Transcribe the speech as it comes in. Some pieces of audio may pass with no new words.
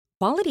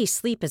Quality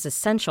sleep is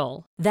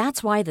essential.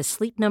 That's why the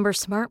Sleep Number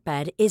Smart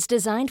Bed is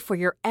designed for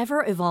your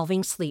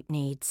ever-evolving sleep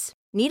needs.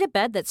 Need a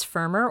bed that's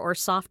firmer or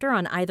softer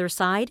on either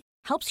side?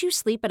 Helps you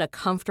sleep at a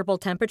comfortable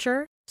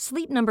temperature?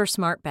 Sleep Number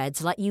Smart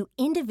Beds let you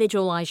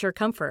individualize your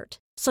comfort,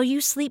 so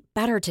you sleep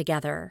better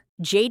together.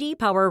 J.D.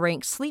 Power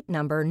ranks Sleep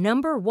Number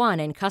number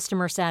one in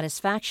customer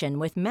satisfaction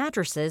with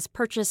mattresses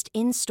purchased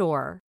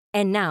in-store.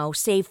 And now,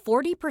 save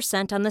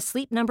 40% on the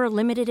Sleep Number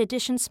Limited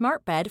Edition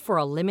Smart Bed for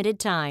a limited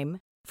time.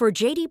 For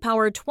J.D.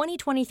 Power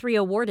 2023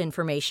 award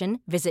information,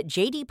 visit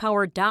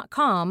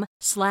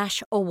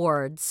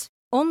jdpower.com/awards.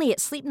 Only at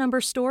Sleep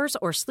Number stores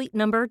or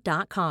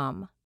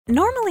sleepnumber.com.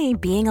 Normally,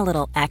 being a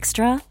little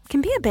extra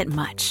can be a bit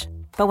much,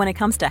 but when it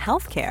comes to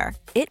healthcare,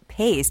 it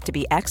pays to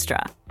be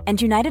extra. And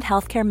United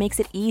Healthcare makes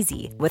it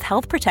easy with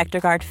Health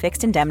Protector Guard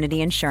fixed indemnity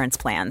insurance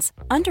plans.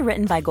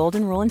 Underwritten by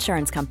Golden Rule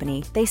Insurance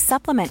Company, they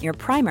supplement your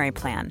primary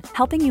plan,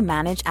 helping you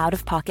manage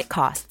out-of-pocket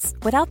costs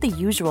without the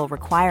usual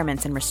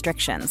requirements and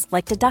restrictions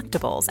like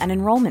deductibles and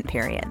enrollment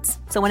periods.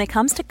 So when it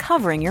comes to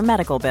covering your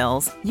medical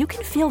bills, you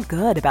can feel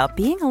good about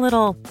being a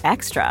little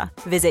extra.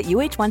 Visit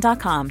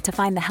uh1.com to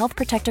find the Health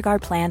Protector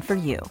Guard plan for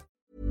you.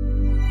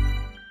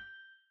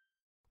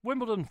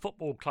 Wimbledon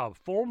Football Club,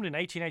 formed in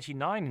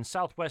 1889 in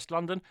southwest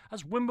London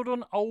as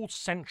Wimbledon Old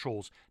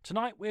Centrals.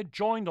 Tonight we're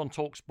joined on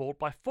TalkSport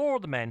by four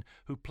of the men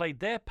who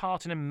played their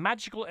part in a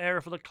magical era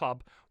for the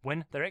club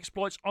when their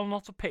exploits on and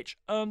off the pitch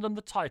earned them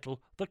the title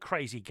the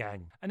Crazy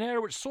Gang. An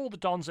era which saw the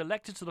Dons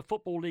elected to the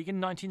Football League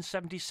in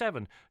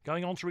 1977,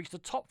 going on to reach the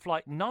top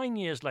flight 9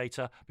 years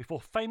later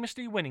before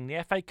famously winning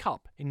the FA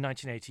Cup in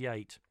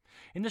 1988.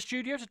 In the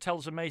studio to tell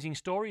this amazing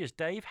story is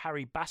Dave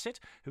Harry Bassett,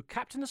 who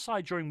captained the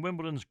side during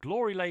Wimbledon's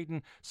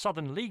glory-laden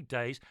Southern League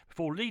days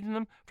before leading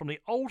them from the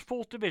old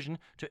 4th Division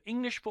to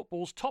English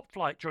football's top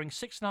flight during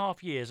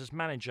 6.5 years as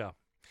manager.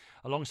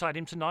 Alongside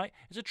him tonight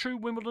is a true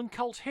Wimbledon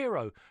cult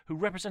hero who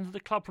represented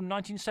the club from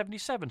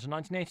 1977 to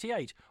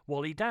 1988,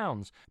 Wally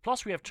Downs.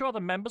 Plus we have two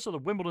other members of the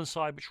Wimbledon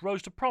side which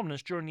rose to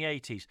prominence during the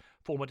 80s.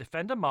 Former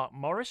defender Mark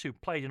Morris, who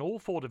played in all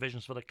 4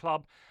 divisions for the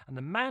club, and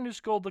the man who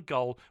scored the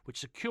goal which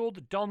secured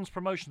the Dons'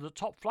 promotion to the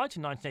top flight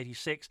in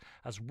 1986,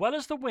 as well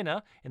as the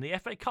winner in the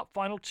FA Cup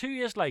final 2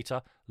 years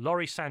later,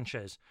 Lawrie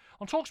Sanchez.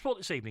 On TalkSport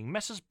this evening,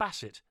 Messrs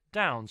Bassett,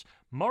 Downs,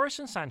 Morris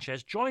and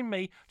Sanchez join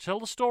me to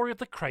tell the story of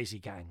the Crazy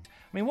Gang.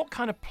 I mean, what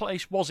kind of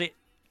place was it?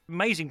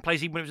 Amazing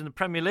place, even when it was in the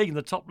Premier League and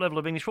the top level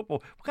of English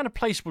football. What kind of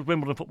place was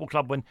Wimbledon Football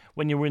Club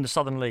when you were in the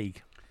Southern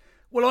League?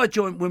 Well, I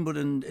joined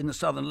Wimbledon in the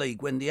Southern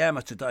League when the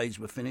amateur days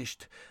were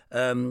finished.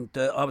 I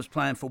was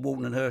playing for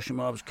Walton and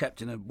Hersham. I was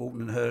captain of Walton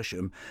and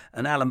Hersham.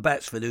 And Alan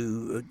Batsford,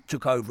 who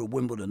took over at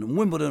Wimbledon. And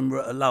Wimbledon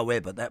were at a low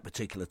ebb at that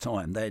particular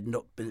time. They had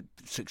not been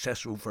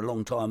successful for a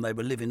long time. They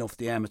were living off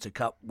the Amateur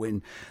Cup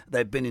when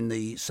they'd been in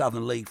the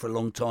Southern League for a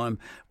long time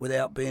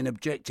without being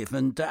objective.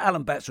 And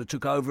Alan Batsford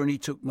took over and he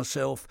took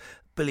myself,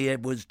 Billy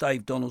Edwards,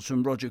 Dave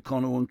Donaldson, Roger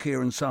Connell and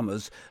Kieran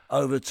Summers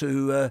over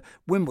to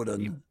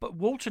Wimbledon. But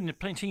Walton, the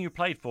team you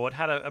played for,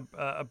 had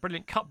a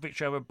brilliant cup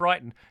victory over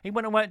Brighton. He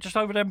went just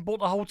over there and bought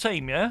the whole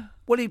team, yeah?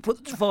 Well, he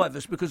put 5 of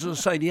us because, as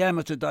I say, the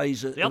amateur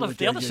days... The other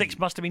 6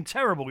 must have been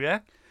terrible, yeah?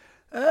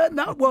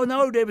 No.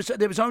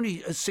 There was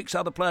only 6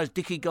 other players: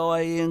 Dickie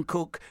Guy, Ian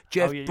Cook,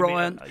 Jeff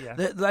Bryant.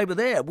 They were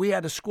there. We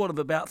had a squad of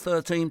about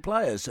 13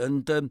 players,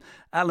 and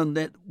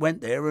Alan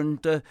went there,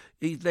 and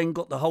he then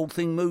got the whole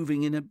thing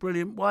moving in a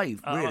brilliant way.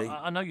 Really,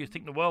 I know you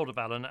think the world of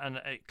Alan, and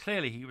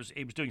clearly he was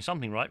doing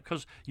something right,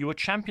 because you were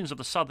champions of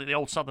the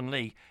old Southern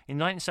League in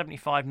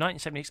 1975,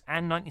 1976,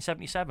 and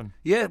 1977.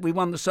 Yeah, we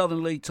won the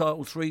Southern League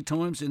title 3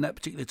 times in that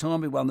particular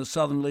time. We won the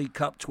Southern League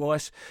Cup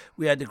twice.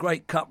 We had the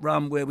great cup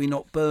run where we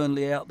knocked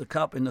Burnley out the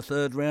cup in the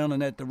 3rd round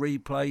and had the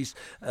replays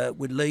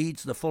with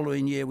Leeds. The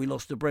following year we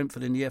lost to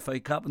Brentford in the FA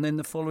Cup, and then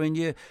the following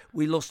year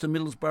we lost to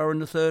Middlesbrough in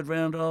the 3rd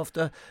round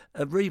after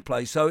a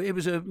replay. So it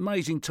was an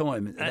amazing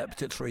time in that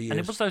particular 3 years. And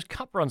it was those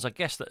cup runs, I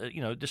guess,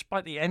 that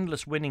despite the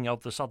endless winning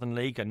of the Southern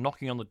League and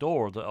knocking on the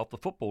door of the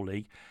Football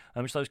League,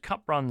 it was those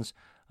cup runs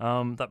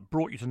that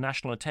brought you to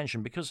national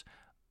attention, because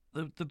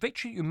the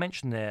victory you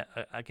mentioned there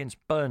against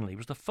Burnley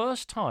was the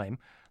first time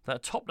that a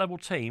top-level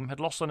team had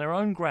lost on their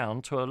own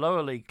ground to a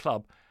lower league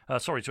club.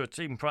 To a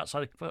team from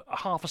outside for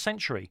half a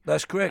century.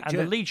 That's correct. And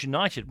yeah. the Leeds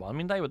United one, I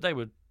mean, they were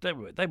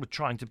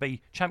trying to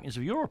be champions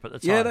of Europe at the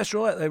time. Yeah, that's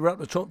right. They were up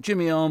the top.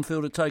 Jimmy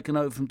Armfield had taken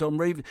over from Don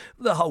Reeve.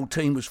 The whole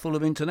team was full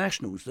of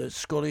internationals. The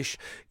Scottish,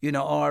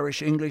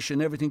 Irish, English, and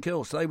everything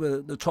else. They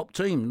were the top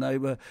team. They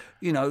were,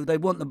 they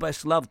weren't the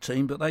best loved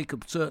team, but they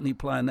could certainly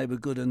play, and they were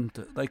good, and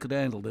they could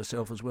handle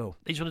themselves as well.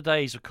 These were the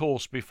days, of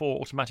course,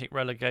 before automatic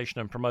relegation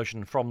and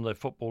promotion from the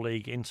Football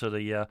League into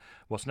the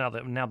what's now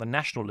the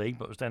National League,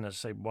 but was then, as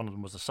I say, one of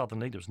them was the Southern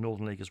League. There was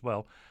Northern League as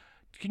well.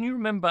 Can you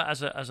remember,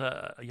 as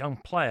a young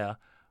player,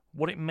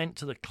 what it meant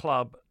to the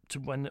club to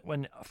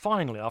when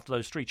finally, after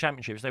those 3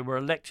 championships, they were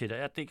elected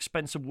at the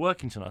expense of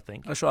Workington, I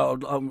think. That's right.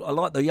 I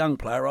like the young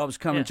player. I was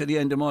coming to the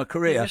end of my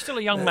career. You're still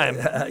a young man.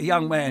 A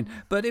young man.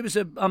 But it was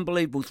an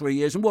unbelievable 3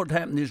 years. And what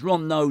happened is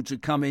Ron Nodes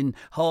had come in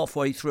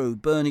halfway through.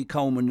 Bernie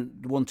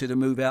Coleman wanted to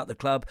move out the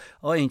club.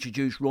 I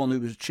introduced Ron, who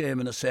was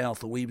chairman of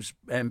Southall. He was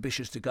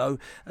ambitious to go.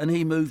 And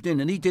he moved in.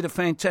 And he did a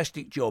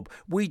fantastic job.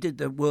 We did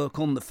the work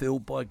on the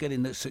field by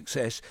getting the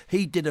success.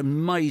 He did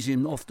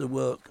amazing off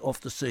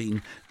the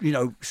scene,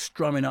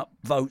 strumming up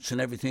votes and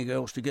everything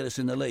else to get us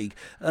in the league.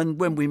 And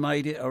when we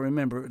made it, I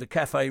remember at the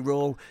Cafe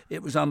Royal,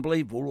 it was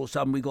unbelievable. All of a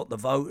sudden we got the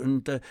vote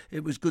and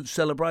it was good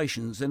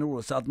celebrations. Then all of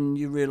a sudden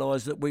you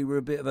realise that we were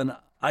a bit of an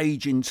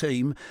ageing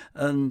team,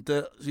 and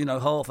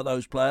half of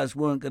those players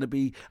weren't going to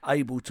be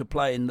able to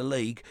play in the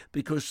league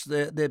because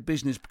their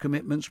business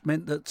commitments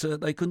meant that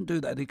they couldn't do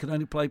that. They could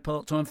only play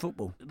part-time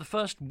football. The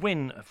first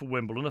win for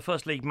Wimbledon, the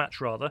first league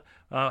match rather,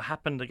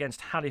 happened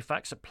against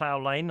Halifax at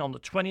Plough Lane on the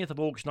 20th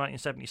of August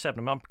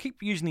 1977. I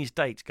keep using these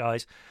dates,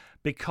 guys,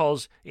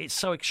 because it's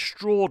so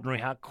extraordinary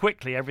how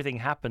quickly everything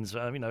happens.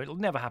 It'll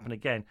never happen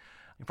again.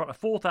 In front of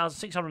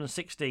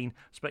 4,616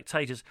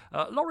 spectators.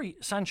 Laurie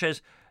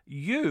Sanchez,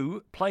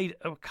 you played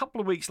a couple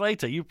of weeks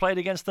later. You played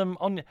against them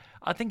on,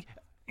 I think...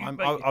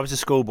 I was a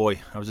schoolboy.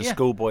 I was a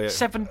schoolboy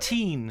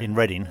 17 in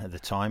Reading at the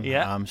time,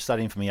 yeah.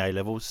 Studying for my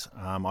A-levels.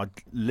 I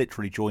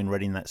literally joined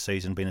Reading that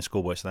season, being a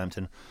schoolboy at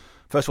Southampton.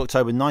 1st of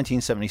October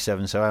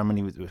 1977, so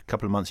a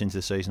couple of months into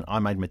the season, I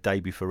made my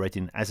debut for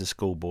Reading as a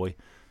schoolboy,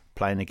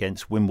 playing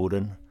against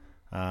Wimbledon,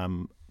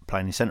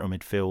 playing in central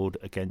midfield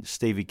against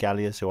Stevie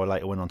Galliers, who I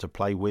later went on to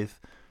play with,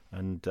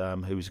 and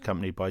who was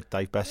accompanied by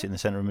Dave Bassett in the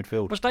centre of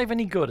midfield. Was Dave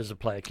any good as a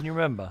player? Can you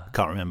remember?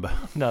 Can't remember.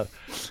 No.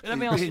 Let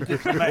me ask you.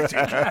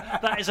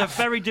 That is a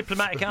very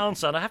diplomatic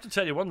answer, and I have to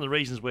tell you, one of the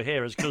reasons we're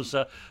here is because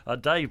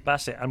Dave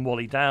Bassett and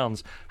Wally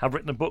Downs have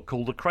written a book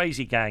called The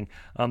Crazy Gang,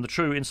 the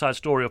true inside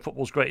story of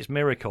football's greatest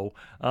miracle.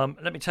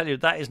 Let me tell you,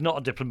 that is not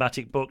a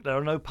diplomatic book. There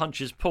are no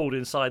punches pulled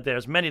inside there,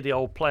 as many of the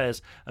old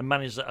players and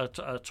managers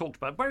talked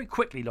about. Very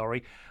quickly,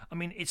 Laurie, I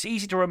mean, it's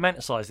easy to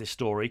romanticise this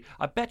story.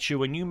 I bet you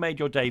when you made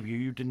your debut,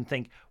 you didn't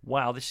think,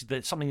 wow,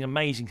 there's something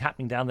amazing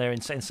happening down there in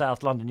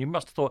South London. You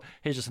must have thought,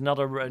 here's just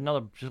another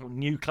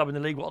new club in the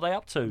league. What are they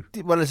up to?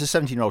 Well, as a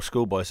 17-year-old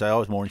schoolboy, I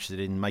was more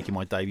interested in making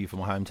my debut for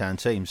my hometown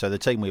team. So the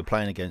team we were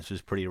playing against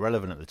was pretty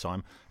irrelevant at the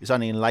time. It's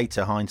only in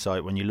later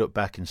hindsight when you look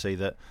back and see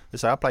that.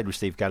 Let's say I played with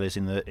Steve Galliers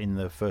in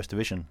the First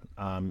Division.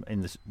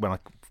 When I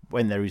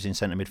went there, he was in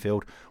centre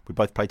midfield. We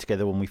both played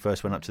together when we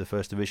first went up to the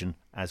First Division,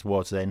 as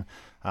was then.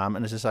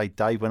 And as I say,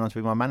 Dave went on to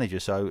be my manager.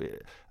 So,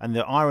 and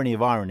the irony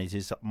of ironies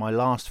is my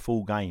last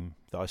full game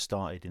that I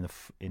started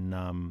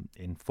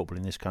in football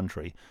in this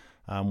country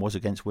was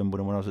against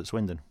Wimbledon when I was at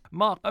Swindon.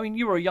 Mark, I mean,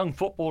 you were a young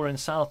footballer in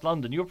South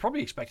London. You were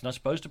probably expecting, I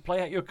suppose, to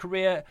play out your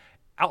career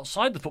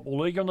outside the Football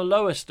League on the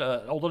lowest,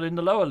 although in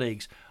the lower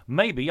leagues.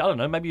 Maybe, I don't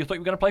know, maybe you thought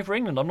you were going to play for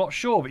England. I'm not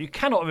sure, but you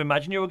cannot have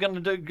imagined you were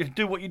going to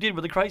do what you did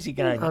with the Crazy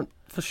Gang.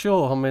 For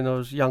sure. I mean, I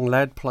was a young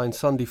lad playing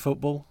Sunday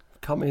football,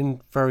 come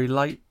in very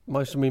late.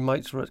 Most of my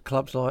mates were at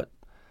clubs like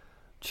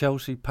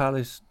Chelsea,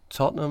 Palace,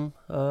 Tottenham.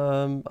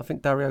 I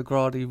think Dario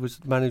Gradi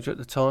was manager at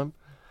the time.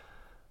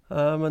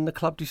 And the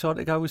club decided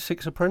to go with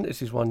 6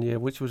 apprentices one year,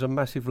 which was a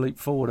massive leap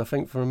forward, I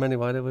think, for them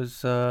anyway. There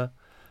was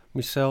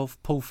myself,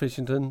 Paul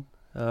Fishington,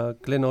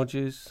 Glenn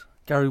Hodges,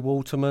 Gary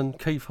Waterman,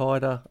 Keith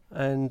Hyder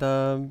and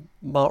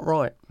Mark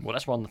Wright. Well,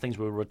 that's one of the things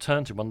we'll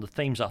return to. One of the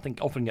themes I think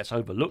often gets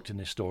overlooked in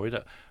this story,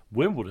 that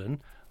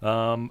Wimbledon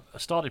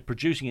started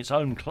producing its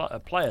own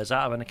players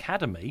out of an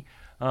academy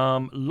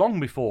long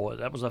before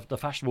that was the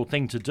fashionable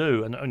thing to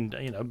do,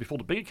 and before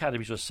the big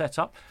academies were set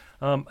up,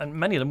 and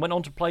many of them went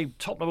on to play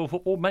top-level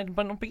football, went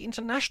on to be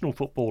international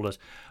footballers.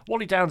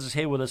 Wally Downs is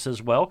here with us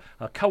as well,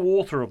 a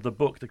co-author of the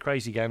book The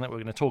Crazy Gang that we're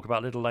going to talk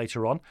about a little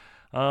later on.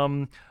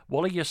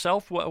 Wally,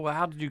 yourself,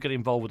 how did you get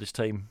involved with this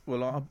team?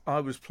 Well,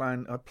 I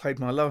played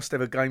my last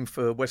ever game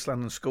for West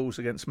London Schools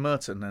against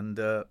Merton,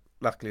 and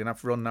luckily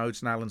enough, Ron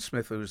Nodes and Alan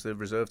Smith, who was the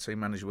reserve team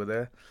manager, were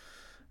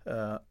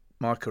there.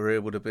 My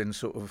career would have been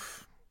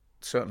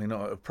certainly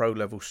not at a pro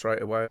level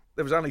straight away.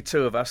 There was only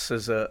 2 of us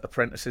as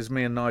apprentices,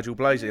 me and Nigel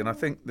Blazey, and I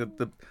think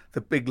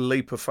the big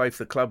leap of faith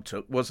the club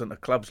took wasn't a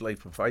club's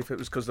leap of faith, it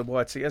was because the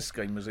YTS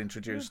scheme was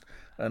introduced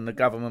and the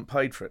government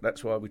paid for it.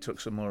 That's why we took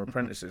some more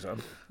apprentices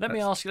on. Let me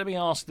ask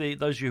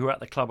those of you who were at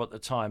the club at the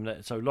time,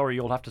 so Laurie,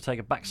 you'll have to take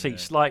a back seat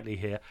slightly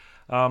here.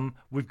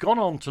 We've gone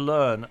on to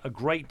learn a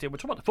great deal. We'll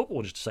talk about the football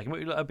in just a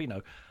second,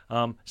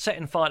 but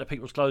setting fire to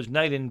people's clothes,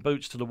 nailing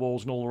boots to the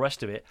walls and all the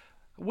rest of it.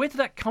 Where did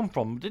that come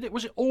from?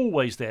 Was it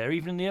always there,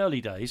 even in the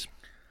early days?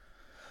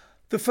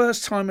 The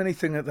first time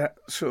anything like that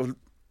sort of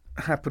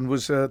happened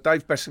was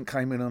Dave Besant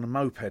came in on a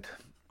moped,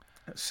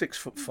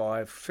 6'5",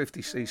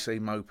 50cc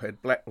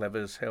moped, black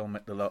leathers,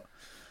 helmet, the lot.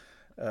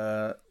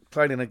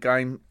 Played in a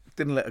game,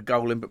 didn't let a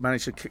goal in, but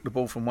managed to kick the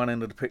ball from one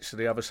end of the pitch to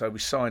the other, so we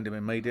signed him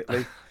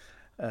immediately.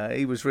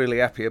 He was really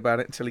happy about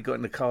it until he got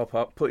in the car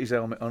park, put his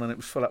helmet on, and it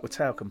was full up with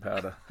talcum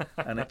powder.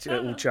 And it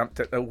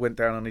all went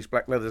down on his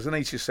black leathers. And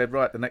he just said,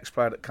 right, the next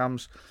player that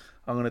comes,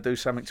 I'm going to do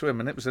something to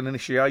him. And it was an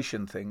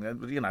initiation thing,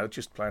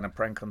 just playing a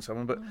prank on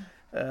someone. But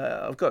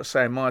I've got to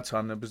say, in my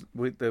time,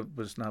 there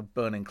was no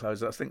burning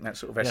clothes. I think that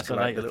sort of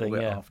escalated a little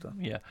bit after.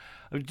 Yeah.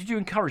 Did you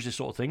encourage this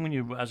sort of thing when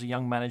you, as a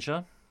young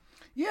manager?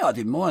 Yeah, I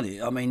didn't mind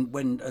it. I mean,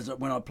 when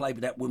I played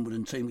with that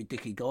Wimbledon team with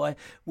Dickie Guy,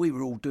 we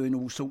were all doing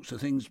all sorts of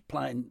things,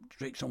 playing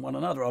tricks on one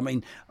another. I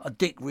mean,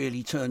 Dick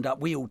really turned up.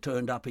 We all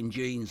turned up in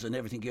jeans and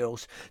everything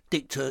else.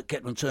 Dick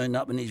kept on turning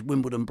up in his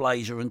Wimbledon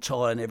blazer and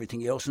tie and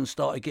everything else, and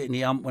started getting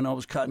the ump when I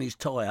was cutting his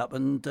tie up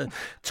and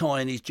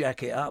tying his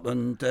jacket up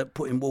and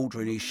putting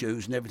water in his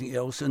shoes and everything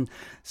else. And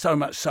so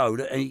much so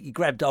that he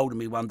grabbed hold of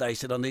me one day, he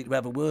said, I need to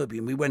have a word with you.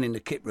 And we went in the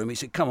kit room. He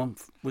said, come on,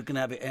 we're going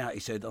to have it out. He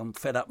said, I'm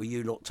fed up with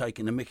you lot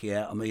taking the mickey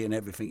out of me and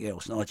everything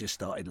else. And I just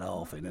started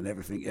laughing and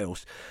everything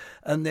else.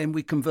 And then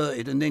we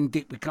converted, and then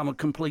Dick became a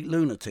complete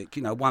lunatic.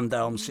 One day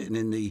I'm sitting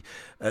in the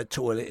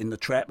toilet in the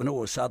trap, and all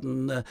of a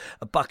sudden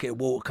a bucket of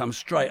water comes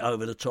straight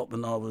over the top,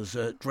 and I was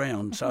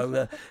drowned.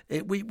 So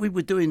we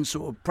were doing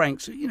sort of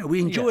pranks. We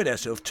enjoyed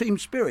ourselves. Team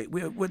spirit.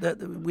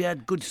 We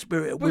had good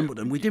spirit at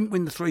Wimbledon. We didn't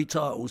win the 3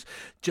 titles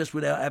just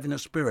without having a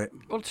spirit.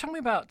 Well, tell me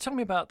about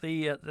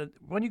the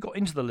when you got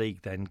into the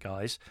league, then,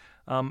 guys.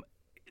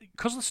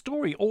 Because the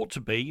story ought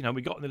to be,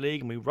 we got in the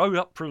league and we rode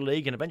up through the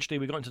league, and eventually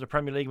we got into the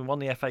Premier League and won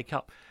the FA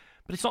Cup.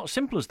 But it's not as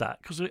simple as that,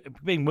 because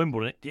being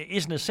Wimbledon, it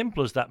isn't as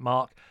simple as that,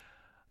 Mark.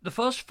 The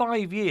first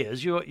 5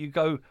 years, you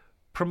go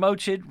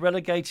promoted,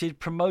 relegated,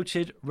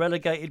 promoted,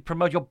 relegated,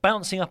 promoted. You're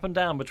bouncing up and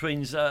down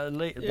between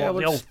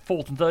the old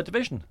 4th and 3rd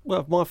division.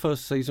 Well, my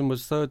first season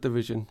was 3rd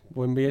division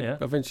when we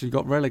eventually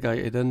got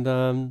relegated.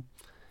 And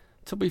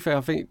to be fair,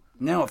 I think...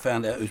 Now I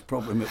found out whose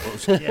problem it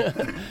was.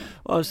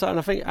 I was saying,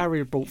 I think Harry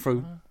had brought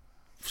through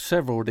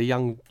several of the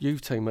young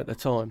youth team at the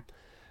time,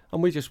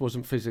 and we just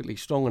wasn't physically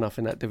strong enough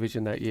in that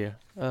division that year.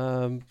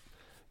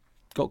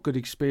 Got good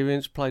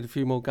experience, played a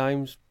few more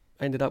games,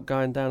 ended up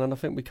going down, and I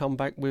think we come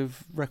back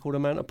with record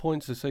amount of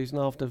points the season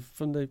after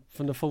from the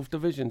 4th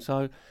division.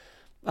 So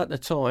at the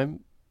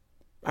time,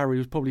 Harry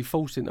was probably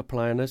forced into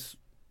playing us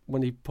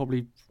when he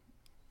probably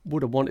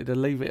would have wanted to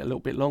leave it a little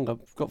bit longer.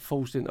 Got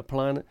forced into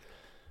playing it.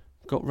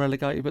 Got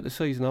relegated, but the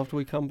season after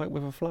we come back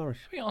with a flourish.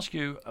 Let me ask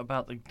you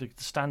about the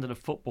standard of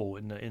football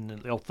in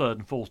the old 3rd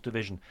and 4th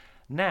division.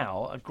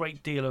 Now, a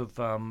great deal of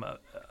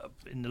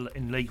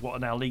in league, what are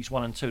now Leagues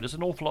 1 and 2. There's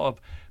an awful lot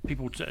of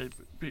people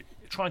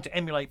trying to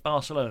emulate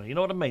Barcelona. You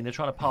know what I mean? They're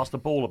trying to pass the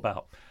ball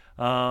about,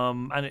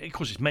 and of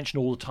course it's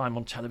mentioned all the time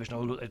on television.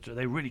 Oh, look,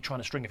 they're really trying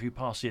to string a few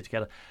passes here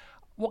together.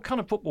 What kind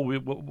of football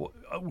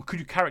could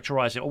you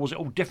characterise it, or was it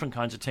all different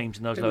kinds of teams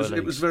in those lower leagues?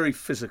 It was very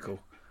physical.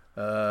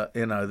 There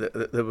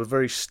were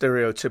very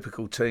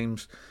stereotypical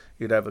teams.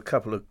 You'd have a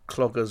couple of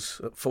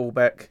cloggers at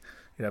fullback.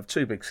 You'd have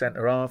 2 big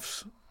centre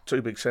halves,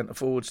 2 big centre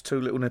forwards,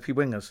 2 little nippy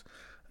wingers.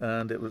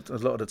 And it was a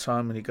lot of the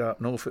time when you go up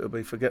north, it would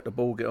be forget the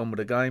ball, get on with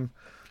the game.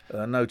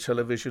 No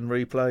television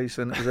replays,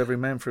 and it was every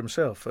man for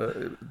himself.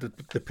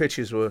 The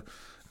pitches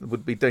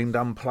would be deemed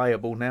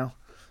unplayable now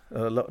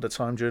a lot of the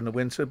time during the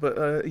winter,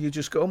 but you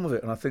just got on with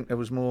it. And I think there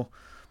was more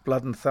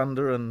blood and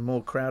thunder and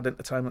more crowd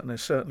entertainment than there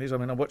certainly is. I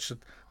mean, I watched the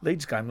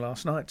Leeds game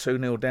last night,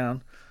 2-0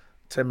 down,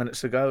 10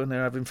 minutes to go, and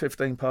they're having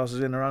 15 passes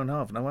in their own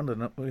half. No wonder,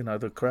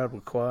 the crowd were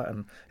quiet,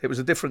 and it was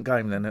a different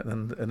game then,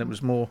 and it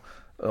was more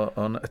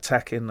on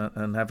attacking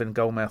and having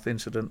goalmouth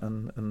incident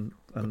and.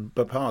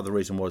 But part of the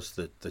reason was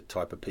the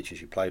type of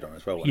pitches you played on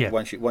as well. Yeah.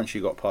 Once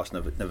you got past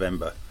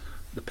November,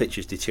 the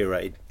pitches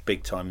deteriorated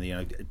big time.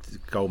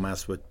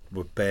 Goalmouths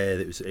were bare.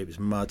 It was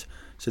mud.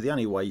 So the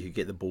only way you could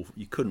get the ball,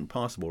 you couldn't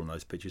pass the ball on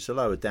those pitches. So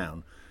lower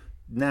down.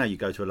 Now you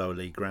go to a lower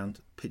league ground.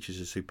 Pitches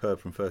are superb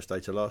from first day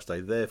to last day.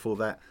 Therefore,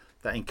 that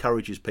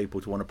encourages people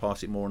to want to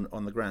pass it more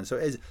on the ground.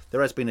 So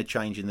there has been a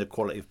change in the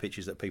quality of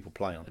pitches that people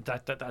play on.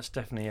 That's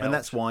definitely and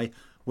that's why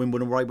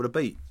Wimbledon were able to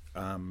beat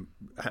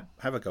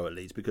have a go at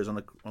Leeds, because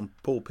on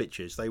poor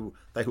pitches they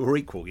were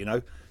equal.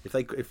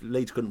 If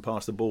Leeds couldn't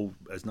pass the ball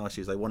as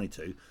nicely as they wanted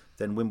to,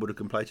 then Wimbledon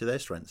can play to their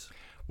strengths.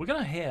 We're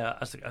going to hear,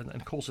 in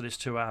the course of this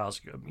 2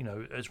 hours,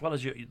 as well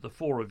as the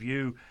 4 of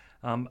you,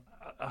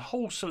 a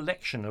whole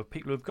selection of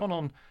people who've gone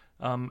on.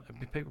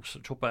 People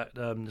talk about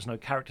there's no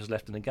characters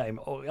left in the game.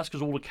 That's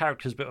because all the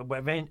characters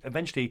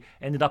eventually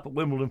ended up at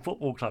Wimbledon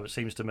Football Club, it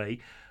seems to me.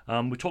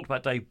 We talked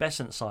about Dave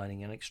Besant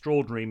signing, an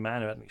extraordinary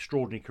man who had an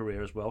extraordinary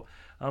career as well.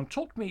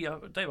 Talk to me,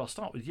 Dave, I'll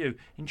start with you.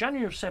 In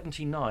January of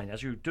 1979,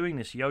 as you were doing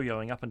this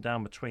yo-yoing up and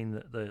down between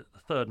the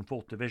 3rd and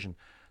 4th division,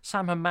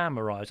 Sam Hammam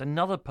arrives,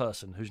 another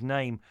person whose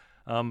name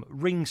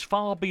rings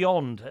far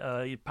beyond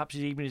perhaps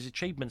even his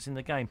achievements in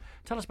the game.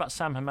 Tell us about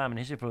Sam Hammam and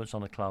his influence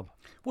on the club.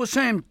 Well,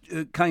 Sam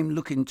came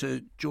looking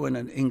to join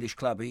an English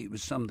club. It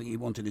was something he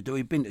wanted to do.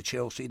 He'd been to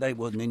Chelsea. They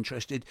weren't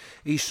interested.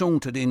 He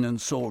sauntered in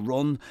and saw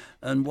Ron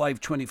and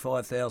waved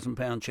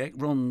 £25,000 cheque.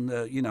 Ron,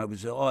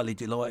 was highly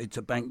delighted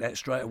to bank that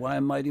straight away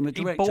and made him a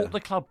director. He bought the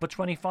club for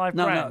 25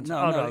 grand?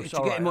 No,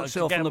 to get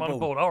himself on the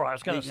board. All right, I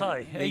was going to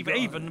say,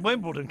 even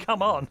Wimbledon,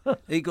 come on.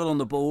 He got on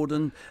the board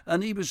and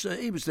he was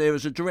there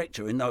as a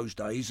director in those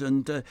days,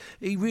 and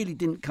he really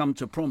didn't come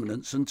to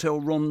prominence until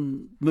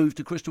Ron moved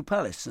to Crystal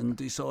Palace and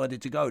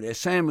decided to go there.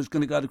 Sam was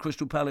going to go to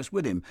Crystal Palace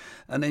with him,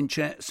 and then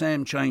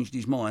Sam changed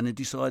his mind and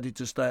decided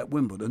to stay at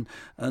Wimbledon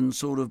and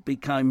sort of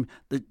became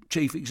the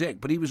chief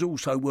exec. But he was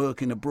also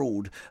working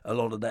abroad a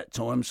lot of that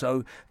time,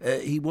 so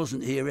he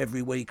wasn't here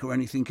every week or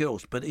anything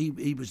else. But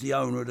he was the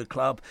owner of the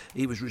club.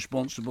 He was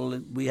responsible,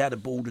 and we had a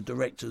board of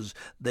directors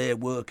there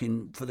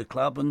working for the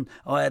club, and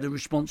I had a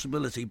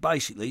responsibility.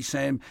 Basically,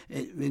 Sam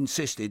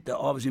insisted that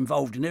I was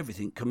involved in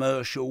everything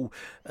commercial.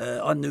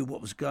 I knew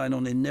what was going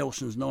on in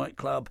Nelson's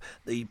nightclub,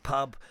 the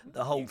pub,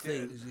 the whole thing.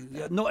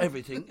 Not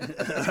everything. Well,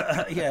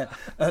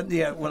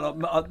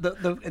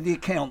 the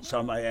accounts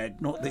I may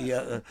add, not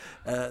the.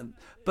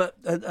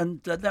 But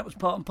that was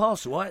part and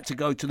parcel. I had to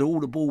go to all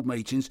the board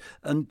meetings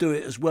and do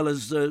it as well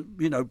as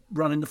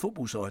running the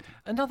football side.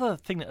 Another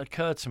thing that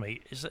occurred to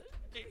me is that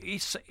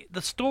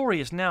the story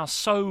is now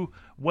so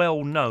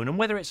well known, and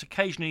whether it's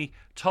occasionally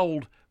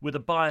told with a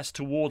bias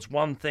towards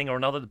one thing or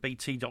another, the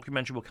BT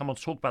documentary, will come on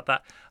to talk about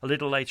that a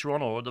little later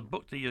on, or the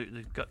book that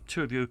the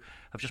two of you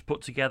have just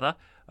put together,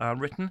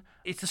 written.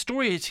 It's the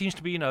story, it seems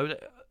to be,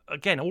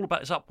 again, all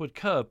about its upward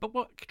curve. But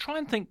try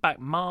and think back,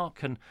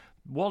 Mark and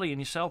Wally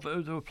and yourself,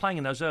 who were playing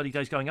in those early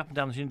days, going up and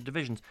down the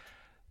divisions.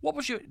 What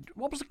was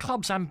the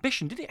club's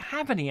ambition? Did it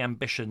have any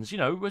ambitions?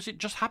 Was it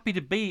just happy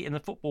to be in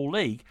the Football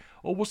League,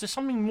 or was there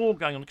something more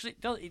going on? Because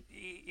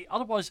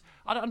otherwise,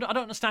 I don't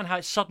understand how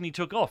it suddenly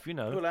took off.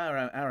 Well,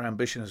 our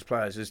ambition as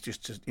players is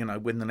just to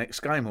win the next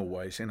game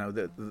always.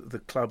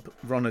 The club.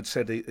 Ron had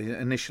said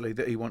initially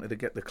that he wanted to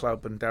get the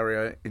club and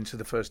Dario into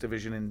the first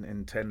division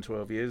in 10,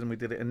 12 years, and we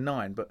did it in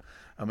 9. But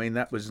I mean,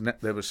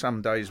 there were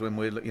some days when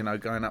we're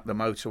going up the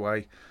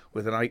motorway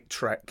with an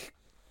 8-track.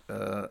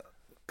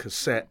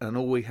 Cassette, and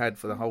all we had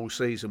for the whole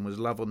season was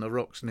Love on the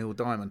Rocks, Neil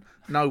Diamond.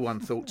 No one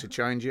thought to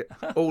change it.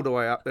 All the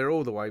way up there,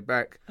 all the way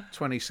back,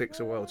 26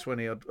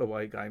 20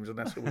 away games, and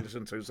that's what we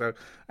listened to. So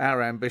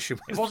our ambition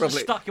was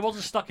It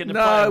wasn't stuck in the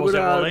play, was it,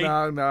 Wally?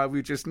 No.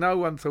 No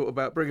one thought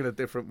about bringing a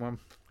different one.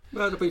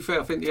 Well, to be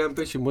fair, I think the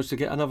ambition was to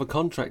get another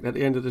contract at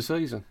the end of the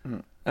season.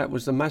 That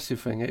was the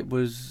massive thing. It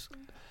was,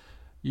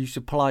 you used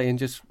to play and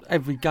just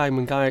every game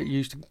and go out, you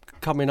used to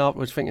come in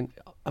afterwards thinking,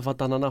 have I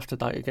done enough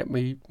today to get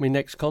me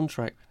next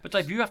contract? But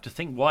Dave, you have to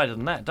think wider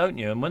than that, don't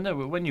you? And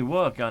when you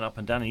were going up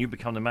and down and you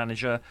become the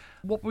manager,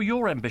 what were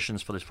your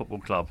ambitions for this football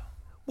club?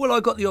 Well, I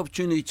got the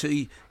opportunity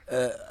to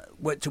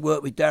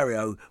work with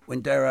Dario when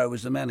Dario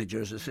was the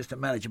manager, as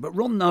assistant manager. But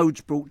Ron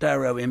Nodes brought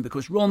Dario in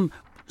because Ron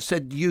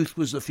said youth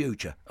was the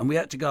future and we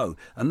had to go,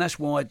 and that's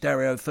why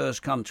Dario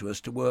first come to us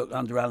to work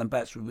under Alan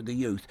Batsford with the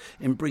youth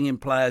in bringing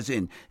players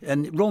in.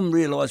 And Ron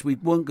realised we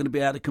weren't going to be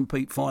able to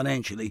compete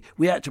financially.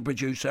 We had to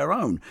produce our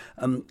own,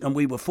 and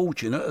we were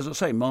fortunate, as I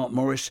say. Mark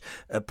Morris,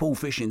 Paul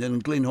Fishington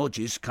and Glyn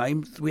Hodges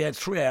came. We had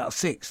 3 out of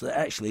 6 that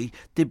actually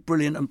did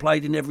brilliant and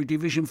played in every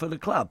division for the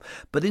club.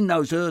 But in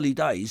those early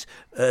days,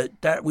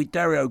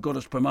 Dario got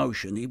us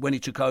promotion. When he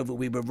took over,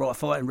 we were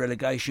fighting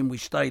relegation. We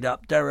stayed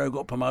up. Dario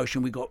got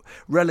promotion. We got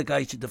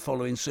relegated the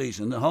following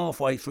season. And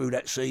halfway through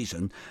that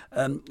season,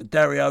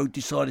 Dario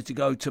decided to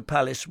go to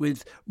Palace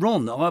with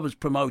Ron. I was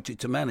promoted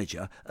to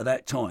manager at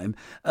that time,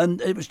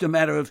 and it was a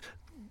matter of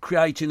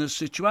creating a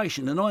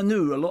situation. And I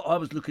knew a lot. I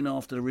was looking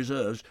after the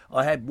reserves.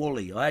 I had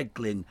Wally, I had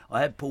Glyn,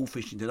 I had Paul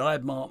Fishington, I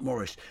had Mark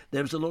Morris.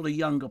 There was a lot of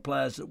younger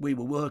players that we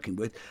were working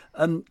with,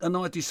 and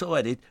I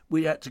decided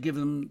we had to give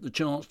them the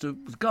chance to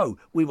go.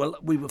 We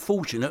were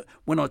fortunate.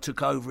 When I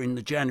took over in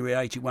the January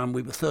 '81,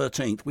 we were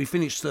 13th. We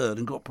finished 3rd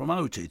and got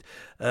promoted.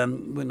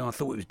 When I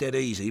thought it was dead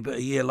easy, but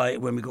a year later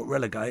when we got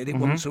relegated, it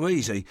wasn't so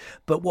easy.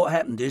 But what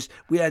happened is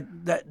we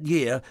had that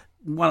year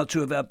 1 or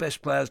 2 of our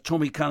best players.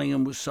 Tommy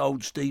Cunningham was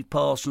sold, Steve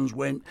Parsons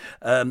went,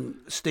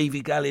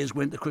 Stevie Galliers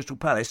went to Crystal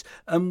Palace,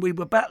 and we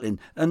were battling.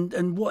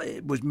 And what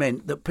it was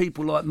meant that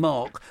people like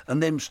Mark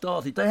and them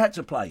started, they had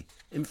to play.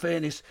 In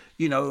fairness,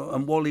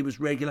 and Wally was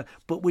regular,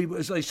 but we,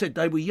 as they said,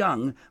 they were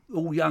young,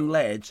 all young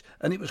lads,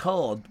 and it was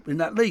hard in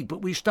that league,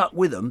 but we stuck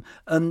with them.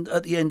 And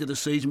at the end of the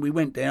season, we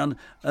went down,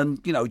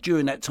 and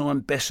during that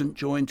time, Besant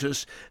joined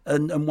us,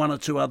 and 1 or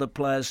 2 other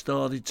players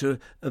started to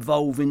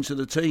evolve into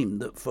the team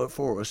that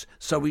for us.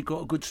 So we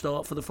got a good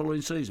start for the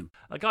following season.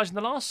 Guys, in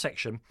the last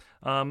section,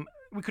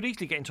 we could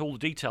easily get into all the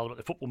detail about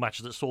the football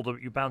matches that saw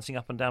you bouncing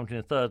up and down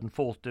between the 3rd and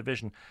 4th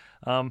division.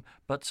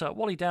 But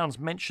Wally Downs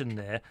mentioned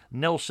there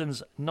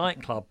Nelson's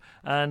nightclub.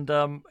 And,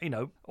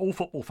 all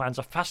football fans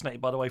are fascinated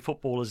by the way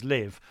footballers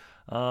live.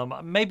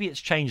 Maybe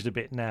it's changed a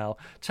bit now.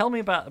 Tell me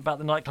about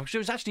the nightclub. Because it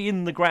was actually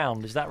in the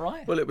ground, is that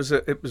right? Well, it was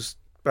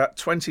about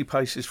 20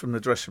 paces from the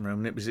dressing room,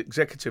 and it was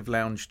executive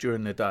lounge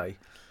during the day,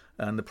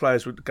 and the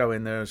players would go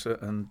in there,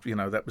 and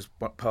that was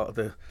part of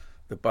the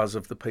buzz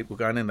of the people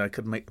going in. They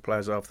could meet the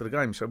players after the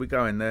game, so we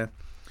go in there.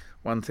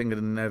 One thing would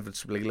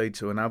inevitably lead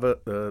to another.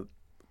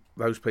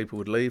 Those people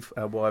would leave,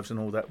 our wives and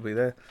all that would be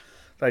there.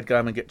 They'd go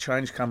home and get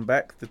changed, come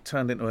back. They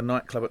turned into a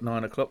nightclub at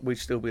 9 o'clock. We'd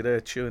still be there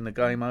chewing the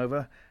game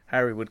over.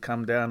 Harry would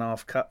come down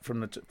half cut from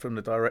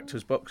the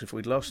director's box if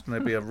we'd lost, and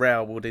there'd be a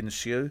row would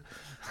ensue.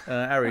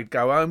 Harry'd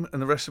go home, and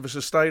the rest of us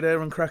would stay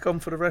there and crack on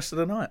for the rest of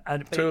the night.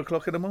 And 2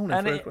 o'clock in the morning.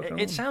 And 3 o'clock in the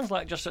morning. It sounds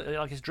like just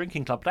like it's a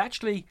drinking club, but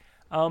actually,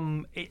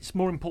 it's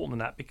more important than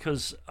that,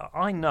 because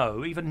I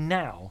know even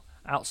now,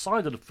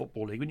 outside of the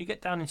Football League, when you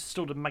get down into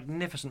still the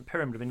magnificent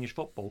pyramid of English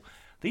football,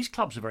 these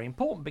clubs are very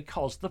important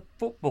because the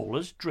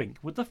footballers drink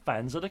with the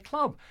fans of the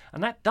club,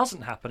 and that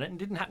doesn't happen. It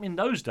didn't happen in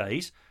those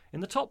days in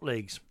the top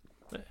leagues.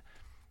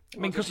 I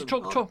mean, because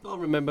I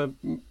remember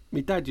my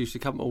dad used to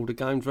come to all the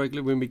games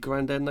regularly with my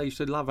granddad, and they used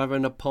to love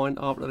having a pint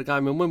after the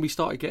game. And when we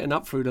started getting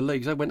up through the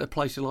leagues, they went to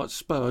places like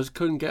Spurs,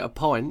 couldn't get a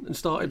pint, and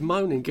started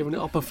moaning, giving it.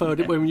 I preferred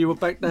it when you were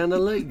back down the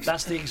leagues.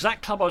 That's the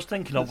exact club I was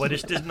thinking of where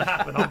this didn't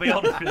happen, I'll be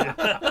honest with you.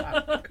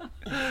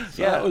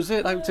 So that was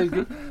it. They would say,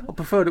 I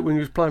preferred it when you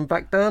was playing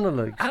back down the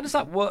league. How does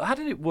that work? How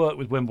did it work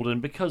with Wimbledon?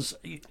 Because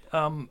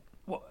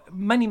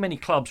many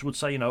clubs would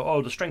say,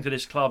 the strength of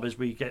this club is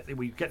we get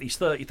these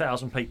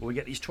 30,000 people, we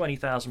get these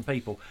 20,000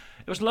 people.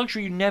 It was a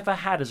luxury you never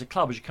had as a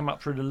club as you come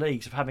up through the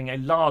leagues of having a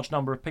large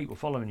number of people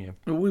following you.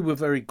 We were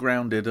very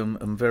grounded and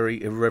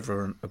very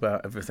irreverent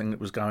about everything that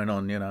was going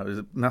on.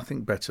 There's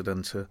nothing better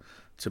than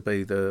to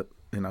be the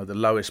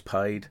lowest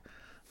paid,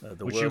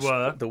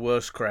 the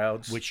worst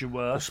crowds, which you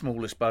were, the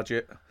smallest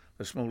budget,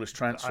 the smallest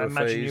transfer fees.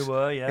 I imagine you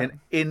were, yeah.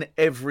 In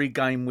every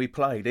game we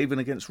played, even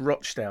against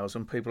Rochdale's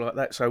and people like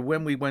that. So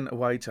when we went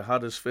away to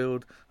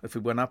Huddersfield, if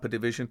we went up a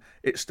division,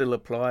 it still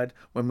applied.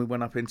 When we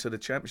went up into the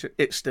Championship,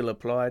 it still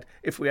applied.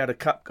 If we had a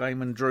cup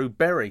game and drew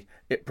Bury,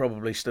 it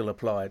probably still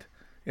applied.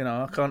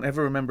 I can't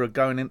ever remember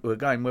going into a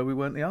game where we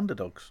weren't the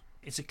underdogs.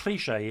 It's a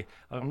cliche.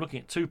 I'm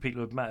looking at three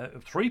people.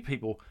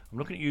 I'm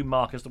looking at you,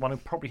 Mark, as the one who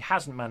probably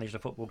hasn't managed a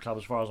football club,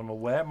 as far as I'm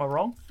aware. Am I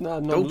wrong?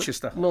 No,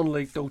 Dorchester.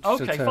 Non-league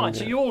Dorchester. Okay, town, fine. Yeah.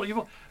 So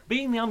you're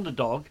being the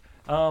underdog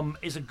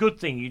is a good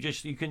thing.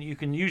 You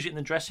can use it in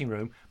the dressing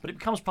room, but it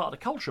becomes part of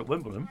the culture at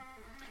Wimbledon.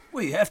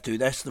 Well, you have to.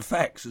 That's the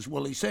facts, as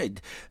Wally said.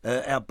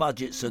 Our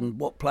budgets and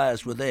what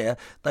players were there,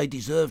 they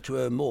deserved to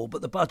earn more,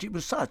 but the budget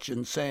was such,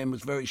 and Sam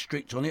was very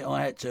strict on it.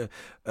 I had to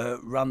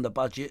run the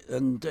budget,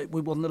 and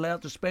we wasn't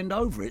allowed to spend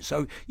over it.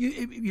 So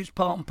it was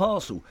part and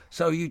parcel.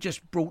 So you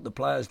just brought the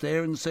players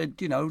there and said,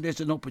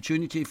 there's an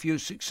opportunity. If you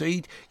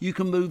succeed, you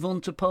can move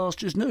on to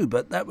pastures new.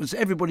 But that was,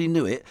 everybody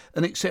knew it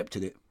and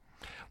accepted it.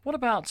 What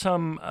about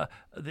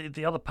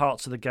the other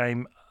parts of the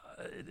game?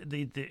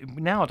 The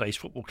nowadays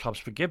football clubs,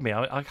 forgive me,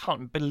 I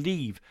can't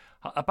believe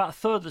about a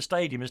third of the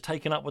stadium is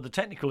taken up with the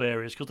technical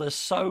areas because there's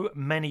so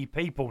many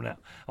people now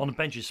on the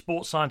benches,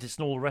 sports scientists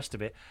and all the rest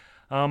of it.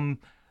 A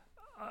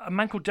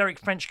man called Derek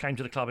French came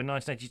to the club in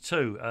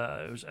 1982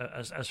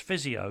 as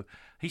physio.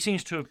 He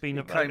seems to have been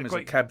a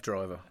cab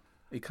driver.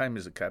 He came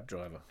as a cab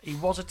driver. He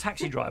was a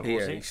taxi driver,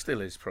 was he? Yeah, he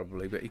still is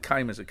probably, but he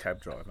came as a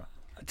cab driver.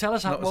 Tell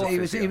us how. Well, he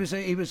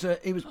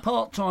was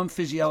part-time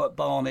physio at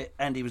Barnet,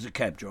 and he was a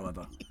cab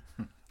driver.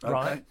 Okay.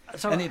 Right.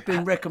 So, and it'd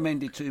been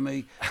recommended to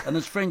me. And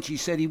as Frenchy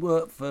said, he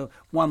worked for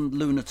one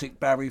lunatic,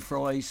 Barry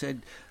Fry. He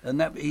said,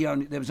 and that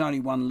there was only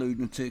one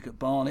lunatic at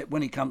Barnet.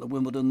 When he came to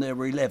Wimbledon, there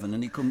were 11,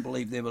 and he couldn't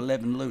believe there were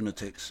 11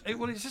 lunatics.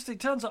 It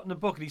turns up in the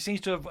book, and he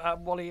seems to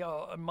have Wally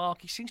and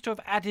Mark. He seems to have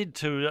added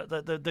to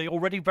the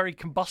already very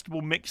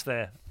combustible mix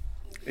there.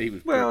 He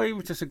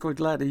was just a good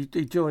lad.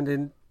 He joined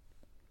in.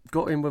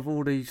 Got in with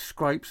all these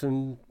scrapes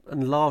and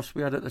laughs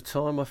we had at the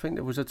time. I think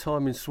there was a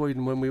time in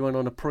Sweden when we went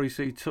on a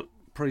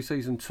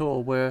pre-season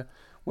tour where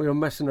we were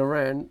messing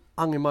around,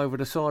 hung him over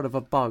the side of a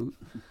boat.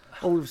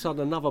 All of a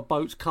sudden, another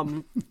boat's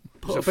come.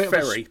 It's a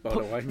ferry, by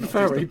the way.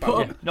 Ferry,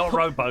 not a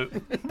rowboat.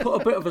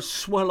 Put a bit of a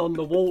swell on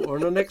the water,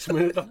 and the next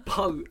minute the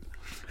boat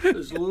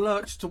has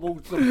lurched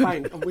towards the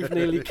bank, and we've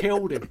nearly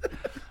killed him.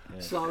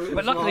 Yeah.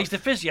 But luckily he's the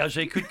physio,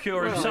 so he could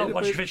cure himself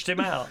once you fished him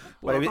out.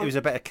 Well, he was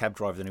a better cab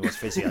driver than he was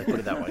physio, put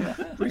it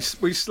that way.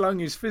 We slung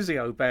his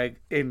physio bag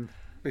in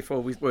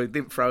before we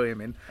didn't throw him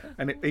in,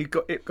 and it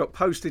got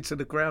posted to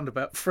the ground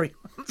about 3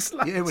 months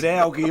later. Yeah, with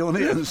algae on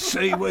it and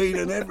seaweed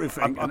and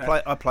everything.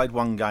 I played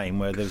one game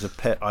where there was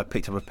I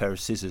picked up a pair of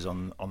scissors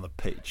on the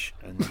pitch,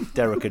 and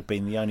Derek had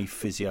been the only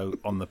physio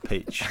on the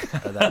pitch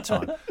at that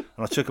time.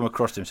 And I took him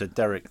across to him and said,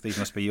 "Derek, these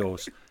must be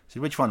yours." I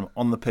said, "Which one?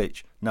 On the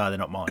pitch?" "No, they're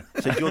not mine."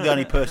 I said, "You're the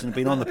only person who's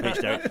been on the pitch,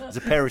 Derek. There's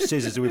a pair of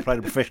scissors and we played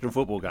a professional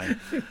football game."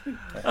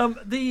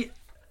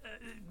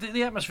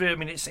 The atmosphere, I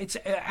mean, it's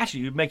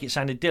actually, you make it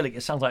sound idyllic.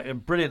 It sounds like a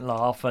brilliant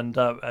laugh, and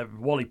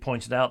Wally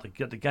pointed out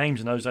that the games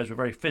in those days were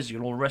very physical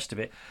and all the rest of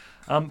it.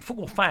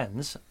 Football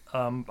fans,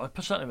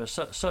 certainly of a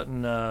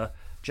certain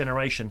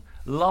generation,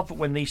 love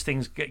when these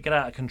things get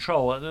out of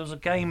control. There was a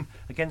game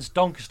against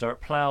Doncaster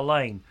at Plough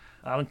Lane.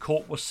 Alan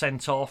Cork was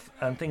sent off,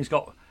 and things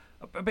got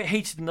a bit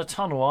heated in the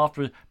tunnel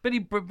afterwards. Billy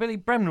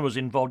Bremner was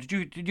involved.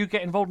 Did you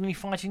get involved in any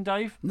fighting,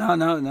 Dave? No.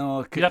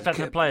 You left that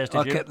to the players,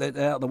 did you? I kept that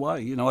out of the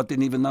way. I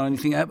didn't even know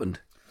anything happened.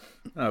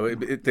 No,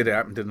 it did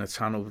happen in the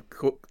tunnel.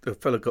 The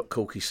fella got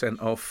Corky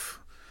sent off,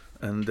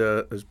 and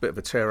there was a bit of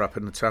a tear up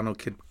in the tunnel.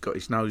 Kid got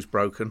his nose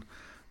broken,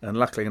 and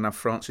luckily enough,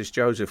 Francis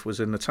Joseph was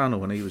in the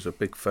tunnel, and he was a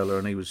big fella,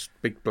 and he was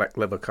big black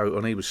leather coat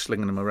on. He was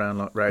slinging them around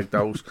like rag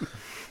dolls,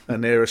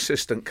 and their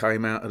assistant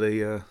came out of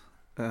their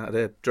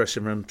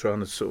dressing room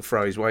trying to sort of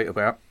throw his weight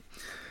about,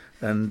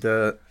 and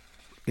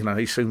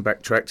he soon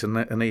backtracked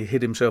and he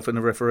hid himself in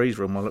the referee's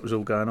room while it was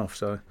all going off.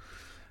 So.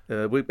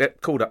 We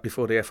got called up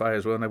before the FA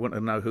as well, and they wanted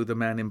to know who the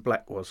man in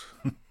black was.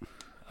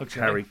 Okay.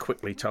 Harry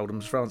quickly told them it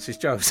was Francis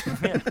Joseph.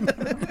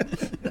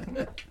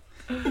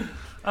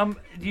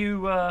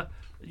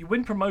 You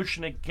win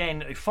promotion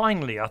again.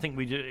 Finally, I think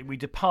we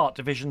depart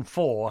Division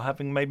 4,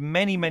 having made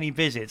many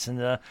visits. And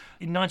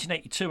in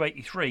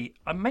 1982-83,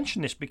 I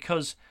mention this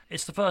because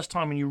it's the first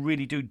time when you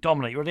really do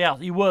dominate.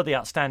 You were the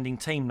outstanding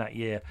team that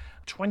year.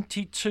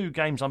 22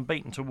 games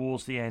unbeaten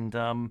towards the end.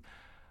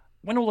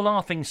 When all the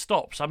laughing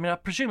stops, I mean, I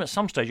presume at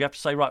some stage you have to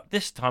say, right,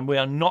 this time we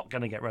are not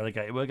going to get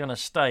relegated. We're going to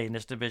stay in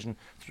this division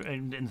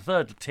in the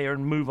third tier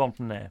and move on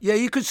from there. Yeah,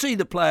 you could see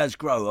the players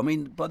grow. I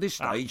mean, by this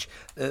stage,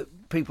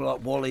 people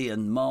like Wally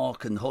and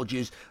Mark and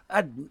Hodges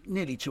had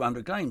nearly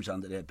 200 games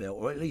under their belt,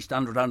 or at least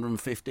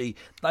 150.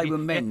 They were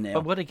men now.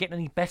 But were they getting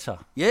any better?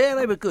 Yeah,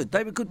 they were good.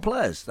 They were good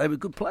players. The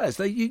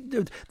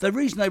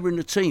reason they were in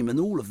the team, and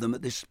all of them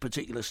at this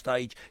particular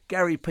stage,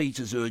 Gary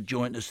Peters, who had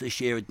joined us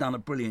this year, had done a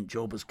brilliant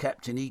job as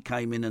captain. He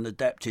came in and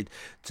adapted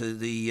to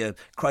the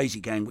crazy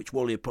gang, which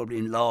Wally had probably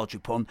enlarged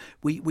upon.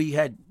 We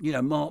had,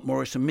 Mark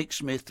Morris and Mick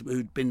Smith,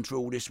 who'd been through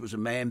all this, was a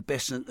man.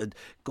 Besant had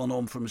gone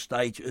on from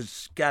stage.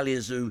 As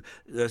Galliers, who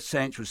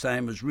Sanch was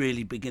saying, was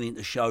really beginning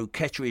to show.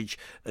 Ketteridge,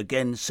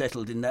 again,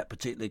 settled in that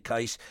particular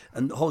case.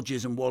 And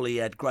Hodges and Wally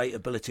had great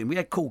ability. And we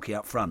had Corky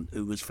up front,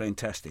 who was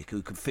fantastic,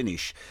 who could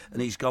finish.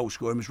 And his goal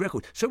scoring was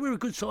record. So we were a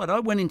good side. I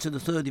went into the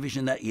third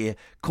division that year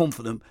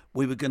confident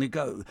we were going to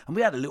go. And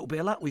we had a little bit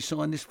of luck. We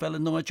signed this fella,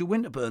 Nigel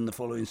Winterburn, the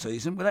following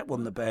season. Well, that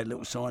wasn't a bad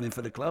little signing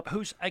for the club.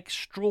 Whose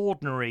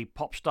extraordinary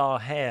pop star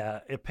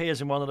hair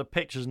appears in one of the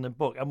pictures in the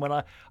book. And when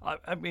I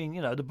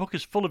mean, the book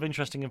is full of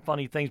interesting and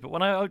funny things, but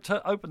when I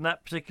opened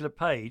that particular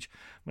page,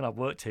 when I've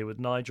worked here with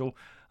Nigel,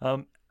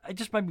 it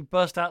just made me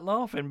burst out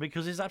laughing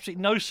because there's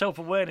absolutely no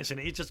self-awareness in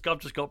it. I've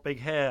just got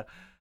big hair.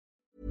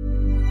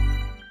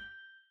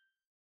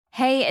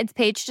 Hey, it's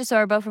Paige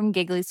DeSorbo from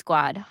Giggly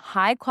Squad.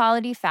 High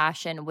quality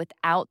fashion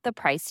without the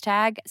price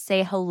tag.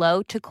 Say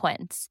hello to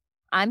Quince.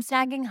 I'm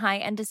snagging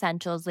high-end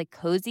essentials like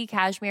cozy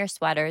cashmere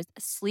sweaters,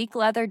 sleek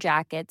leather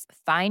jackets,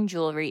 fine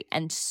jewelry,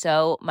 and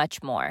so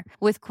much more.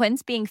 With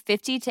Quince being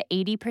 50 to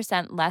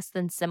 80% less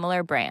than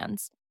similar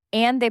brands.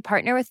 And they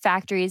partner with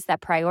factories that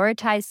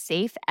prioritize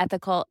safe,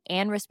 ethical,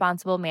 and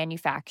responsible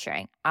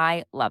manufacturing.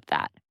 I love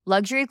that.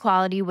 Luxury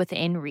quality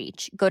within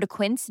reach. Go to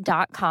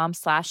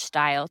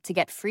quince.com/style to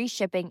get free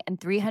shipping and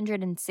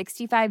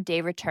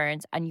 365-day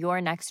returns on your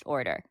next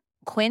order.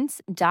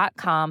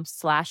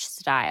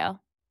 Quince.com/style.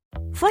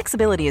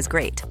 Flexibility is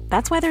great.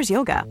 That's why there's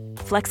yoga.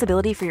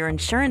 Flexibility for your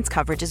insurance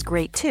coverage is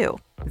great too.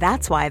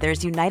 That's why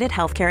there's United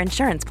Healthcare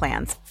Insurance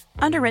Plans.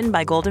 Underwritten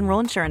by Golden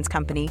Rule Insurance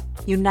Company,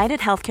 United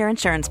Healthcare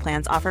Insurance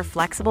Plans offer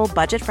flexible,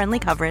 budget-friendly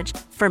coverage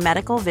for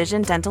medical,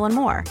 vision, dental, and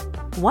more.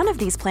 One of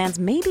these plans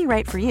may be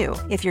right for you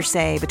if you're,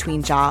 say,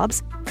 between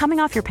jobs, coming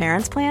off your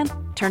parents' plan,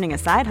 turning a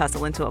side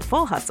hustle into a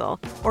full hustle,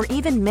 or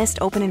even missed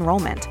open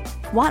enrollment.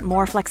 Want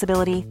more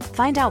flexibility?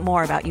 Find out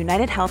more about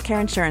United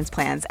Healthcare Insurance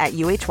Plans at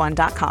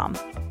uh1.com.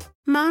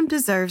 Mom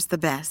deserves the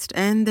best,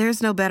 and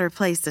there's no better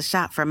place to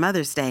shop for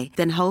Mother's Day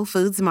than Whole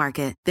Foods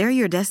Market. They're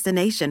your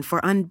destination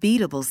for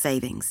unbeatable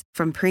savings,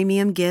 from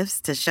premium gifts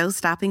to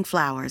show-stopping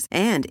flowers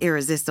and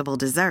irresistible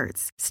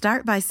desserts.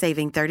 Start by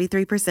saving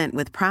 33%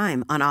 with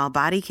Prime on all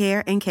body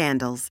care and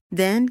candles.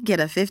 Then get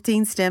a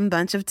 15-stem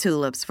bunch of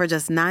tulips for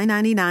just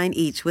 $9.99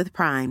 each with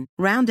Prime.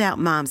 Round out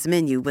Mom's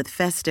menu with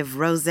festive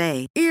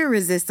rosé,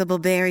 irresistible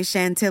berry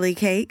chantilly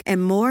cake,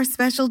 and more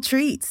special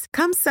treats.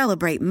 Come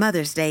celebrate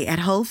Mother's Day at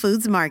Whole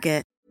Foods Market.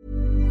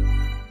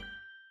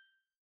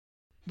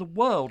 The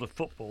world of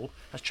football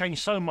has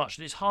changed so much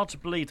that it's hard to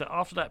believe that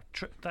after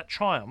that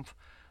triumph,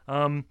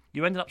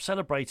 you ended up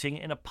celebrating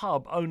in a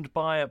pub owned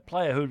by a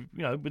player who,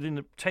 within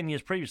the 10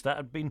 years previous to that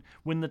had been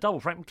winning the double,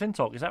 Frank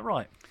McClintock. Is that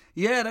right?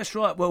 Yeah, that's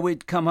right. Well,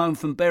 we'd come home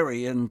from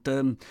Bury and,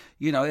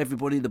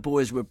 everybody, the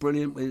boys were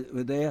brilliant. We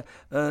were there.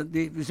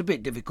 It was a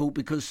bit difficult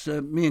because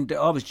I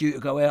was due to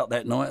go out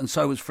that night and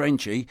so was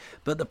Frenchie,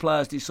 but the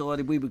players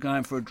decided we were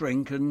going for a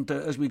drink, and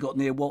as we got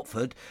near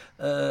Watford,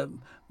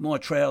 my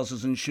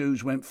trousers and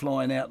shoes went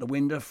flying out the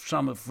window,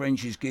 some of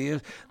Frenchie's gear.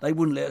 They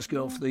wouldn't let us get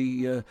off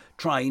the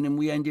train, and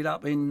we ended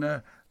up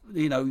in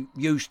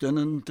Euston,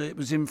 and it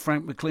was in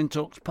Frank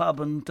McClintock's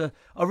pub, and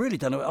I really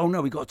don't know. Oh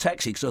no, we got a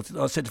taxi because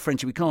I said to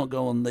Frenchie, we can't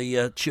go on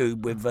the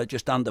tube with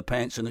just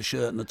underpants and a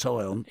shirt and a tie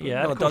on.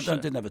 Yeah, no, I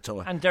didn't have a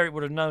tie. And Derek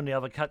would have known the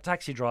other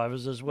taxi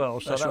drivers as well.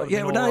 So that's that right.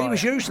 Yeah, well, no, he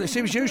was useless.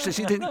 He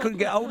couldn't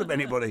get hold of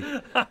anybody.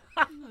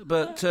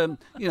 But,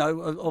 you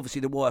know,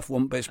 obviously the wife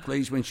wasn't best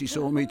pleased when she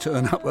saw me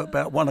turn up at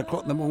about 1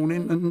 o'clock in the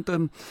morning,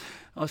 and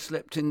I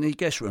slept in the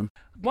guest room.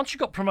 Once you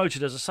got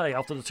promoted, as I say,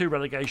 after the 2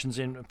 relegations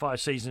in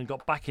 5 seasons and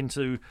got back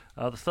into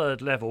the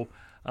 3rd level,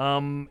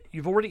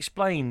 you've already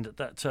explained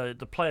that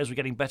the players were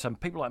getting better, and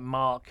people like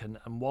Mark and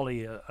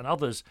Wally and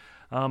others,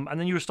 and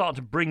then you were starting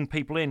to bring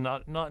people in,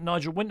 like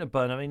Nigel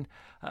Winterburn. I mean,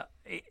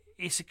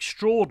 it's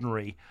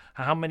extraordinary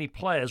how many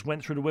players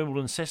went through the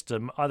Wimbledon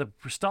system, either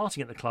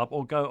starting at the club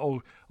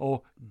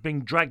or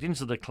being dragged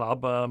into the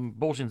club,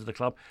 brought into the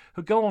club,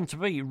 who go on to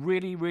be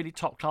really, really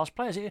top-class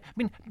players. I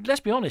mean, let's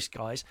be honest,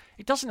 guys,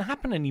 it doesn't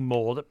happen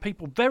anymore that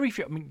people, very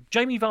few... I mean,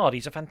 Jamie Vardy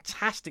is a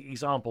fantastic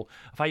example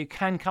of how you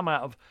can come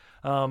out of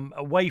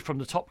away from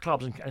the top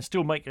clubs and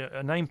still make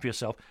a name for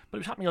yourself. But it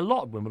was happening a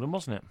lot at Wimbledon,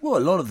 wasn't it? Well, a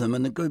lot of them,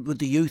 and good with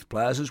the youth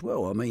players as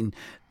well. I mean,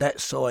 that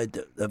side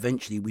that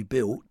eventually we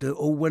built, they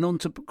all went on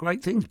to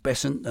great things.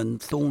 Besant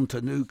and Thorne to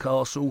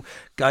Newcastle,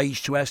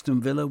 Gage to Aston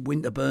Villa,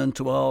 Winterburn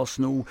to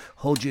Arsenal,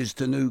 Hodges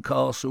to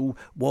Newcastle,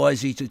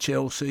 Wisey to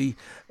Chelsea,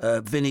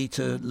 Vinny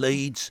to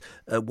Leeds,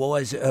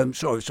 Wisey.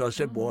 I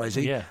said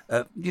Wisey.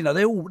 Yeah. You know,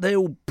 they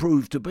all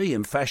proved to be,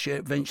 and Fascia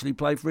eventually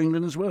played for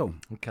England as well.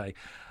 Okay.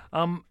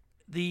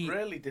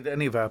 Rarely did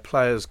any of our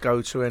players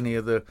go to any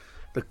of the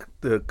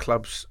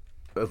clubs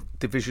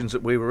divisions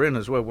that we were in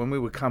as well. When we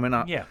were coming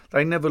up,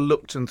 they never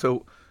looked and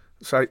thought,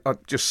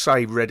 I'd just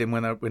say Reading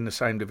when they were in the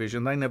same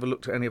division, they never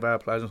looked at any of our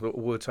players and thought,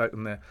 we'll take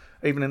them there.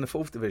 Even in the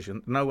 4th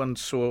division, no one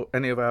saw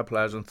any of our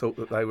players and thought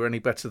that they were any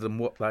better than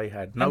what they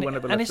had. No one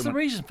ever left. And it's the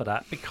reason for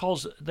that,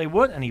 because they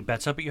weren't any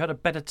better, but you had a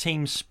better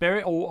team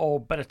spirit or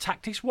better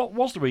tactics. What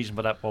was the reason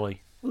for that,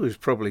 Wally? Well, it was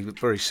probably a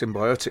very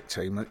symbiotic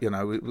team. You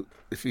know,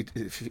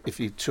 if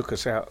you took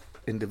us out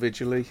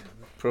individually,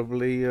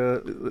 probably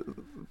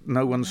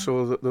no one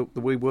saw that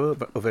we were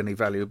of any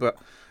value. But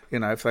you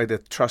know, if they'd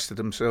have trusted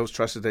themselves,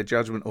 trusted their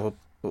judgment,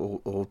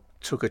 or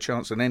took a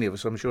chance on any of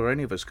us, I'm sure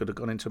any of us could have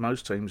gone into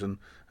most teams and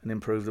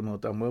improved them or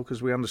done well,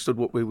 because we understood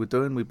what we were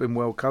doing. We've been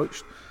well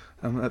coached,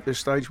 and at this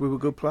stage we were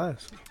good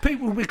players.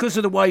 People, because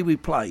of the way we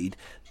played,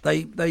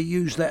 they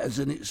use that as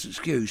an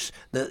excuse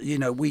that, you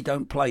know, we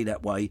don't play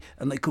that way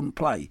and they couldn't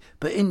play.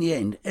 But in the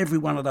end, every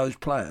one of those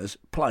players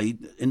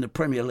played in the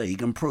Premier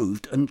League and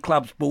proved, and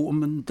clubs bought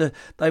them, and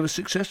they were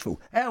successful.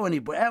 How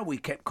we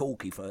kept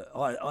Corky for,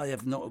 I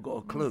have not got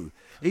a clue.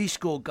 He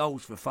scored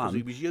goals for fun. Because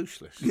he was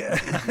useless.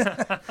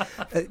 Yeah.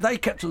 They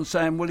kept on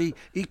saying, well,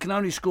 he can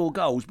only score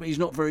goals, but he's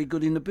not very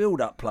good in the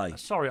build-up play.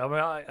 Sorry, I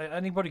mean,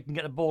 anybody can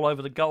get the ball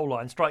over the goal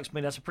line. Strikes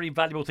me that's a pretty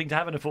valuable thing to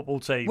have in a football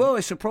team. Well,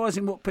 it's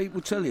surprising what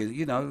people tell you,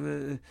 you know.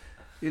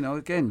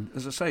 Again,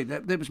 as I say,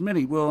 there was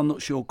many. Well, I'm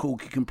not sure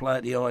Corky can play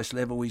at the highest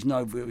level. He's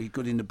no very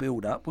good in the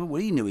build-up. Well,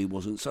 he knew he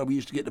wasn't, so we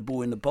used to get the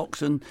ball in the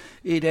box and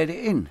he'd head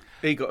it in.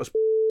 He got us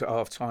at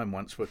half-time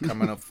once. We're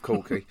coming off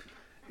Corky.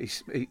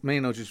 Me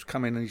and I just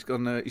come in and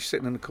he's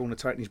sitting in the corner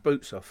taking his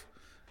boots off.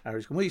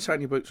 Harry's going, what are you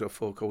taking your boots off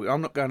for, Corky?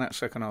 I'm not going out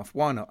second half.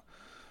 Why not?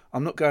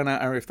 I'm not going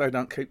out, Harry, if they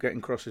don't keep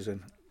getting crosses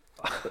in.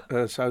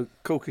 So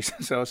Corky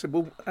said, so I said,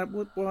 well,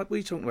 what are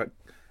you talking about?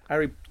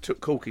 Harry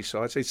took Corky's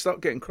side, said,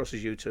 start getting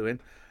crosses you two in.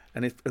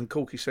 And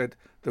Corky said,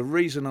 the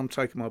reason I'm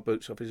taking my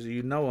boots off is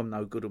you know I'm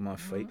no good on my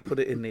feet. Put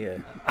it in the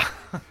air.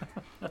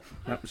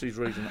 That was his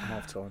reason at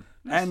half-time.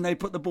 And they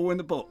put the ball in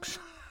the box.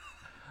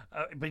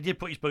 But he did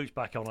put his boots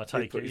back on, I take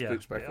it. He put his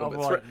boots back on,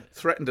 but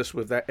threatened us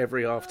with that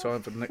every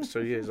half-time for the next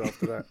 2 years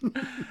after that.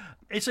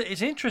 It's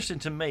interesting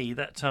to me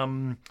that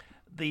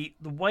the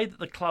way that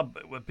the club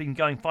had been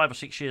going 5 or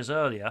 6 years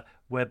earlier,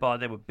 whereby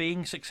they were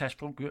being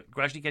successful,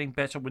 gradually getting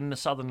better, winning the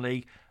Southern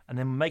League, and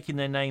then making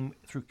their name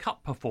through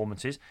cup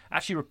performances,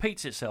 actually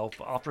repeats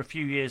itself after a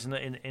few years in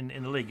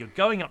the league. You're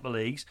going up the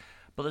leagues,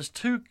 but there's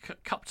 2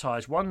 cup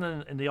ties, one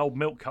in the old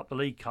Milk Cup, the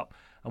League Cup,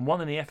 and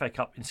one in the FA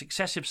Cup in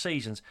successive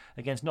seasons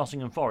against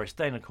Nottingham Forest.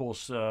 Then, of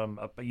course,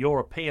 a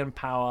European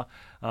power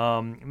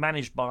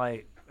managed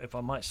by, if I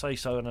might say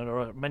so, and there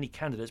are many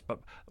candidates, but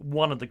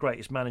one of the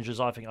greatest managers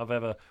I think I've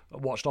ever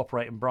watched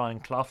operate in Brian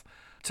Clough.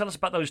 Tell us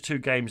about those 2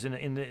 games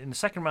in the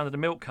second round of the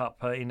Milk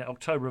Cup in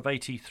October of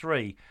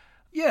 '83.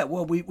 Yeah,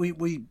 well, we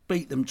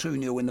beat them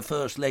 2-0 in the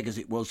first leg, as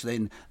it was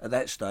then at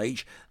that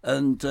stage,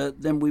 and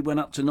then we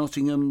went up to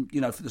Nottingham, you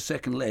know, for the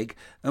second leg,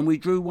 and we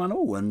drew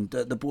 1-1, and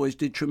the boys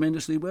did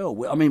tremendously well.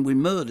 We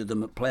murdered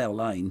them at Plough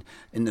Lane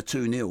in the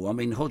 2-0. I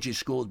mean, Hodges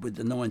scored with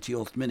the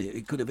 90th minute.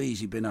 It could have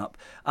easily been up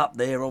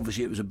there.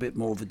 Obviously, it was a bit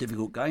more of a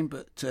difficult game,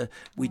 but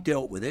we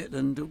dealt with it,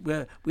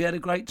 and we had a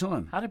great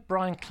time. How did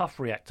Brian Clough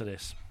react to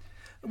this?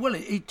 Well,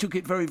 he took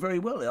it very, very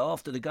well.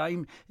 After the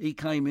game, he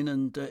came in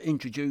and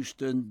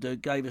introduced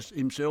and gave us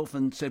himself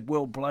and said,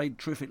 well played,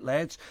 terrific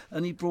lads.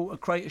 And he brought a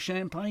crate of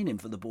champagne in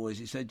for the boys.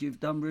 He said,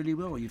 you've done really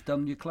well. You've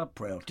done your club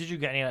proud. Did you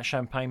get any of that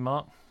champagne,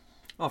 Mark?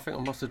 I think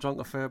I must have drunk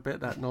a fair bit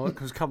that night,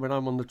 because coming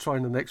home on the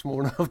train the next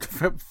morning I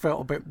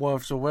felt a bit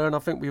worse aware, and I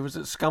think we was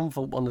at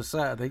Scunthorpe on the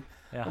Saturday,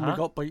 and we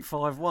got beat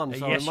 5-1.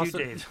 So yes, you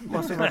did.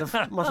 Must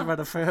have had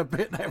a fair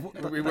bit there.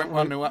 We went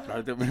 1-0 up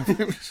though, didn't we?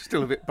 It was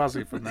still a bit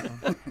buzzy from that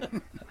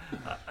one.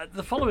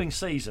 The following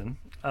season,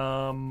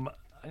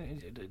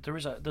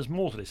 there's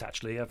more to this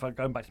actually. If I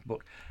go back to the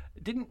book,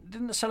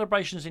 didn't the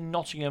celebrations in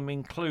Nottingham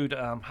include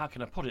how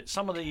can I put it,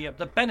 some of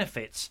the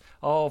benefits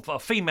of a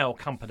female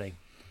company?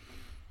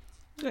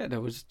 Yeah,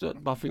 there was.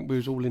 I think we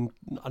was all in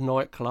a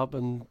nightclub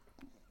and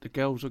the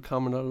girls were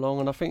coming along,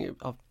 and I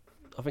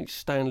think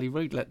Stanley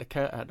Reid let the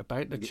cat out of the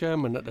bag, the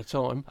chairman at the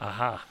time.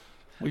 Aha.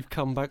 We've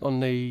come back on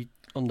the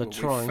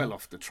train. We fell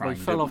off the train. We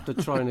fell off the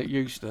train at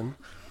Euston.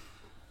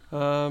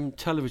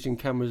 Television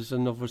cameras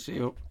and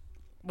obviously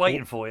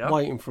waiting for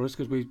us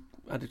because we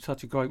had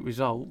such a great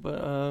result. But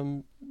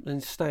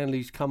then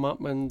Stanley's come up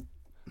and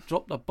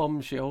dropped a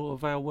bombshell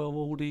of how well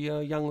all the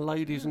young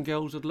ladies and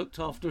girls had looked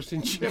after us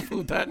in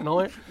Sheffield that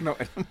night.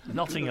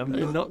 Nottingham.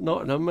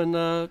 Nottingham,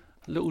 and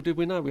little did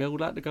we know we all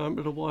had to go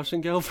into the wives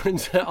and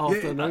girlfriends that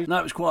afternoon. No,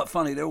 it was quite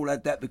funny. They all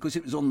had that because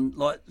it was on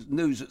like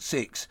news at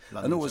 6,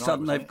 and all of a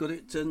sudden they've got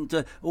it, and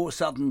all of a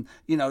sudden,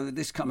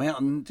 this come out,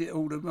 and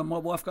my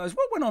wife goes,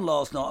 "What went on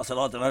last night?" I said,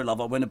 "I don't know,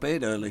 love. I went to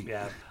bed early."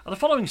 Yeah. And the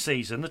following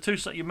season, the two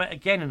you met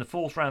again in the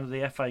 4th round of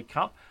the FA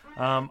Cup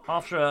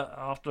after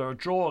a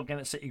draw again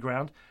at City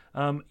Ground.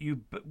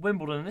 You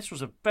Wimbledon, and this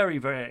was a very,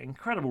 very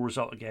incredible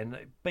result again.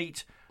 They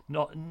beat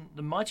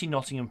the mighty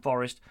Nottingham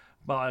Forest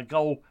by a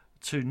goal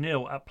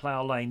 2-0 at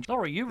Plough Lane.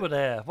 Laurie, you were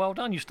there. Well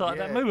done. You started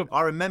that move.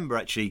 I remember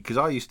actually because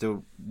I used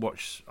to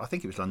watch. I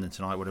think it was London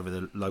Tonight, whatever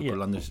the local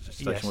London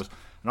station was.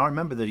 And I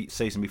remember the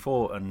season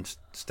before and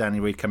Stanley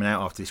Reid coming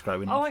out after this great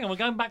win. Oh, hang on, we're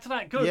going back to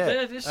that. Good.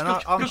 Yeah.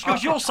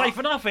 Because you're safe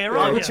enough here,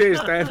 aren't you?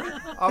 Cheers,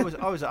 Dan. I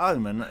was at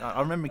home and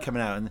I remember him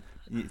coming out and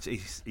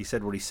he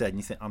said what he said,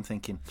 and I'm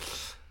thinking,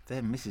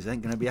 their missus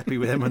ain't going to be happy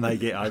with them when they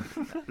get home.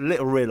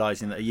 Little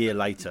realising that a year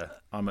later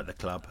I'm at the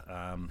club.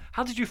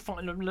 How did you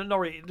find,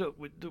 Laurie? Look,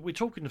 we're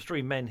talking to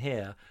 3 men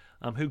here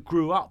who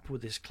grew up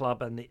with this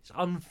club, and it's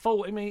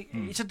unfolding. I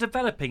mean, it's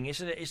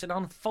it's an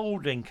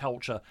unfolding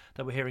culture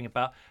that we're hearing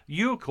about.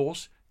 You, of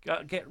course,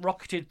 get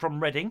rocketed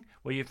from Reading,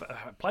 where you've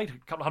played a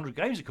couple of 100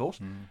 games, of course,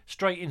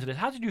 straight into this.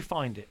 How did you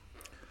find it?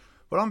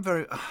 Well,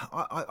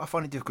 I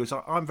find it difficult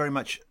because I'm very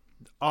much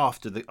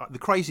after the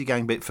crazy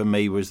gang bit for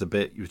me was the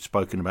bit you've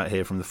spoken about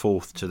here from the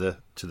 4th to the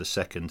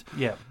 2nd.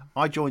 Yeah,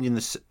 I joined in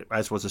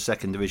as was the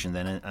 2nd division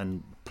then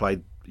and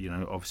played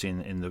obviously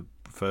in the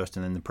 1st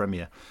and then the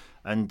Premier,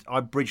 and I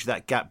bridged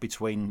that gap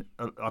between.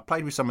 I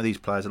played with some of these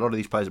players. A lot of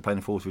these players are playing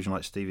in 4th division,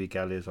 like Stevie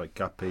Galliers, like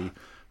Guppy,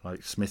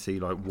 like Smithy,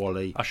 like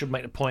Wally. I should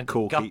make the point that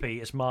Corky. Guppy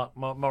is Mark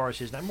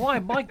Morris's name. Why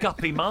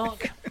Guppy,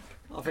 Mark?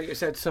 I think it's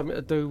had something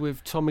to do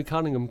with Tommy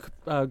Cunningham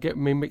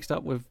getting me mixed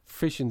up with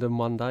Fishington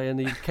one day, and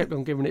he kept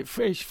on giving it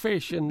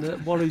fish,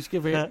 and Wally's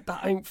giving it,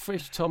 that ain't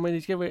fish, Tommy, and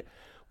he's giving it,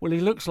 well,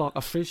 he looks like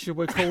a fish, so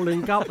we're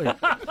calling Guppy.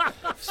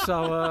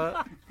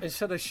 So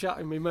instead of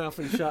shutting my mouth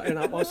and shutting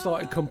up, I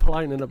started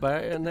complaining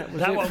about it, and that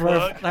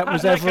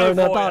was ever in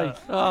a day.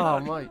 Oh,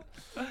 mate.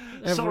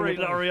 Sorry,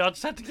 Laurie, I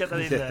just had to get that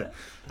in there.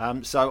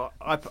 So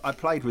I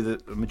played with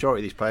a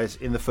majority of these players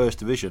in the 1st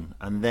division,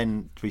 and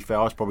then, to be fair,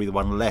 I was probably the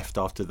one left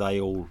after they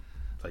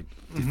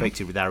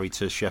defected with Harry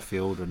to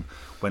Sheffield and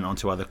went on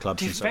to other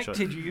clubs.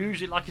 Defected, you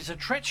use it like it's a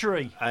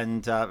treachery.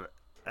 And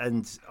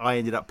I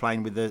ended up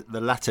playing with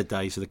the latter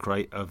days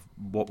of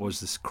what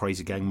was this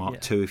Crazy Gang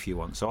Mark II, if you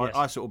want. So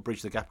I sort of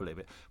bridged the gap a little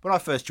bit. When I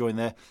first joined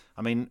there,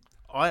 I mean,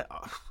 I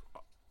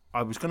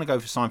was going to go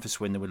sign for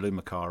Swindon with Lou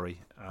Macari.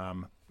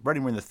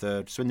 Reading were in the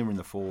 3rd, Swindon were in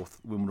the 4th,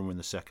 Wimbledon were in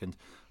the 2nd.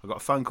 I got a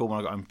phone call when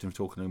I got home to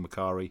talk to Lou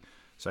Macari.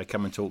 So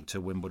come and talk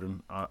to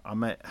Wimbledon. I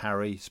met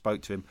Harry,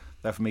 spoke to him.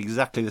 They offered me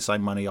exactly the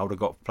same money I would have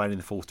got playing in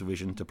the 4th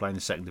division to play in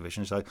the 2nd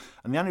division. So,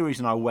 and the only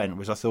reason I went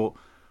was I thought,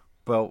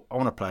 well, I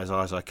want to play as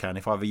high as I can.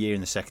 If I have a year in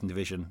the 2nd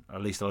division,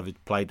 at least I'll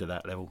have played at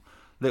that level.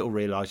 Little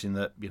realising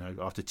that,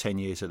 after 10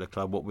 years at the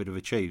club, what we'd have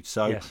achieved.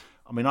 So,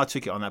 I mean, I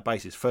took it on that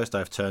basis. First day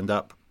I've turned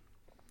up,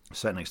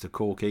 sat next to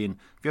Corky. And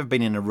if you've ever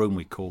been in a room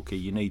with Corky,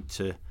 you need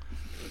to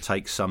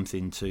take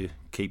something to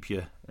keep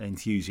your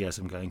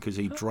enthusiasm going because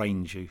he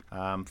drains you.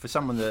 For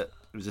someone that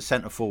was a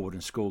centre forward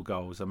and scored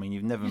goals, I mean,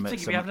 you've never met someone... You'd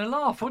think he'd be having a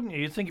laugh, wouldn't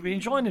you? You'd think he'd be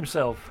enjoying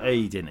himself.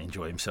 He didn't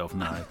enjoy himself,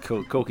 no.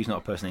 Corky's not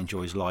a person that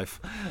enjoys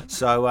life.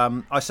 So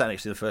I sat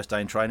next to the first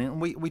day in training,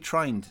 and we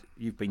trained.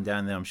 You've been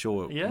down there, I'm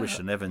sure, at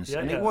Richard Evans.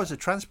 It was a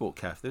transport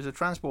cafe. There was a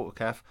transport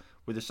cafe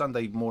with a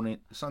Sunday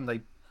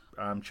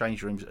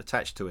change rooms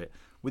attached to it,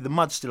 with the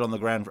mud still on the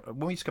ground.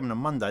 When we used to come in on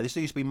Monday, there used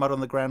to be mud on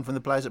the ground from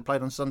the players that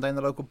played on Sunday in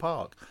the local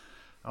park.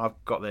 I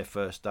got there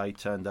first day,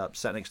 turned up,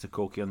 sat next to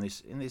Corky in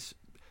this.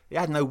 It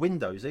had no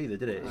windows either,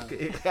 did it?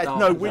 It had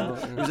no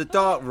windows. It was a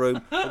dark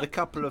room with a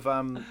couple of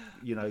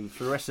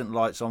fluorescent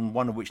lights on,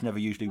 one of which never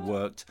usually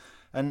worked.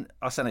 And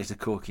I sat next to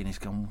Corky and he's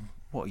gone,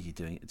 "What are you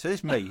doing?" So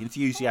it's me,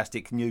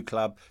 enthusiastic, new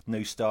club,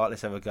 new start,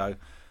 let's have a go.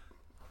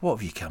 "What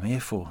have you come here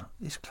for?"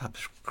 "This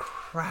club's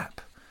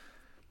crap.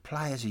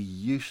 Players are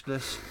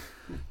useless.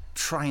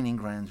 Training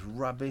grounds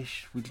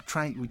rubbish. We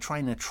train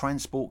in a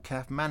transport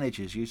cafe.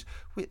 Managers use.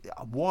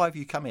 Why have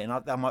you come here?"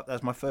 And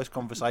that's my first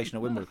conversation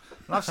at Wimbledon.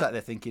 And I've sat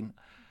there thinking,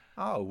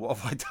 oh, what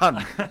have I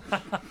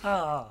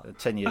done?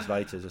 10 years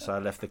later, as I say, I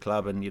left the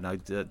club, and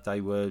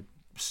they were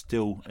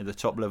still at the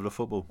top level of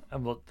football.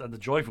 And the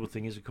joyful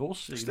thing is, of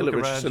course, still at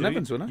Richard St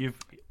Evans, wasn't it?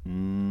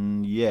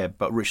 Yeah,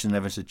 but Richardson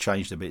Evans had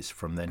changed a bit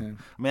from then. Yeah.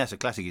 I mean, that's a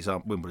classic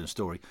example, Wimbledon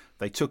story.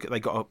 They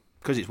got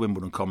because it's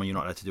Wimbledon Common, you're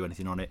not allowed to do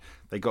anything on it.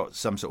 They got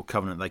some sort of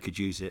covenant they could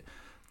use it.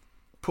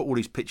 Put all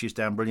these pitches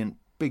down, brilliant,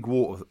 big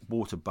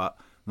water butt.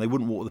 And they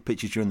wouldn't water the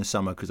pitches during the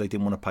summer because they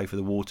didn't want to pay for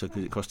the water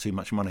because it cost too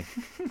much money.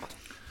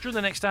 During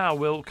the next hour,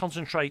 we'll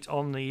concentrate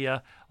on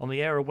the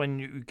era when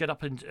you get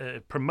up and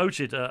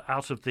promoted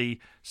out of the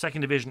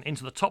second division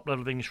into the top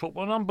level of English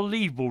football. An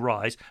unbelievable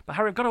rise. But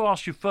Harry, I've got to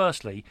ask you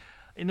firstly,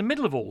 in the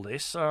middle of all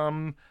this,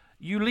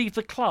 you leave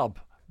the club,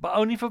 but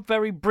only for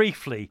very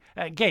briefly.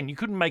 Again, you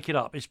couldn't make it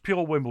up. It's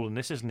pure Wimbledon,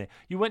 this, isn't it?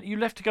 You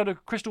left to go to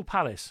Crystal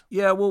Palace.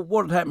 Yeah, well,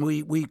 what happened,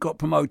 we got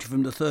promoted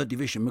from the third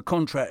division. My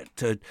contract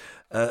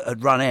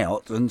had run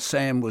out and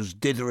Sam was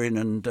dithering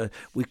and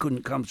we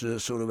couldn't come to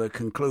sort of a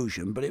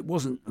conclusion, but it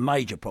wasn't a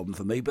major problem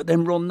for me. But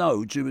then Ron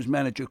Nodes, who was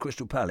manager of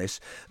Crystal Palace,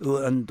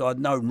 and I'd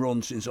known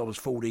Ron since I was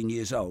 14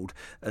 years old,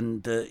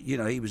 and,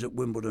 he was at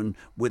Wimbledon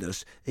with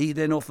us. He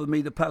then offered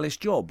me the Palace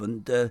job,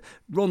 and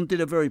Ron did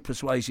a very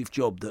persuasive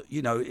job that,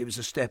 it was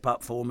a step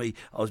up for me.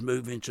 I was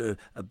moving to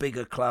a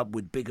bigger club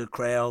with bigger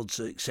crowds,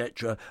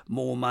 etc.,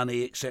 more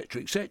money,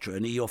 etc., etc.,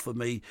 and he offered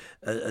me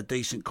a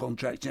decent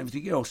contract and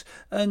everything else.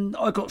 And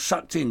I got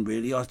sucked in,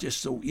 really. I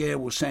just thought,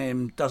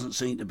 Sam doesn't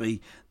seem to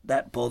be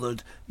that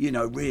bothered,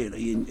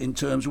 really, in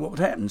terms of what would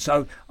happen.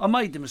 So I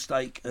made the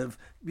mistake of,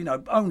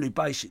 only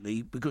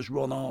basically because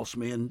Ron asked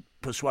me and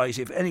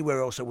persuasive.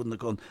 Anywhere else I wouldn't have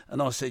gone.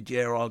 And I said,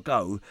 I'll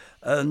go.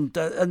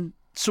 And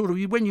sort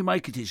of, when you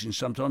make a decision,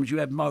 sometimes you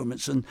have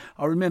moments. And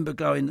I remember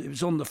going, it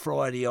was on the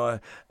Friday, I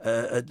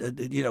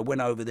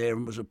went over there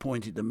and was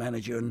appointed the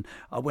manager, and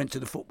I went to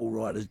the football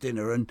writers'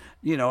 dinner, and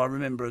I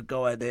remember a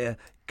guy there,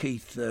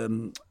 Keith.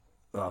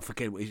 I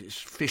forget what it is,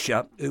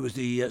 Fisher, who was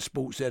the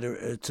sports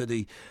editor to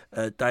the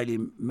Daily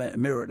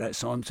Mirror at that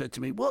time, said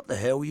to me, "What the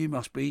hell? You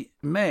must be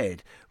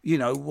mad.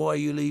 Why are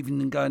you leaving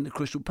and going to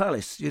Crystal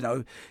Palace?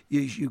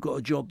 You've got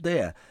a job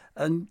there."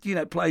 And,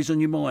 it plays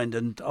on your mind.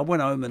 And I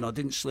went home and I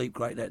didn't sleep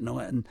great that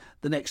night. And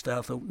the next day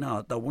I thought, no,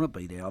 I don't want to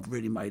be there. I've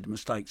really made a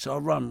mistake. So I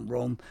run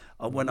Ron.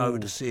 I went over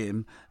to see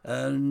him.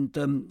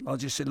 And I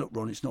just said, look,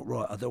 Ron, it's not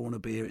right. I don't want to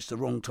be here. It's the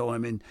wrong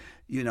timing.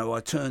 I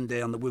turned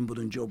down the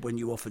Wimbledon job when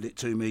you offered it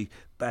to me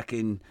back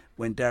in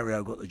when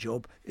Dario got the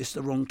job. It's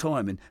the wrong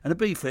timing. And to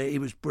be fair, he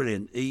was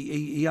brilliant.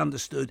 He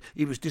understood.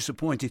 He was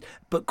disappointed.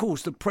 But, of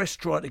course, the press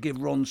tried to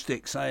give Ron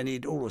stick, saying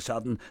he'd all of a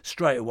sudden,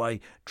 straight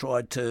away,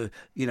 tried to,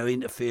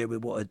 interfere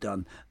with what I'd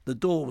done. The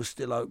door was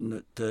still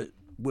open at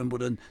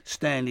Wimbledon.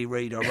 Stanley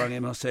Reid, I rang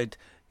him. I said,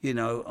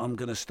 I'm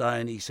going to stay.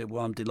 And he said,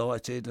 well, I'm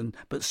delighted.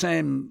 But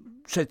Sam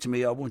said to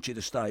me, I want you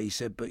to stay. He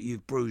said, but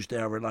you've bruised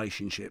our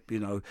relationship.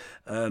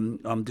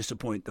 I'm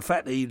disappointed. The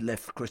fact that he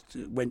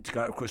went to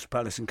go to Crystal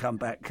Palace and come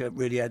back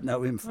really had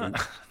no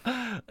influence.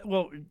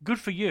 Well, good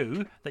for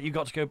you that you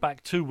got to go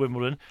back to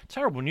Wimbledon.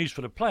 Terrible news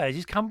for the players.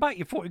 He's come back.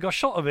 You thought you got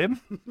shot of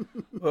him.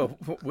 Well,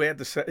 we had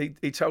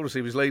he told us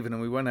he was leaving,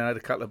 and we went and had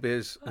a couple of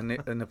beers in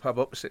the pub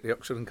opposite the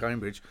Oxford and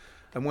Cambridge.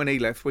 And when he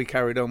left, we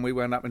carried on. We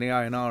went up in the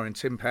A&R in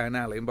Tin Pan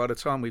Alley, and by the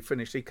time we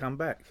finished, he'd come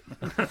back.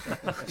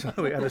 So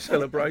we had a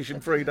celebration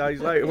 3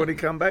 days later when he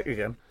come back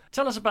again.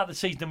 Tell us about the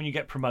season when you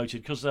get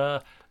promoted, because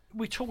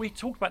we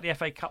talked about the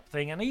FA Cup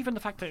thing, and even the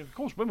fact that, of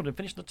course, Wimbledon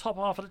finished in the top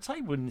half of the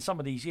table in some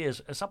of these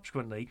years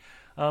subsequently.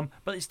 But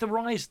it's the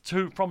rise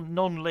from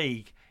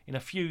non-league in a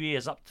few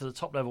years up to the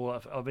top level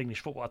of English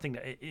football. I think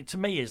that it to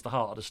me is the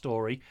heart of the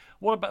story.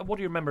 What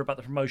do you remember about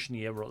the promotion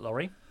year,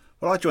 Laurie?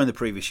 Well, I joined the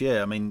previous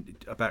year,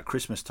 about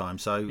Christmas time.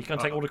 So he's going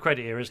to take all the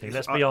credit here, isn't he?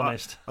 Let's be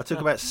honest. I took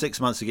about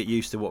 6 months to get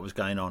used to what was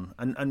going on.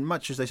 And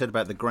much as they said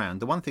about the ground,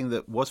 the one thing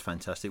that was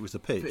fantastic was the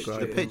pitch.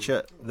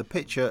 The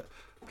pitch at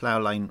Plough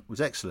Lane was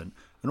excellent.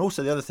 And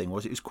also the other thing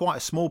was it was quite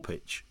a small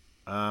pitch,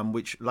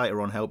 which later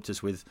on helped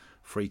us with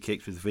free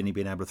kicks, with Vinny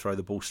being able to throw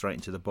the ball straight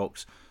into the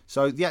box.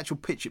 So the actual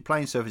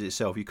playing surface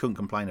itself, you couldn't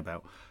complain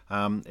about.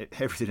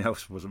 Everything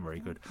else wasn't very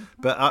good.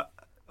 But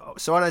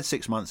so I had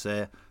 6 months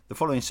there. The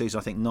following season,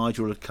 I think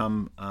Nigel had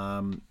come.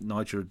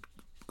 Nigel had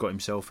got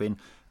himself in.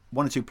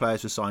 1 or 2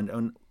 players were signed,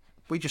 and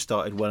we just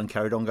started well and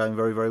carried on going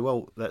very, very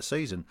well that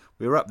season.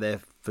 We were up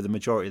there for the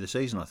majority of the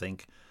season, I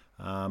think.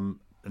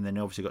 And then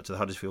obviously got to the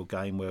Huddersfield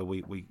game where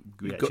we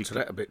got to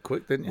that a bit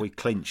quick, didn't you? We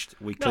clinched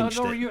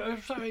Laurie,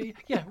 it. Sorry,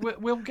 yeah,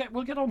 we'll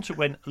get on to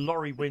when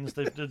Laurie wins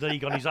the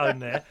league on his own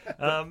there.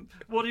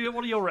 What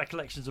are your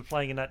recollections of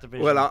playing in that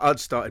division? Well, I'd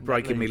started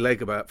breaking my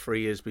leg about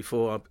 3 years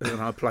before, and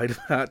I played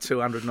about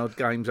 200 odd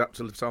games up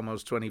to the time I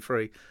was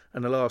 23.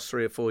 And the last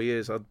 3 or 4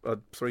 years, I'd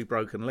 3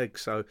 broken legs,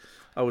 so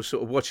I was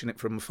sort of watching it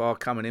from afar,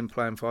 coming in,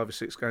 playing 5 or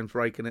 6 games,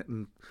 breaking it,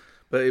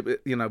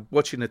 but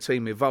watching the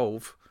team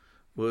evolve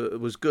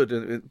was good.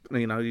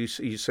 You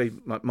see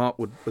like Mark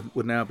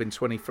would now have been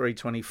 23,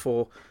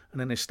 24,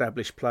 and an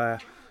established player.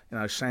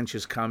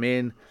 Sanchez come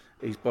in,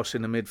 he's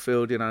bossing the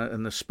midfield,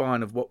 and the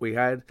spine of what we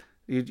had.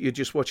 You're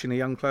just watching the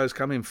young players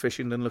come in,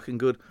 Fishington looking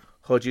good.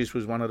 Hodges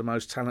was one of the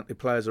most talented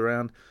players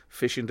around.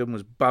 Fishington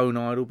was bone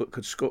idle, but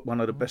could score, one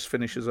of the best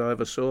finishers I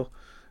ever saw.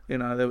 You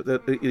know,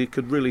 you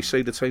could really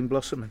see the team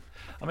blossoming.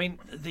 I mean,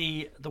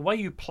 the way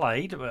you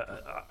played.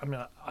 I mean,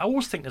 I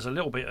always think there's a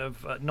little bit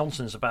of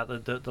nonsense about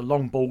the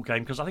long ball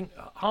game, because I think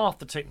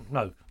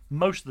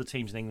most of the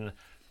teams in England,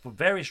 for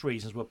various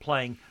reasons, were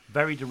playing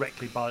very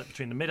directly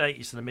between the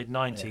mid-'80s and the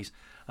mid-'90s.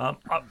 Yeah.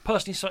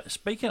 Personally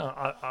speaking,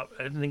 I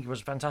didn't think it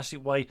was a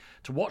fantastic way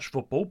to watch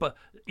football, but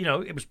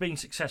it was being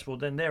successful.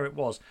 Then there it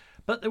was.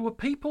 But there were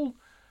people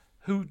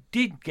who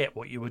did get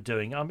what you were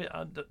doing. I mean,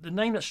 the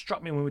name that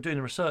struck me when we were doing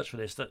the research for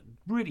this, that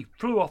really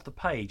flew off the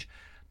page,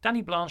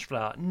 Danny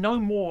Blanchflower. No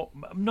more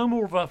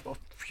of a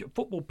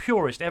football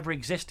purist ever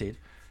existed.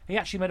 He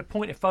actually made a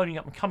point of phoning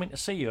up and coming to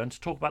see you and to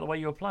talk about the way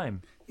you were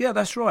playing. Yeah,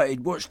 that's right.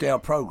 He'd watched our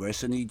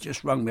progress and he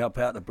just rung me up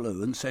out of the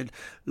blue and said,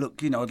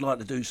 look, I'd like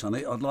to do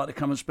something. I'd like to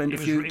come and spend a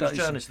few days. He was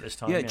journalist at this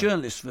time. Yeah,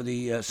 journalist for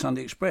the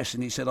Sunday Express.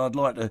 And he said, I'd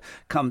like to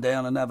come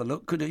down and have a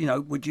look.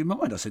 Would you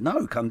mind? I said,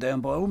 no, come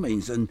down by all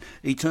means. And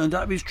he turned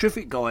up. He was a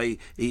terrific guy.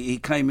 He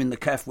came in the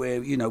cafe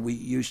where, we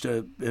used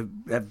to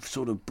have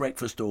sort of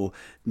breakfast or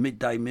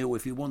midday meal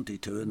if you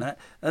wanted to and that.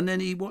 And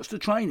then he watched the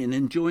training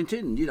and joined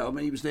in.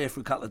 He was there for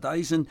a couple of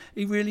days and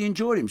he really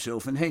enjoyed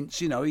himself. And hence,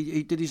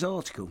 he did his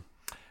article.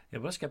 Yeah,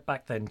 well, let's get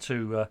back then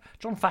to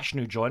John Fashanu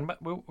who joined.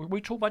 Will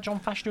we talk about John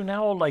Fashanu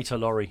now or later,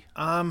 Laurie?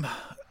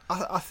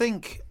 I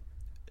think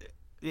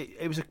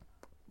it was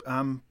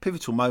a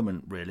pivotal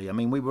moment, really. I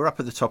mean, we were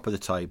up at the top of the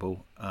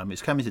table.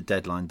 It's coming to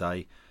deadline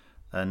day,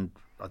 and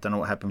I don't know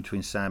what happened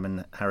between Sam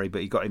and Harry,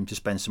 but he got him to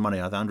spend some money,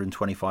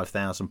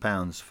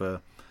 £125,000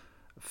 for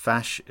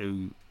Fash,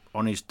 who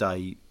on his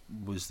day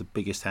was the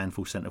biggest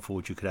handful centre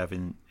forward you could have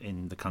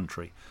in the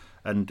country.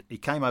 And he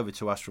came over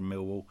to us from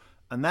Millwall,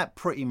 and that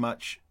pretty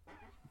much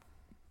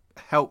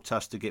helped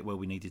us to get where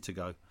we needed to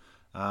go.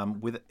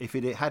 If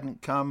it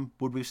hadn't come,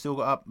 would we have still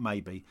got up?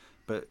 Maybe.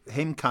 But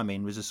him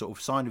coming was a sort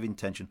of sign of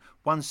intention.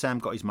 One, Sam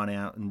got his money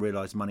out and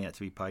realised money had to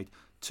be paid.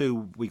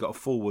 Two, we got a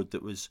forward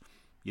that was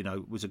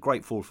a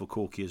great forward for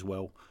Corky as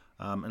well.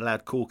 And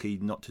allowed Corky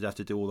not to have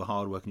to do all the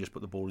hard work and just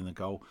put the ball in the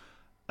goal.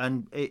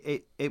 And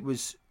it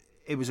was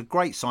a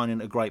great signing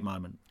at a great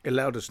moment. It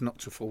allowed us not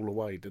to fall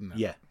away, didn't it?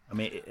 Yeah. I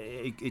mean,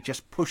 it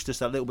just pushed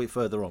us a little bit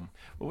further on.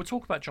 Well, we'll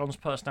talk about John's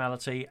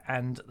personality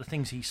and the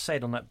things he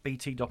said on that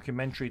BT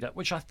documentary,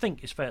 which I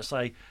think is fair to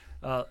say,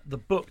 the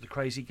book, The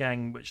Crazy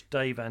Gang, which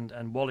Dave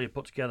and Wally have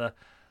put together,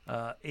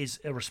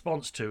 is a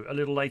response to a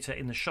little later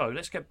in the show.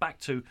 Let's get back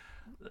to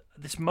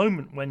this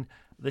moment when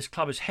this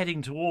club is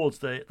heading towards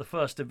the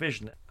First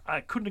Division.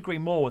 I couldn't agree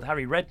more with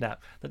Harry Redknapp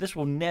that this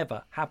will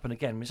never happen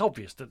again. It's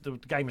obvious that the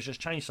game has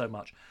just changed so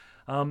much.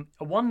 A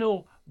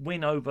 1-0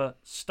 win over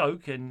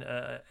Stoke in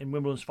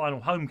Wimbledon's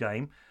final home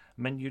game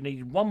meant you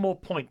needed one more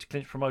point to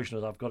clinch promotion,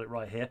 as I've got it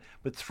right here,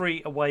 with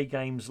 3 away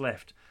games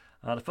left.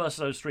 The first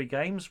of those 3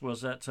 games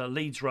was at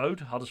Leeds Road,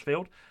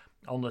 Huddersfield,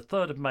 on the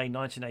 3rd of May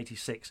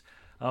 1986.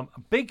 A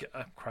big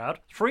crowd,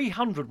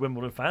 300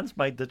 Wimbledon fans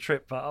made the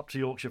trip up to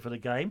Yorkshire for the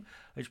game.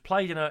 It was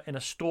played in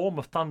a storm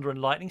of thunder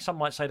and lightning. Some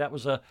might say that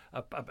was an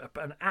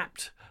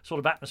apt sort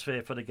of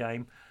atmosphere for the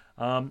game.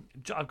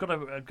 I've got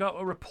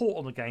a report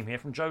on the game here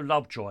from Joe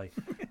Lovejoy,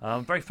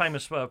 very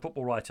famous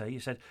football writer. He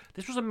said,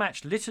 this was a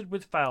match littered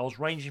with fouls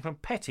ranging from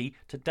petty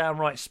to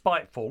downright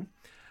spiteful.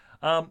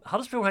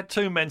 Huddersfield had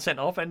 2 men sent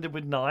off, ended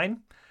with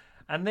 9.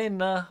 And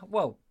then,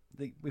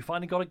 we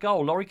finally got a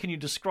goal. Laurie, can you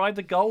describe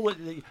the goal?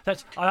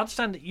 I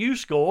understand that you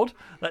scored.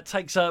 That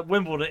takes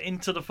Wimbledon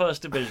into the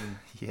First Division.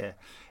 Yeah.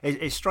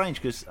 It's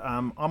strange because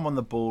I'm on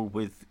the ball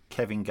with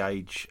Kevin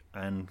Gage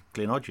and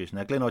Glyn Hodges.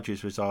 Now, Glyn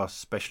Hodges was our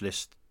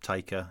specialist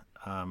taker.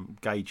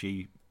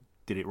 Gagey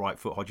did it right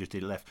foot, Hodges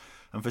did it left.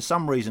 And for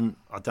some reason,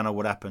 I don't know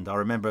what happened. I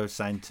remember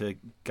saying to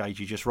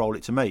Gagey, just roll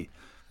it to me.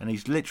 And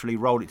he's literally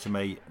rolled it to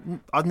me.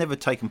 I'd never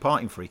taken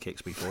part in free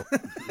kicks before.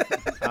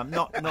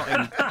 Not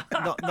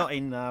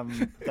in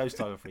those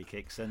type of free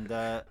kicks. And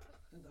so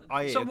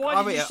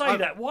why did you say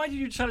that? Why did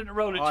you tell him to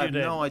roll it to you? I have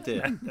no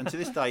idea. And to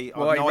this day,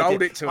 well, I have no rolled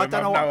idea. It to him. I have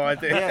no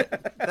idea. Yeah,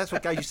 that's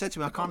what Gagey said to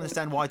me. I can't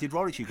understand why I did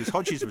roll it to you because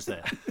Hodges was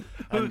there.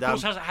 Who, of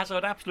course, has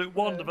an absolute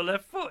wand of a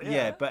left foot.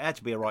 Yeah, but it had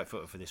to be a right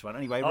footer for this one.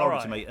 Anyway, he rolled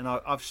it to me, and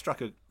I've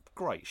struck a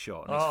great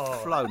shot, and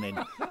it's flown in.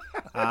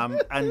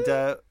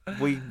 And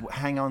we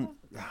hung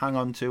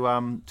on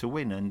to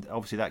win, and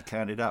obviously that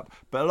counted up.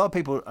 But a lot of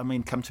people,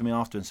 come to me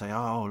after and say,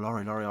 "Oh,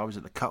 Laurie, I was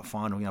at the cup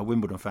final."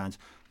 Wimbledon fans,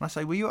 and I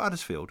say, "Were you at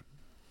Huddersfield?"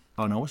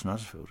 "Oh no, I wasn't at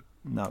Huddersfield."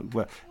 No,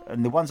 well,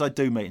 and the ones I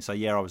do meet and say,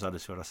 "Yeah, I was at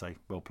Huddersfield," I say,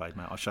 "Well played,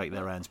 mate." I shake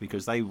their hands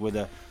because they were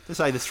the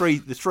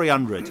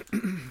 300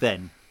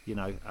 then.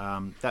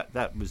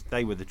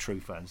 They were the true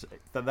fans.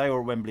 They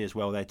were at Wembley as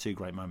well. They had 2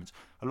 great moments.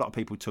 A lot of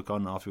people took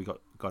on after we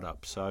got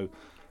up, so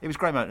it was a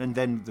great moment. And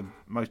then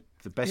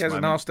the best. He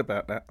hasn't moment, asked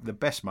about that. The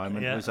best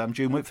moment was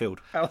June Whitfield.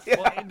 Oh,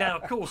 yeah. Well, now,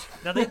 of course,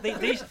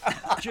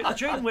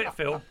 June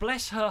Whitfield,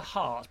 bless her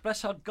heart,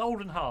 bless her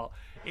golden heart,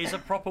 is a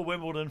proper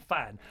Wimbledon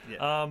fan.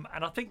 Yeah.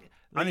 And I think.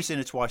 I've only seen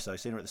her twice though.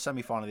 Seen her at the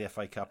semi-final of the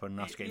FA Cup and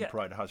us getting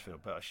promoted to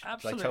Huddersfield. But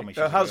they tell me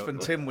her husband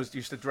Tim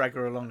used to drag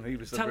her along. He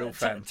was the real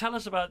fan. Tell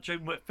us about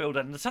June Whitfield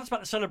and tell us about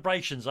the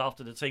celebrations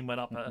after the team went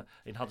up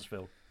in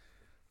Huddersfield.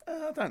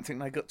 I don't think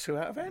they got 2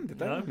 out of hand, did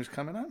they? No. When it was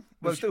coming home.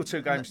 Well, still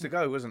 2 games to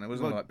go, wasn't it?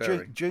 Wasn't like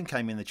Bury. June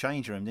came in the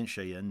change room, didn't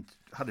she? And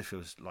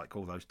Huddersfield's like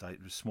all those days,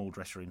 small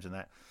dressing rooms and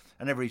that.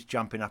 And everybody's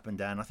jumping up and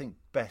down. I think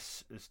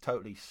Bess is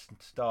totally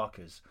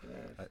starkers.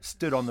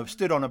 Stood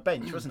on a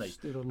bench, wasn't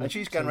he? And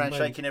she's going around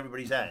shaking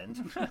everybody's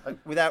hand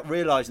without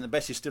realising that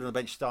Bess is stood on the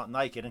bench, stark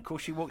naked. And of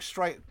course, she walks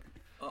straight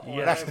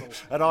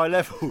at eye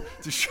level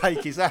to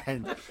shake his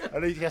hand,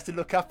 and he has to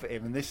look up at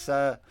him. And this,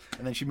 and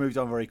then she moved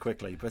on very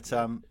quickly. But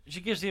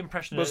she gives the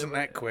impression wasn't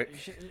that quick.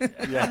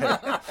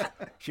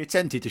 She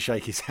attempted to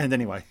shake his hand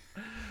anyway.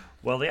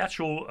 Well, the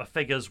actual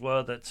figures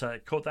were that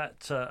at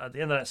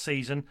the end of that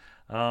season,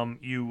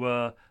 you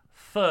were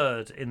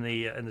third in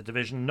the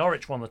division.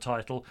 Norwich won the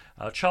title.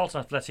 Charlton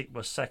Athletic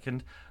was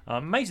second.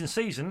 Amazing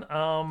season.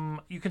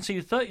 You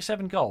conceded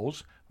 37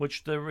 goals,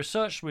 which the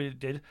research we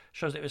did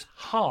shows that it was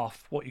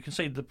half what you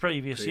conceded the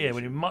previous year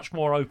when you were much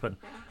more open.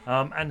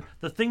 And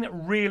the thing that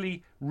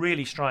really,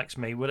 really strikes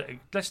me,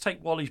 let's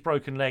take Wally's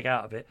broken leg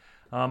out of it.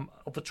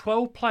 Of the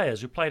 12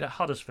 players who played at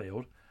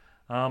Huddersfield,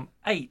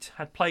 8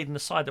 had played in the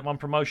side that won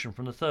promotion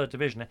from the third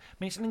division. I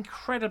mean, it's an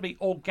incredibly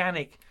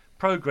organic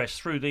progress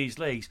through these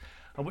leagues,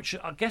 which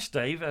I guess,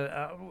 Dave,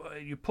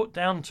 you put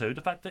down to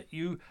the fact that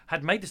you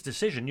had made this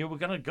decision. You were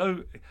going to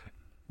go...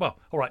 Well,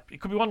 all right,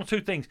 it could be one or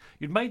two things.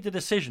 You'd made the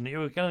decision that you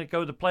were going to go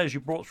with the players you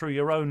brought through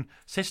your own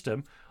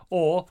system,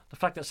 or the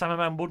fact that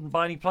Samaman wouldn't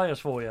buy any players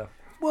for you.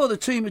 Well, the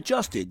team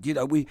adjusted. You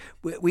know, we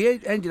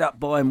ended up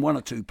buying 1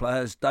 or 2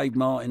 players, Dave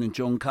Martin and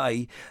John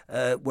Kay,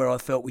 where I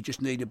felt we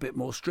just needed a bit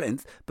more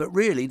strength. But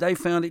really, they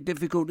found it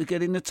difficult to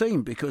get in the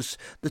team because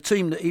the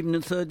team that even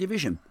in the third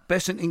division,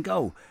 Besant in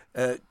goal,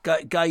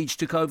 Gage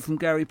took over from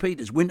Gary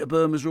Peters,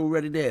 Winterburn was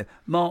already there,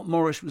 Mark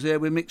Morris was there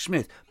with Mick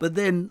Smith. But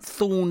then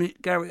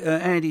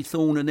Andy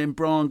Thorne and then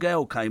Brian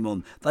Gale came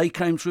on. They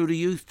came through the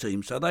youth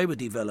team, so they were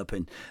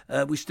developing.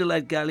 We still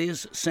had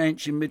Galliers,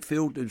 Sanch in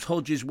midfield, there was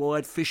Hodges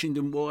wide,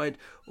 Fishington wide,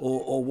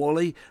 or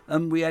Wally,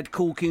 and we had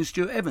Corky and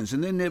Stuart Evans,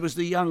 and then there was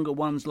the younger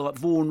ones like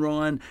Vaughan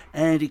Ryan,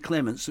 Andy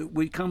Clements that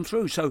we'd come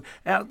through. So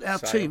our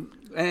team,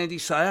 Andy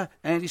Sayer.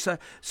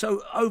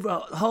 So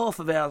over half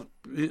of our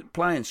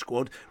playing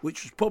squad,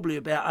 which was probably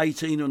about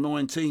 18 or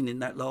 19 in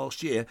that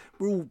last year,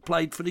 were all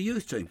played for the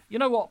youth team. You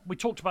know what? We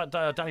talked about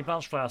Danny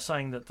Blanchflower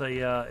saying that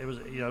it was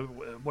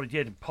what he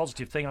did, a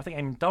positive thing. I think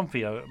Eamon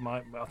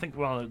Dunphy, I think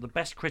one of the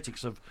best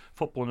critics of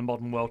football in the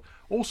modern world,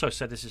 also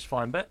said this is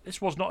fine, but this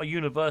was not a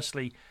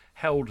universally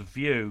held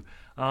view.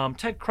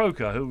 Ted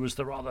Croker, who was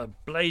the rather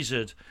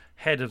blazered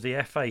head of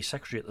the FA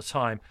secretary at the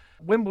time,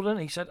 Wimbledon,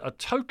 he said, are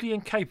totally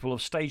incapable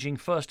of staging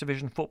First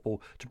Division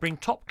football. To bring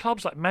top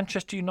clubs like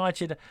Manchester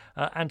United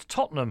and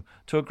Tottenham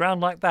to a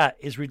ground like that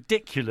is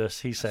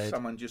ridiculous, he said.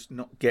 Someone just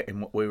not getting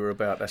what we were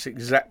about. That's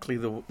exactly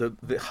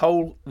the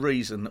whole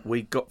reason that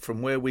we got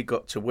from where we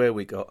got to where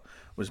we got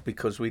was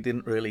because we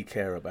didn't really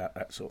care about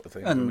that sort of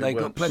thing. And they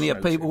got plenty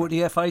of people with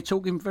the FA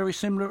talking very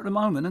similar at the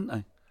moment, haven't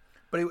they?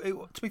 But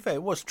to be fair,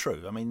 it was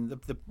true. I mean,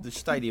 the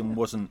stadium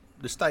wasn't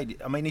the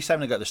stadium. I mean, he's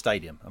having to go to the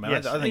stadium. I mean,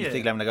 yes. I don't think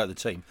he's having to go to the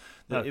team.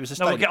 No. It was a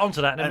stadium. We'll get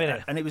onto that in a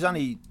minute. And it was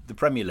only the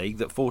Premier League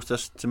that forced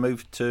us to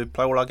move to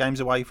play all our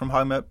games away from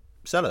home at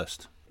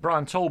Selhurst.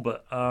 Brian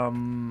Talbot,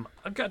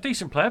 a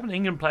decent player, but an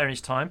England player in his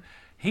time.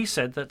 He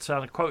said that,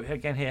 I quote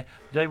again here,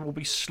 they will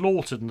be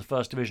slaughtered in the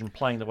First Division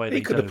playing the way they do.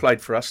 He could have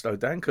played for us, though,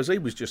 Dan, because he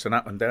was just an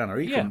up-and-downer.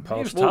 He couldn't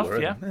pass water.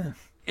 Tough, yeah.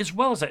 As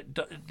well as that,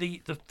 the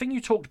thing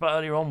you talked about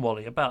earlier on,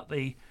 Wally, about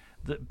the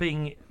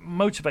being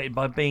motivated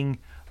by being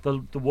the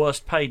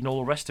worst paid and all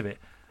the rest of it.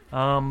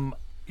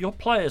 Your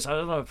players, I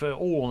don't know if they're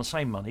all on the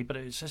same money, but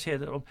it says here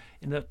that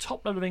in the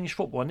top level of English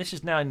football, and this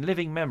is now in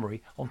living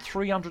memory, on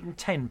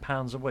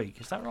 £310 a week.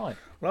 Is that right?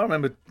 Well, I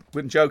remember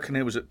when Joe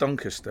Kinnear was at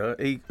Doncaster,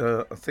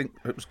 I think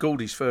it was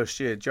Gouldy's first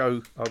year.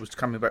 Joe, I was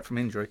coming back from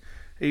injury,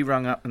 he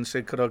rang up and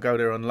said, could I go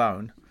there on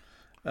loan?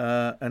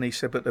 And he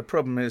said, but the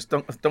problem is,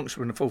 Doncaster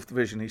were in the 4th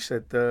division. He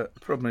said, the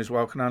problem is,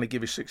 well, I can only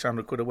give you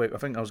 £600 a week. I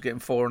think I was getting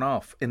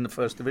 4.5 in the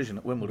 1st division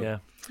at Wimbledon.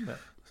 Yeah.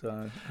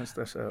 So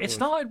that's how it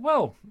started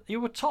well. You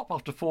were top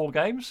after 4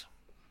 games.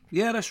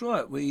 Yeah, that's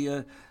right. We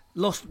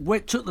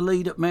took the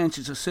lead at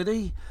Manchester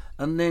City,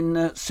 and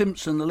then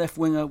Simpson, the left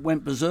winger,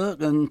 went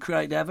berserk and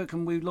created havoc,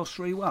 and we lost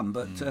 3-1.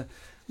 But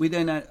we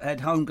then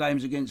had home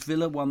games against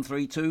Villa,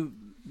 1-3-2.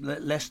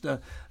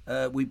 Leicester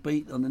we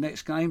beat on the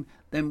next game,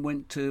 then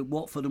went to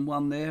Watford and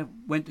won there,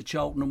 went to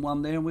Charlton and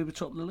won there, and we were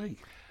top of the league.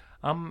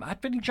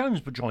 Had Vinnie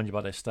Jones joined you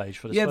by this stage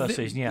for this first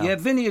season? Yeah,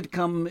 Vinnie had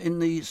come in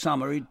the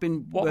summer. He'd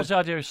been. What was the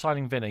idea of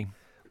signing Vinnie?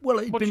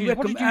 Well, what did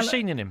you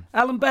seen in him?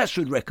 Alan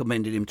Batsford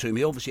recommended him to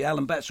me. Obviously,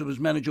 Alan Batsford was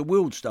manager of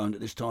Wealdstone at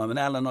this time, and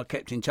Alan, I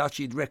kept in touch.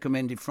 He'd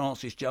recommended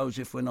Francis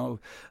Joseph when I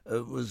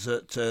was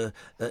at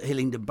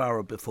Hillingdon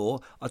Borough before.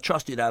 I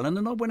trusted Alan,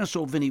 and I went and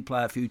saw Vinnie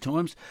play a few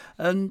times,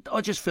 and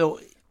I just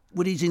felt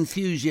with his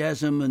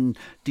enthusiasm and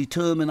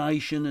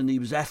determination, and he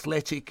was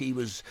athletic, he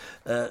was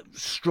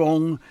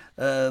strong,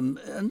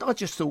 and I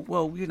just thought,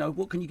 well,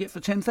 what can you get for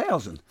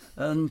 10,000?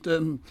 And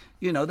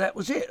that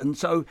was it. And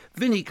so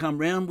Vinny come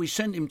round. We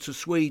sent him to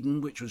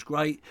Sweden, which was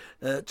great,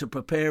 to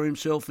prepare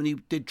himself, and he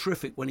did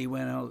terrific when he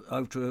went out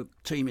over to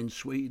a team in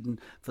Sweden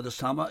for the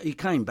summer. He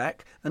came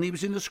back and he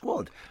was in the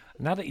squad.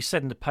 Now that he's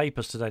said in the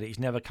papers today that he's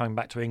never coming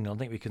back to England, I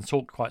think we can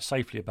talk quite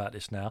safely about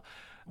this now.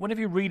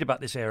 Whenever you read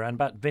about this era, and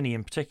about Vinny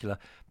in particular,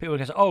 people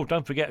can say, oh,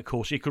 don't forget, of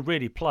course, he could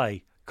really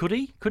play. Could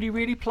he? Could he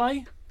really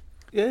play?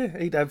 Yeah,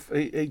 he'd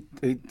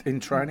in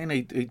training,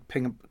 he'd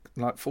ping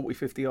like 40,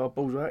 50-yard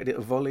balls out, he'd hit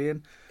a volley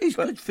in. He's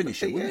a good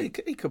finisher, he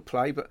could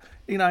play, but,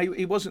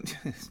 he wasn't...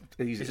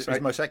 his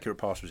most accurate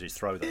pass was his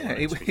throw, though. Yeah,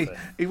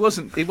 he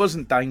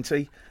wasn't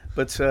dainty,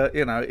 but,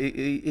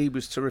 he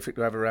was terrific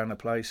to have around the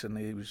place, and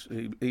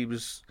he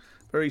was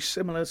very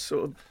similar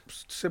to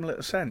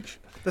Sench.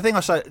 The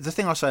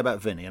thing I say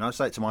about Vinny, and I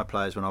say it to my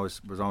players when I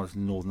was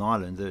in Northern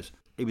Ireland, is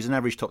he was an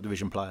average top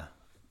division player.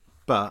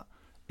 But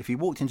if he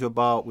walked into a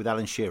bar with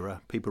Alan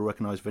Shearer, people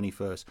recognise Vinny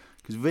first,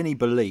 because Vinny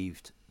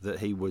believed that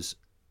he was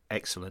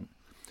excellent.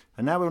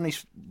 And now when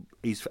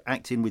he's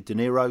acting with De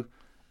Niro,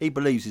 he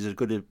believes he's as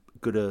good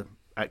a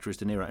actor as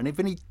De Niro, and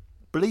Vinny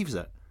believes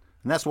that.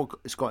 And that's what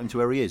it's got him to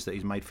where he is, that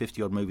he's made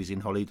 50-odd movies in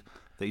Hollywood,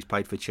 that he's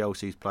played for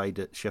Chelsea, he's played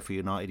at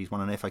Sheffield United, he's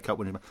won an FA Cup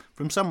winning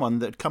from someone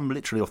that had come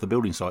literally off the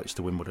building sites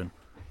to Wimbledon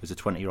as a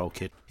 20-year-old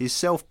kid. His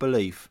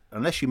self-belief,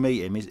 unless you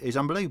meet him, is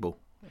unbelievable.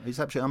 He's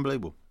absolutely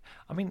unbelievable.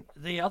 I mean,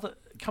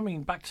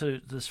 coming back to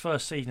this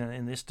first season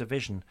in this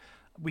division,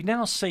 we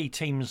now see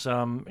teams.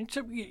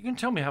 You can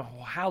tell me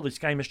how this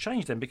game has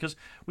changed then, because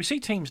we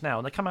see teams now,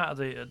 and they come out of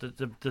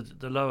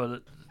the lower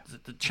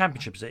the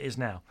championship as it is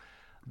now.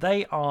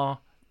 They are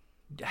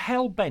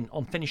hell bent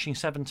on finishing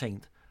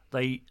 17th.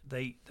 They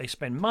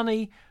spend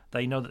money.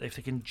 They know that if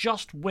they can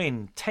just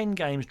win 10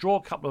 games, draw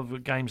a couple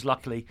of games,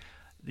 luckily,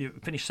 you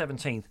finish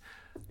 17th.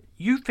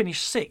 You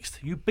finish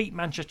 6th. You beat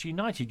Manchester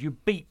United. You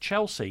beat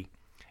Chelsea.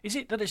 Is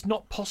it that it's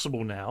not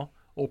possible now,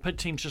 or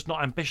teams just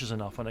not ambitious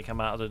enough when they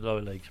come out of the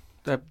lower leagues?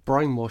 They're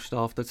brainwashed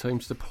after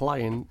teams to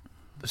play in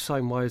the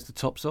same way as the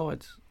top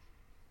sides,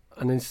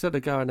 and instead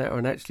of going out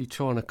and actually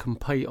trying to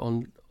compete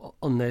on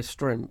their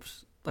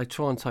strengths, they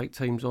try and take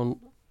teams on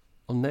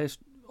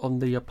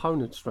the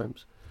opponent's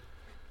strengths.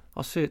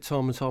 I see it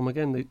time and time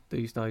again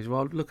these days.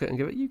 Well, I look at it and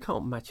go, you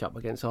can't match up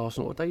against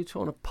Arsenal. Are you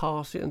trying to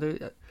pass it and do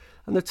it?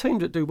 And the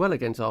teams that do well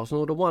against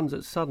Arsenal are the ones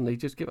that suddenly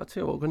just give, I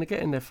tell you what, we're going to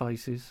get in their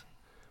faces.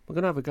 We're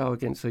going to have a go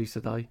against these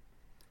today.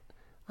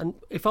 And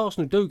if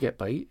Arsenal do get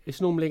beat, it's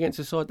normally against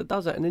a side that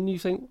does that. And then you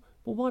think,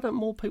 well, why don't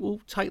more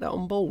people take that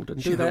on board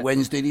and do that?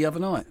 Wednesday the other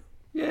night.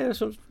 Yeah,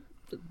 so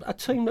a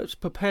team that's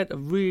prepared to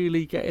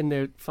really get in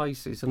their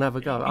faces and have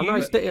a go. I know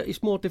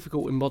it's more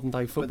difficult in modern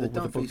day football. But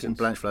the Dumfries and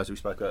Blanchflower, as we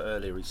spoke about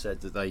earlier, he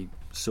said that they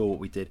saw what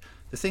we did.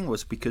 The thing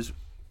was, because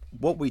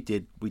what we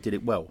did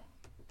it well.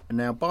 And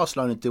now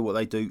Barcelona do what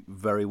they do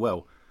very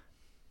well.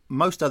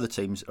 Most other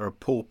teams are a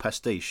poor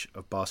pastiche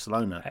of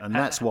Barcelona, and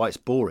that's why it's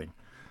boring.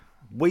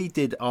 We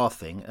did our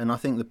thing, and I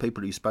think the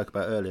people that you spoke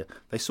about earlier,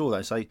 they saw that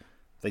and say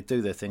they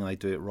do their thing, they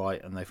do it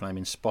right, and they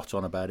flaming spot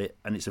on about it,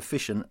 and it's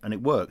efficient and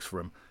it works for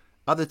them.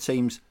 Other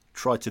teams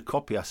tried to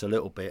copy us a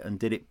little bit and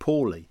did it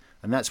poorly,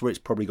 and that's where it's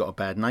probably got a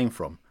bad name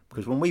from.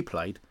 Because when we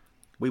played,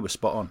 we were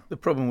spot on. The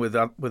problem with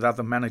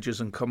other managers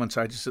and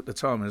commentators at the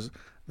time is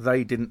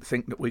they didn't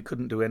think that we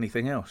couldn't do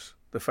anything else.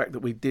 The fact that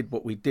we did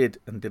what we did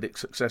and did it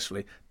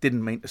successfully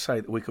didn't mean to say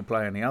that we could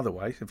play any other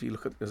way. If you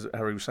look at, as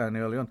Harry was saying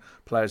early on,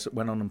 players that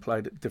went on and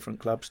played at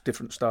different clubs,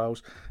 different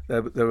styles, they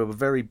were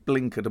very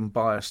blinkered and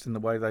biased in the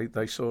way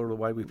they saw the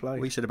way we played.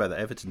 We said about the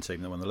Everton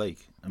team that won the league.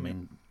 I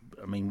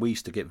mean, we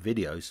used to get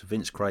videos.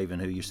 Vince Craven,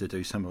 who used to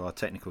do some of our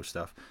technical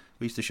stuff,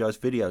 we used to show us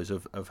videos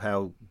of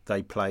how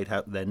they played,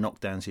 how their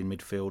knockdowns in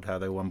midfield, how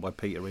they won by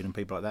Peter Reid and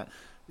people like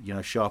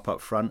that, sharp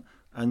up front.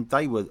 And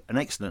they were an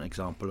excellent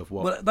example of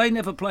what... Well, they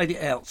never played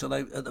it out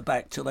at the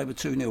back till they were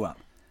 2-0 up.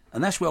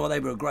 And that's why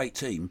they were a great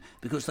team,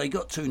 because they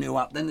got 2-0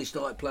 up, then they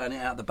started playing it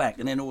out the back,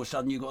 and then all of a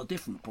sudden you got a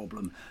different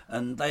problem.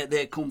 And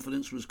their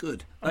confidence was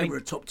good. They were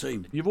a top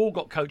team. You've all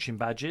got coaching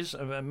badges.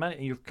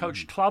 You've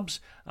coached clubs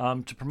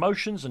to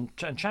promotions and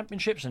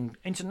championships and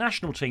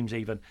international teams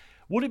even.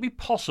 Would it be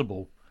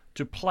possible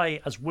to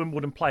play as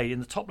Wimbledon played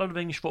in the top level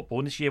of English football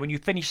in this year when you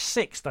finish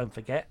 6th, don't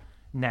forget,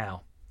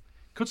 now?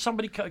 Could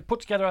somebody put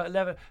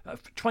together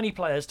 20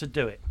 players to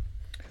do it?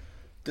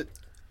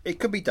 It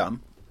could be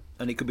done,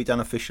 and it could be done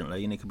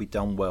efficiently, and it could be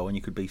done well, and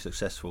you could be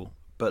successful.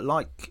 But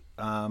like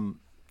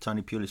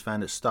Tony Pulis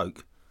found at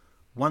Stoke,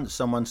 once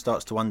someone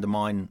starts to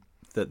undermine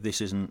that this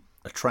isn't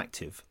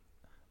attractive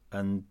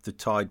and the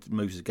tide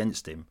moves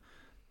against him,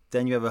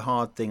 then you have a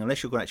hard thing.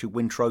 Unless you're going to actually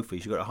win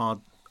trophies, you've got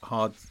a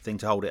hard thing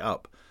to hold it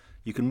up.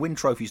 You can win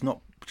trophies not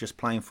just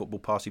playing football,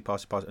 pass,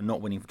 and not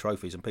winning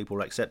trophies, and people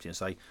will accept it and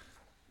say,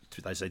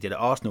 as they did at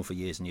Arsenal for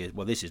years and years,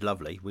 well, this is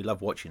lovely. We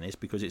love watching this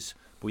because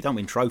we don't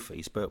win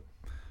trophies, but,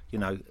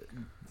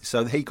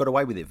 so he got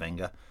away with it,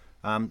 Wenger.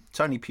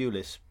 Tony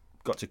Pulis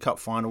got to cup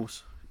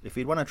finals. If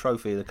he'd won a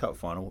trophy at the cup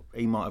final,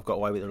 he might have got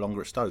away with it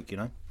longer at Stoke, you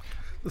know.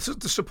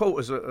 The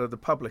supporters, the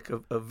public,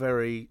 are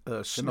very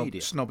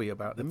snobby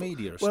about the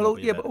media.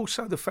 But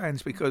also the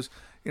fans, because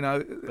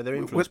but they're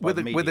influenced by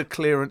the media. With the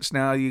clearance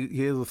now, you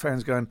hear the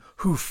fans going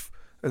hoof,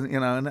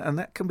 and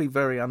that can be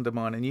very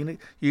undermining.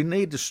 You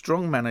need a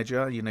strong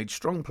manager, you need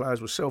strong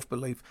players with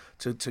self-belief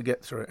to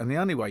get through it, and the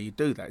only way you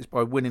do that is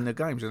by winning the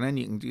games, and then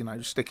you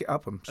can stick it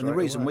up them. And the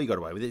reason we got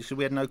away with it is because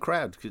we had no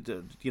crowd.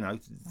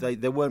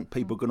 There weren't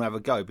people going to have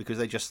a go because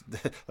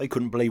they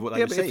couldn't believe what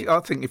they were seeing. I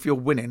think if you're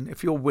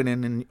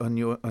winning and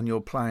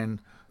you're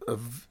playing a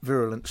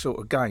virulent sort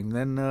of game,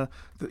 then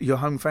your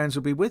home fans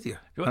will be with you.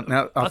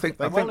 Now, I think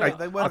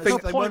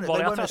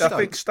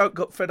Stoke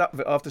got fed up of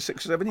it after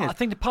 6 or 7 years. I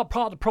think part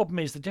of the problem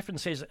is the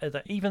difference is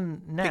that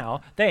even now,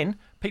 then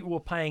people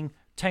were paying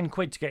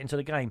 £10 to get into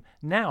the game.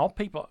 Now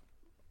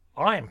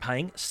I am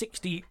paying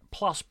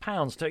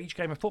 £60+ to each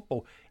game of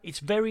football. It's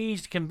very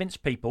easy to convince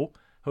people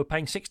who are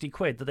paying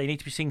 £60 that they need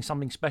to be seeing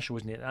something special,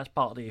 isn't it? That's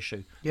part of the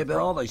issue. Yeah, but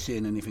are they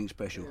seeing anything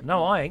special?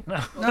 No, I ain't. No.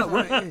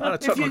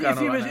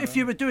 If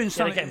you were doing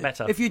something, getting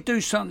better. If you do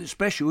something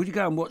special, you'd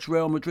go and watch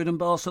Real Madrid and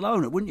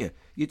Barcelona, wouldn't you?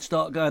 You'd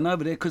start going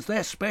over there because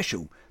they're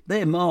special.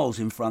 They're miles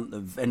in front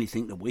of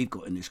anything that we've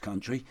got in this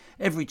country.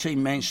 Every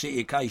team, Man City,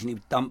 occasionally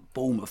dump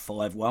Bournemouth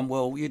 5-1.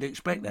 Well, you'd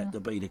expect that to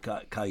be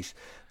the case.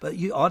 But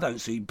I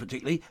don't see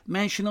particularly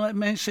Manchester United,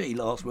 Man City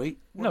last week.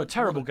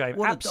 Terrible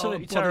game.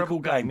 Absolutely terrible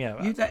game.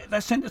 Yeah,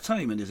 that's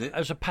entertainment, is it? It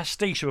was a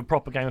pastiche of a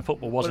proper game of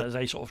football, wasn't it? As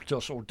they sort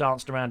of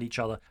danced around each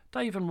other.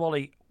 Dave and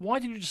Wally, why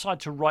did you decide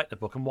to write the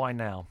book, and why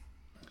now?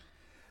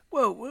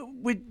 Well,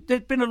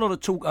 there's been a lot of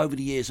talk over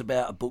the years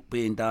about a book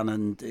being done,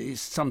 and it's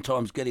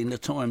sometimes getting the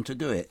time to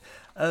do it.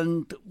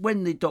 And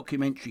when the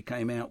documentary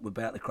came out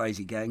about the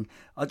Crazy Gang,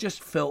 I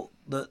just felt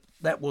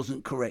that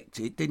wasn't correct.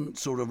 It didn't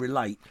sort of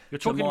relate. You're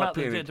talking to my about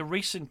period. the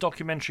recent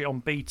documentary on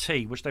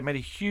BT, which they made a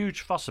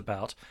huge fuss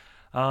about,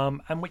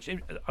 and which,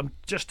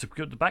 just to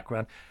give the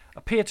background,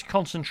 appeared to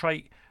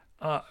concentrate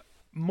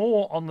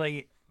more on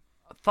the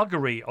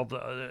thuggery of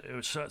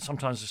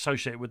sometimes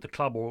associated with the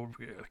club or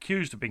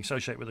accused of being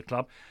associated with the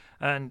club,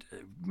 and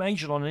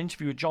majored on an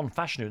interview with John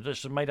Fashanu that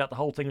just made out the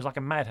whole thing was like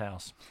a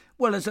madhouse.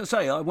 Well, as I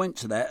say, I went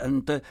to that,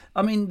 and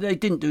they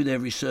didn't do their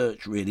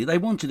research really. They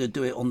wanted to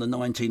do it on the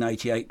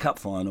 1988 Cup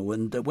final,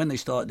 and when they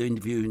started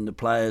interviewing the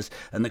players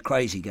and the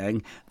Crazy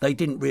Gang, they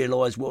didn't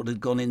realise what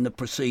had gone in the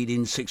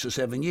preceding 6 or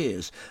 7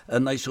 years,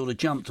 and they sort of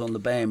jumped on the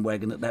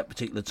bandwagon at that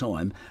particular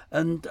time.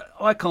 And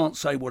I can't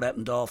say what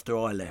happened after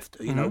I left.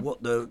 You know,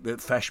 what the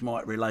Fash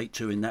might relate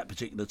to in that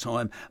particular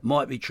time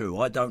might be true.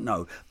 I don't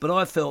know, but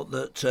I felt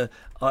that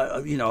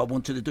I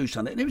wanted to do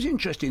something, and it was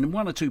interesting. And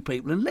one or two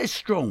people, and Les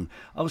Strong,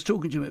 I was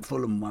talking to him at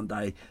Fulham one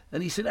day,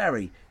 and he said,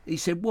 Harry,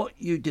 what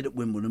you did at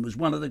Wimbledon was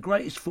one of the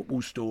greatest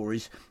football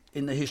stories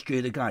in the history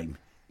of the game.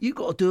 You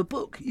got to do a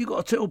book. You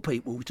got to tell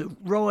people to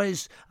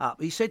rise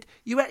up. He said,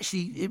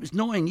 it was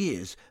 9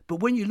 years,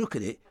 but when you look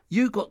at it,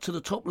 you got to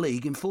the top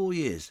league in 4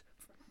 years.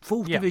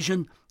 Fourth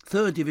division,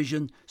 third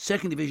division,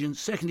 second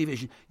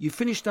division. You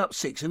finished up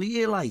 6, and a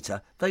year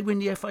later, they win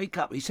the FA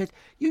Cup. He said,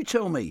 you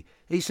tell me.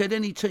 He said,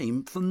 any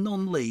team from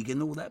non-league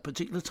in all that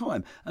particular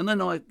time. And then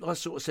I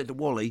sort of said to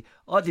Wally,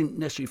 I didn't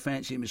necessarily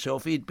fancy it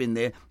myself. He'd been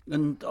there,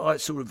 and I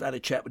sort of had a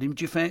chat with him.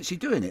 Do you fancy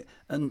doing it?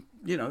 And,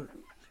 Well,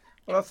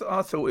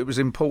 I thought it was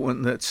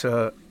important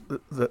that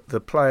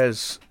the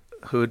players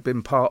who had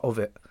been part of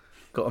it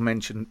got to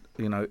mention,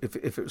 if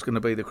it was going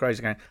to be the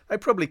Crazy Gang, they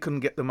probably couldn't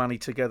get the money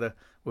together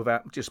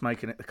without just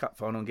making it the cup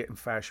final and getting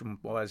Fash and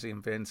Wisey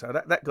and Vin. So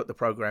that got the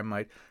programme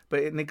made. But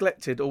it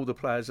neglected all the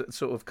players that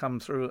sort of come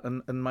through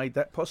and made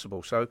that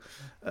possible. So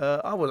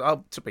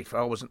to be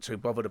fair, I wasn't too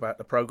bothered about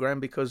the programme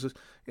because,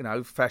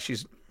 Fash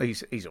he's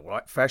all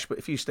right, Fash, but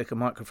if you stick a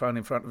microphone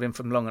in front of him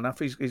for long enough,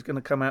 he's going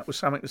to come out with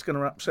something that's going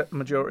to upset the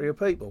majority of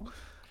people.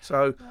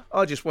 So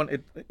I just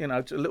wanted,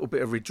 a little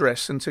bit of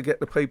redress, and to get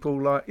the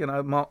people like,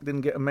 Mark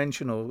didn't get a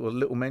mention or a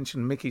little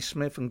mention, Mickey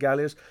Smith and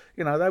Galliers,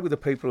 they were the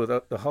people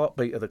with the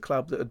heartbeat of the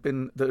club that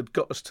had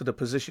got us to the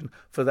position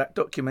for that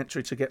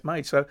documentary to get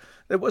made. So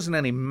there wasn't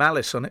any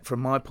malice on it from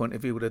my point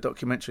of view with the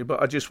documentary,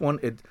 but I just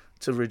wanted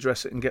to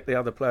redress it and get the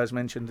other players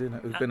mentioned in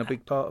it who've been a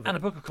big part of it. And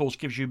the book, of course,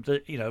 gives you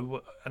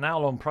an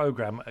hour-long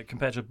programme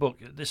compared to a book.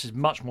 This is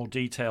much more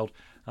detailed,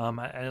 and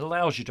it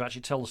allows you to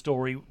actually tell the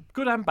story,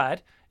 good and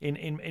bad,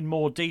 in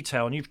more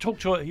detail. And you've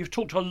talked to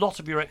a lot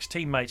of your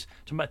ex-teammates.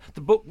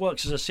 The book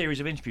works as a series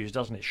of interviews,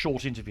 doesn't it?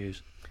 Short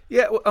interviews.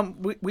 Yeah,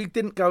 we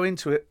didn't go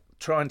into it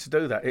trying to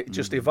do that. It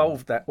just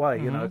evolved that way,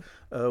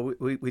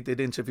 we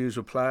did interviews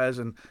with players,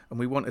 and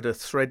we wanted a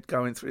thread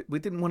going through it. We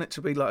didn't want it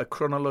to be like a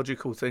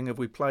chronological thing of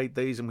we played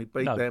these and we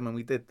beat them and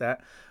we did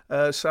that.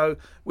 So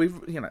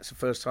it's the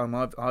first time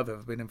I've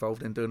ever been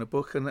involved in doing a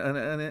book, and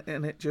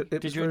it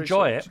did you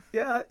enjoy it?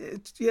 Yeah,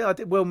 I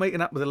did. Well, meeting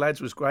up with the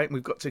lads was great, and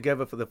we've got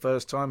together for the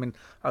first time in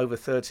over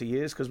 30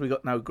 years because we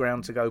got no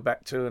ground to go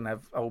back to and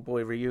have old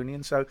boy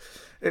reunion. So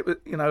it was,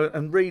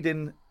 and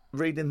reading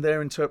reading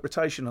their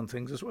interpretation on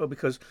things as well,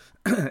 because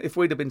if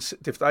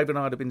Dave and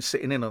I had been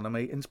sitting in on the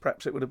meetings,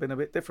 perhaps it would have been a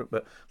bit different.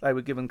 But they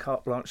were given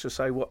carte blanche to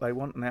say what they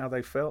want and how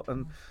they felt,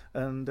 and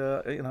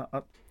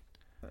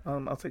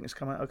I think it's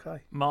come out okay.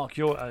 Mark,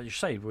 you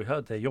say we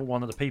heard there, you're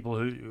one of the people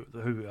who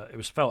it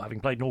was felt, having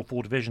played in all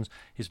 4 divisions,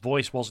 his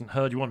voice wasn't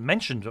heard. You weren't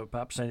mentioned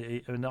perhaps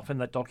enough in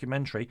that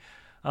documentary.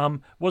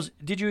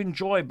 Did you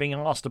enjoy being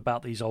asked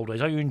about these old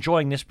days? Are you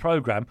enjoying this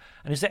programme?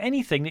 And is there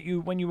anything that you,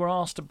 when you were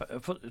asked to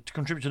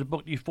contribute to the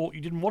book, you thought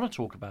you didn't want to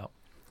talk about?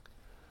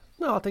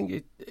 No, I think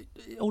it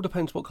all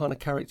depends what kind of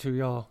character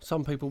you are.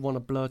 Some people want to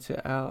blurt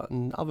it out,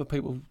 and other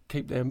people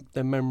keep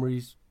their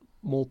memories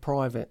more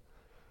private.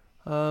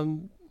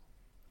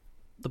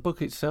 The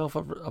book itself,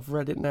 I've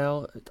read it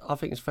now. I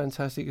think it's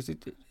fantastic. Is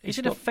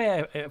it a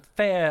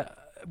fair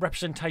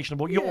representation of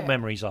what your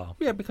memories are?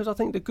 Yeah, because I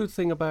think the good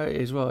thing about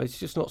it as well, it's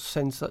just not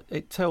censored.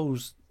 It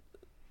tells,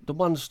 the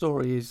one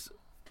story is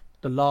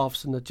the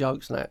laughs and the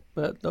jokes and that,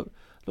 but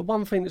the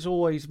one thing that's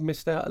always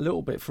missed out a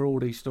little bit for all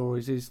these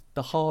stories is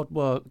the hard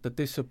work, the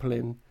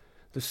discipline,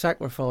 the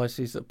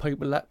sacrifices that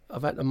people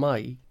have had to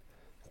make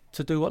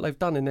to do what they've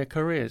done in their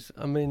careers.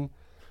 I mean,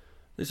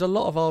 there's a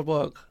lot of hard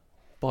work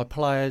by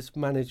players,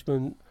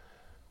 management,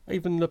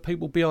 even the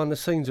people behind the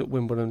scenes at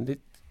Wimbledon.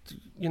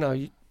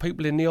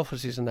 People in the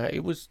offices and that.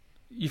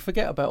 You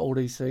forget about all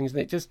these things,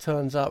 and it just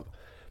turns up,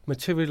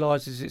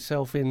 materialises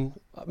itself in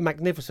a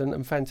magnificent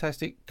and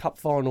fantastic cup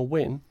final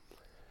win.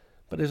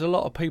 But there's a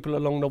lot of people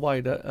along the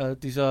way that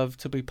deserve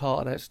to be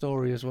part of that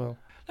story as well.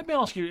 Let me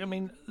ask you, I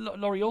mean,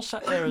 Laurie, you're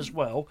sat there as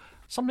well.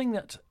 Something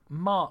that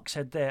Mark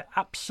said there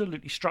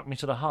absolutely struck me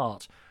to the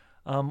heart.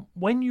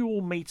 When you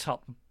all meet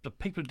up, the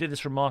people who did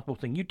this remarkable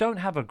thing, you don't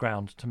have a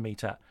ground to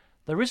meet at.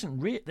 There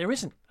isn't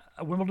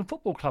a Wimbledon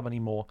Football Club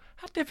anymore.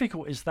 How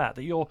difficult is that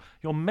your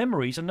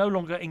memories are no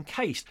longer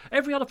encased?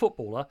 Every other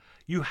footballer,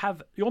 you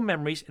have your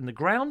memories in the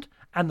ground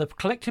and the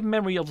collective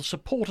memory of the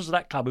supporters of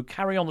that club who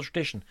carry on the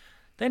tradition.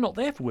 They're not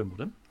there for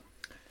Wimbledon.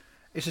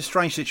 It's a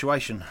strange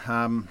situation,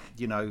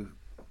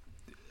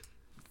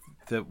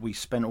 that we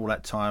spent all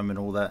that time and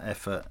all that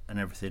effort and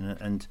everything,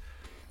 and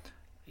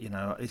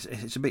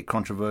it's a bit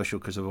controversial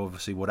because of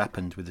obviously what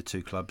happened with the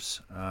 2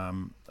 clubs.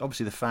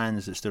 Obviously, the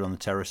fans that stood on the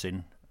terrace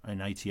in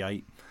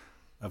 '88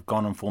 have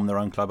gone and formed their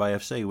own club,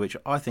 AFC, which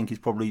I think is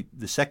probably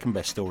the second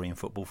best story in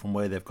football from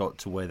where they've got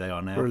to where they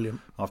are now. Brilliant.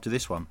 After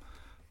this one.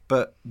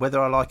 But whether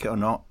I like it or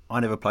not, I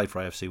never played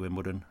for AFC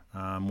Wimbledon.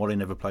 Wally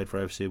never played for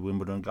AFC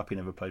Wimbledon. Guppy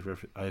never played for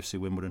AFC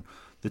Wimbledon.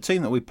 The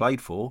team that we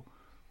played for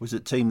was a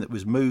team that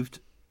was moved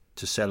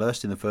to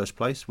Selhurst in the first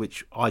place,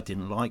 which I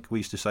didn't like. We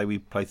used to say we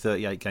played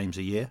 38 games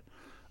a year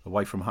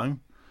away from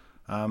home,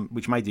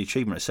 which made the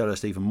achievement at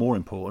Selhurst even more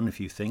important if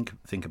you think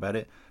about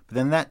it. But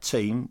then that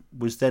team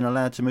was then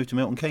allowed to move to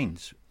Milton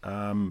Keynes.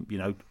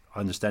 I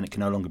understand it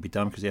can no longer be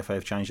done because the FA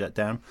have changed that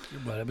down.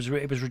 Well, it was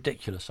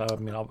ridiculous.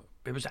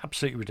 It was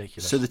absolutely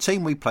ridiculous. So the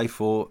team we play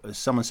for, as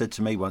someone said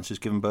to me once, has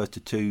given birth to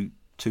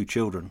two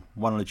children,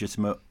 one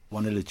legitimate,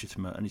 one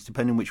illegitimate, and it's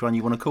depending which one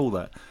you want to call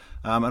that.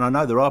 And I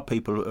know there are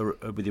people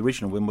with the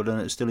original Wimbledon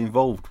that are still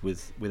involved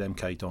with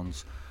MK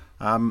Dons.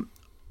 I'm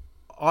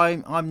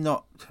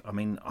not. I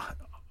mean, I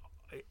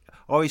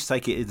always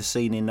take it as the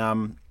scene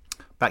in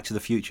Back to the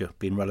Future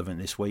being relevant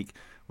this week,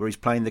 where he's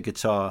playing the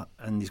guitar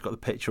and he's got the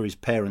picture of his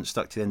parents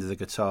stuck to the end of the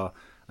guitar,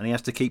 and he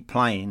has to keep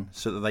playing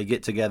so that they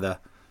get together,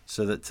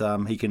 so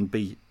that he can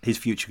be his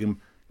future can.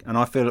 And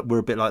I feel that we're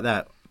a bit like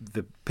that.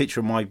 The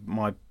picture of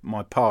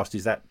my past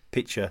is that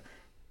picture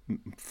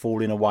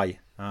falling away,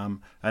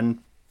 and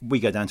we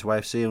go down to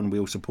AFC and we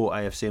all support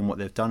AFC and what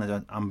they've done. It's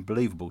an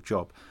unbelievable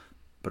job.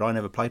 But I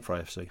never played for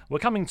AFC. We're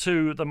coming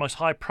to the most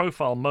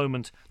high-profile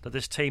moment that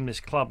this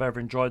club ever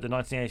enjoyed, the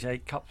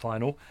 1988 Cup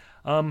Final,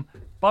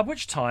 by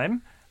which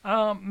time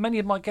many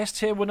of my guests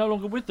here were no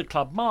longer with the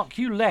club. Mark,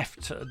 you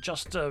left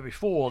just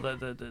before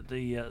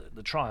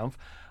the triumph.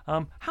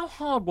 How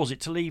hard was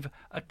it to leave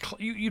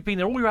you'd been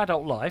there all your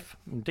adult life,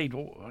 indeed,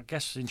 I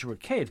guess since you were a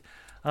kid,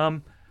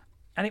 and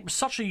it was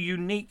such a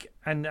unique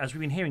and, as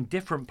we've been hearing,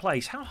 different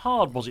place. How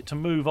hard was it to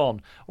move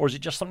on, or is it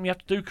just something you have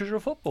to do because you're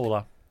a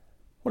footballer?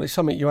 Well, it's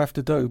something you have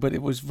to do, but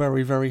it was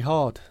very, very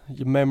hard.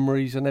 Your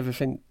memories and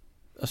everything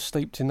are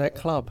steeped in that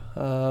club.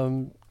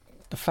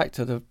 The fact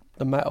of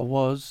the matter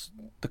was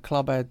the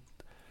club had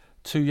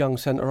 2 young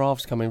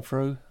centre-halves coming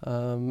through,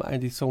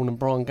 Andy Thorne and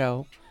Brian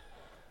Gale,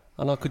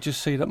 and I could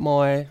just see that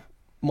my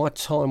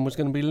time was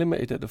going to be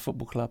limited at the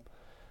football club.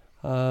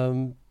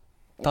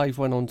 Dave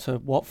went on to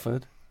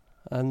Watford,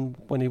 and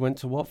when he went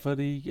to Watford,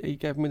 he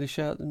gave me the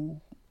shout, and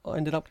I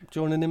ended up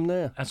joining him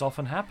there. As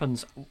often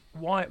happens.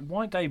 Why,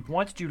 Dave?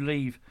 Why did you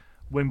leave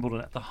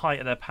Wimbledon at the height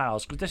of their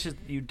powers? Because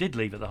you did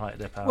leave at the height of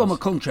their powers. Well, my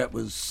contract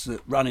was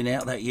running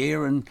out that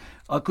year, and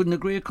I couldn't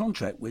agree a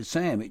contract with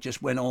Sam. It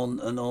just went on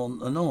and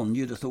on and on.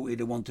 You'd have thought he'd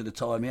have wanted to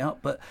tie me up,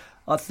 but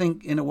I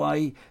think in a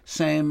way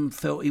Sam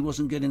felt he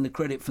wasn't getting the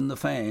credit from the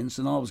fans,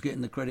 and I was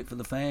getting the credit for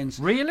the fans.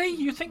 Really?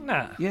 You think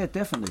that? Yeah,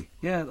 definitely.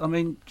 Yeah, I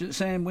mean,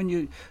 Sam, when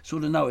you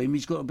sort of know him,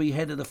 he's got to be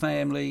head of the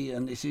family,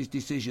 and it's his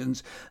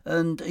decisions.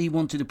 And he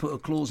wanted to put a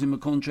clause in my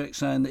contract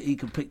saying that he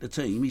could pick the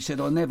team. He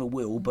said, "I never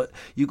will, but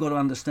you've got to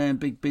understand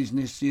big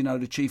business,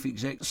 the chief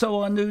exec."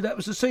 So I knew that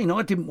was the scene.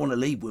 I didn't want to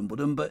leave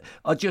Wimbledon, but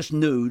I just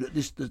knew that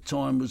the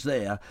time was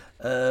there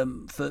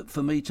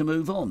for me to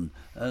move on.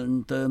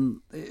 And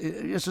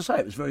as I say,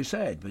 it was very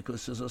sad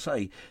because, as I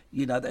say,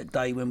 that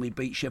day when we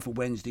beat Sheffield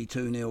Wednesday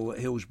 2-0 at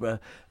Hillsborough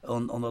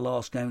on the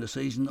last game of the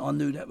season, I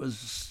knew that was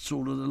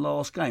sort of the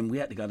last game. We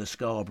had to go to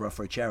Scarborough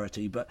for a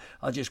charity, but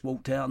I just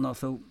walked out and I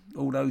thought,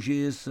 all those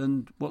years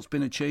and what's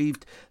been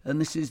achieved, and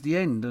this is the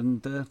end.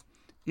 And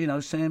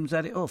Sam's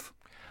had it off.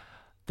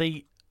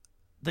 The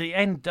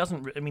end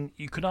doesn't. I mean,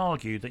 you could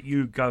argue that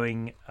you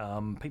going,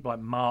 people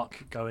like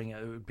Mark going,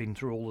 who've been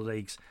through all the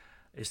leagues,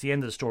 it's the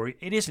end of the story.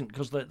 It isn't,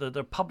 because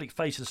the public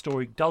face of the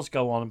story does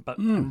go on, but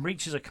and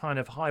reaches a kind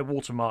of high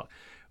watermark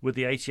with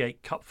the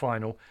 '88 Cup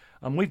final.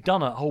 And we've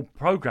done a whole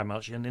programme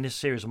actually in this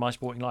series of My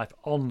Sporting Life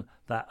on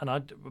that.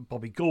 And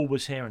Bobby Gould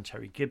was here and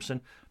Terry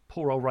Gibson.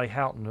 Poor old Ray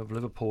Houghton of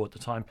Liverpool at the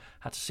time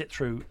had to sit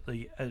through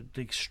the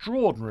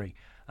extraordinary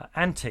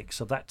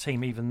antics of that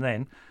team even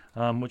then,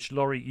 which,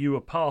 Laurie, you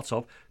were part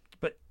of.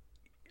 But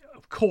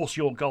of course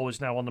your goal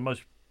is now one of the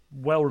most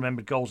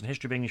well-remembered goals in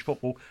history of English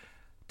football.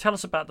 Tell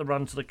us about the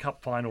run to the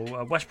Cup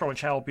final. West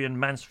Bromwich Albion,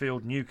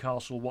 Mansfield,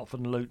 Newcastle,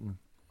 Watford and Luton.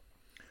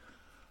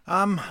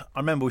 I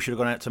remember we should have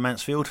gone out to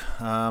Mansfield.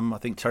 I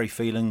think Terry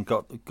Phelan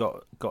got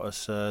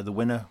us the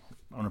winner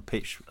on a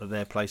pitch at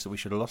their place that we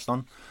should have lost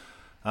on.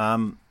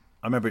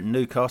 I remember at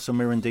Newcastle,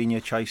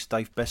 Mirandinha chased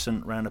Dave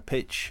Besant round a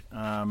pitch,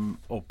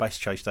 or Bess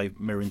chased Dave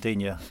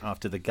Mirandinha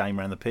after the game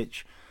round the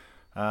pitch.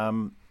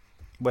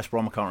 West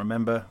Brom, I can't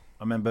remember.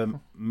 I remember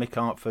Mick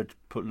Hartford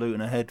put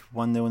Luton ahead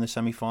 1-0 in the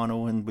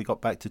semi-final, and we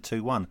got back to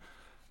 2-1.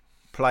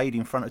 Played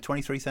in front of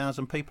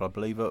 23,000 people, I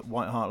believe, at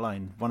White Hart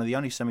Lane. One of the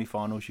only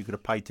semi-finals you could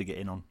have paid to get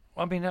in on.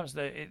 I mean,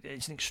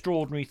 it's an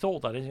extraordinary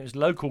thought, that, isn't it? It was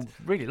local,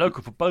 really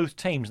local for both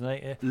teams.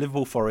 And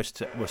Liverpool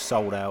Forest was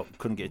sold out,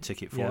 couldn't get a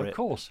ticket for it. Yeah, of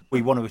course.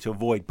 We wanted to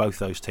avoid both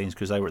those teams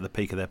because they were at the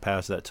peak of their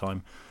powers at that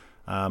time.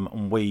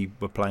 And we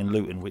were playing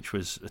Luton, which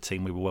was a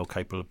team we were well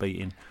capable of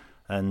beating.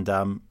 And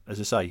as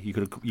I say, you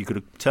could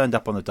have turned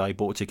up on the day,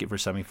 bought a ticket for a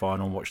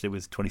semi-final and watched it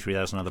with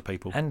 23,000 other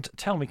people. And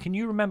tell me, can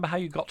you remember how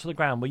you got to the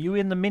ground? Were you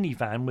in the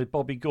minivan with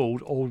Bobby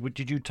Gould, or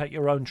did you take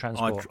your own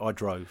transport? I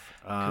drove.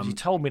 Because he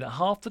told me that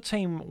half the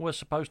team were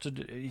supposed to...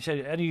 He said,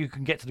 any of you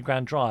can get to the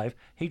ground, drive.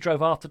 He drove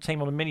half the team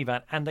on a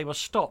minivan, and they were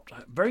stopped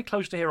very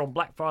close to here on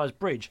Blackfriars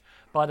Bridge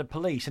by the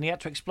police, and he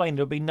had to explain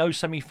there would be no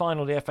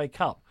semi-final of the FA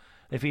Cup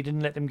if he didn't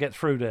let them get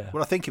through there.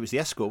 Well, I think it was the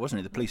escort, wasn't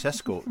it? The police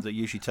escort that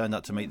usually turned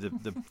up to meet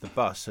the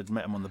bus, had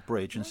met him on the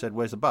bridge and said,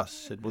 "Where's the bus?"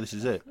 Said, "Well, this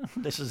is it."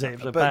 This is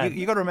it. But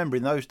you got to remember,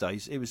 in those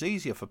days, it was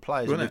easier for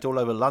players who lived all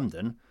over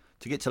London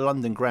to get to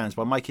London grounds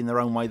by making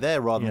their own way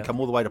there rather than come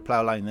all the way to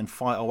Plough Lane and then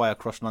fight our way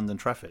across London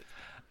traffic.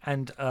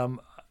 And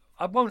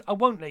I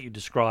won't let you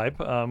describe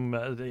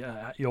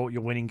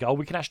your winning goal.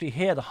 We can actually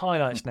hear the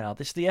highlights now.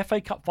 This is the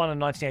FA Cup final in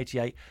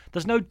 1988.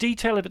 There's no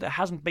detail of it that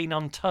hasn't been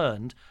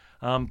unturned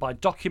by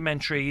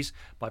documentaries,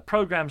 by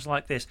programmes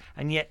like this,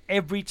 and yet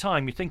every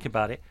time you think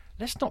about it,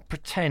 let's not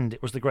pretend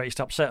it was the greatest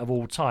upset of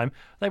all time.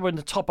 They were in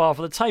the top half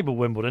of the table,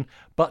 Wimbledon,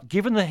 but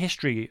given the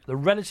history, the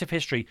relative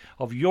history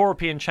of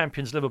European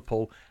champions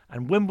Liverpool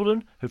and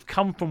Wimbledon, who've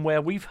come from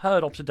where we've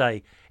heard of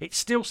today, it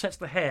still sets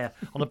the hair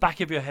on the back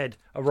of your head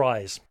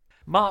arise.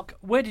 Mark,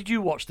 where did you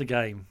watch the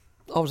game?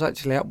 I was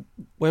actually at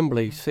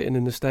Wembley, sitting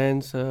in the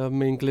stands.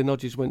 Me and Glyn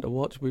Hodges went to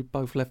watch. We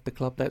both left the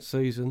club that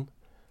season.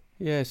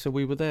 Yeah, so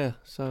we were there.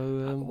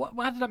 So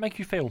how did that make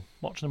you feel,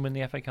 watching them win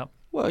the FA Cup?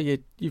 Well,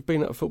 you've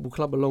been at a football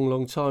club a long,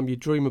 long time. You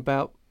dream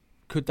about,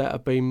 could that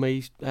have been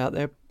me out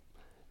there?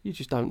 You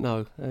just don't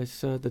know.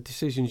 It's the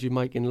decisions you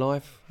make in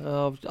life.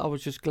 I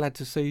was just glad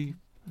to see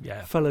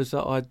fellas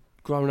that I'd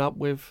grown up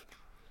with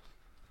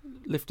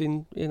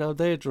lifting,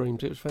 their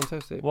dreams. It was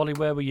fantastic. Wally,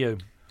 where were you?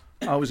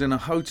 I was in a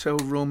hotel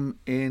room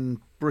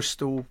in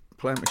Bristol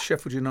playing with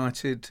Sheffield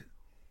United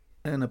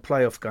in a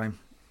playoff game.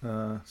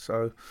 I was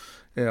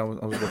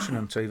watching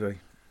on TV.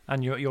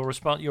 And your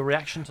response, your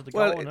reaction to the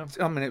goal?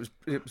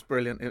 It was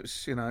brilliant. It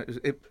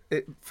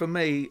was, for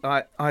me,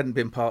 I hadn't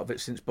been part of it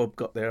since Bob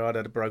got there. I'd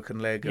had a broken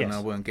leg and I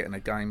weren't getting a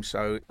game,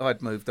 so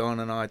I'd moved on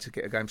and I had to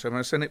get a game. So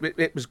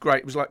it was great.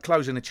 It was like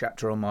closing a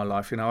chapter on my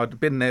life. I'd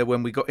been there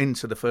when we got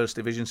into the first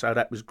division, so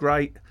that was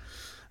great.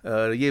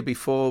 The year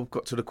before,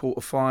 got to the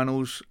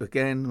quarterfinals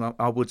again.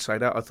 I would say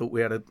that I thought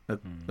we had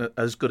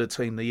as good a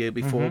team the year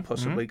before.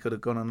 Possibly could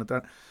have gone on to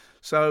that.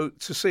 So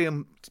to see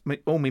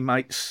all my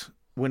mates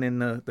winning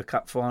the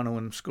cup final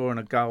and scoring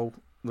a goal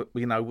that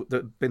that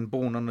had been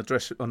born on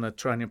the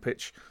training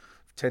pitch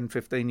 10,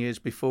 15 years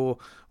before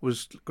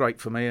was great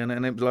for me, and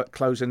it was like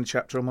closing the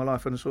chapter on my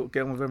life and sort of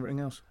get on with everything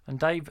else. And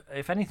Dave,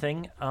 if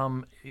anything,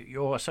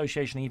 your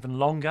association even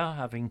longer,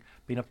 having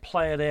been a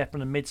player there from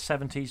the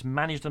mid-70s,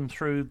 managed them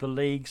through the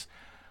leagues.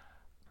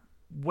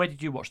 Where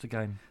did you watch the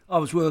game? I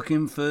was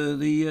working for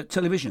the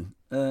television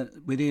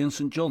with Ian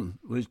St John.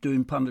 We was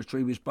doing punditry,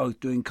 we was both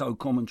doing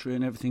co-commentary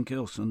and everything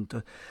else,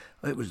 and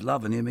it was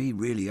loving him. He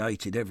really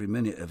hated every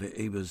minute of it.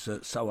 He was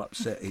so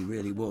upset, he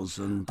really was.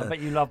 And I bet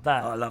you loved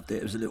that. I loved it.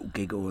 It was a little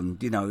giggle, and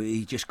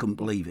he just couldn't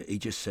believe it. He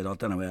just said, I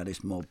don't know how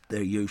this mob,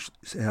 they're used,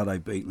 how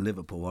they've beaten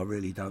Liverpool, I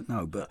really don't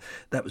know. But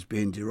that was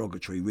being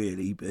derogatory,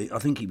 really. I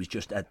think he was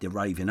just at the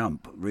raving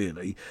ump,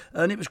 really.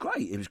 And it was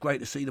great. It was great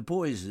to see the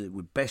boys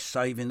with Best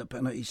saving the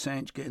penalty,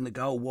 Sanch getting the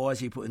goal,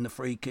 Wisey putting the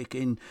free kick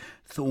in,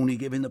 Thorny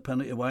giving the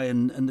penalty away,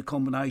 and the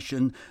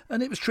combination.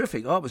 And it was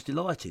terrific. I was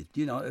delighted.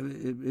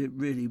 It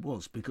really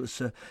was,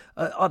 because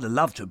I'd have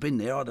loved to have been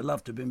there. I'd have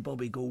loved to have been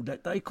Bobby Gould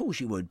that day. Of course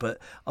you would, but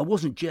I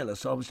wasn't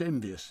jealous. I was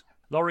envious.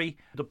 Laurie,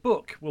 the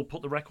book will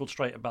put the record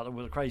straight about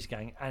the Crazy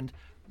Gang, and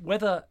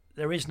whether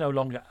there is no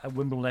longer a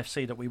Wimbledon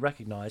FC that we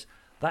recognise,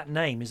 that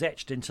name is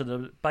etched into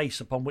the base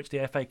upon which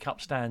the FA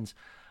Cup stands.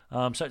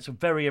 So it's a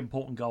very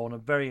important goal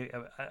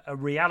and a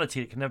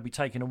reality that can never be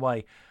taken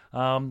away.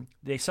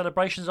 The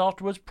celebrations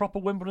afterwards, proper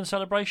Wimbledon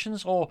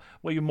celebrations, or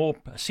were you more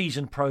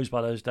seasoned pros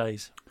by those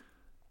days?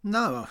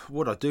 No,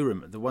 what I do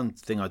remember, the one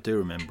thing I do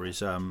remember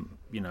is,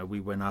 we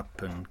went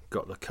up and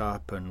got the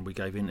cup and we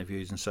gave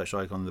interviews and such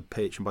like on the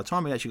pitch. And by the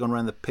time we actually gone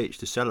around the pitch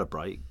to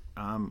celebrate,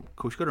 of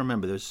course you've got to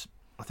remember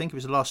I think it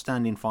was the last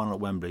standing final at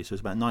Wembley, so it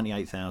was about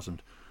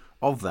 98,000.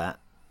 Of that,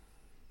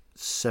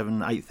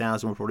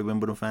 8,000 were probably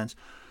Wimbledon fans.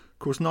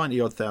 Of course,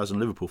 90-odd thousand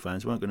Liverpool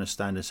fans weren't going to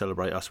stand and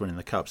celebrate us winning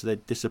the cup, so they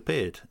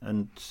disappeared.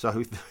 And so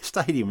the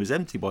stadium was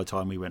empty by the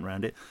time we went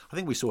round it. I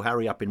think we saw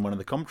Harry up in one of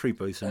the commentary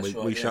booths, and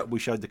we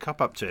showed the cup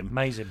up to him.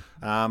 Amazing.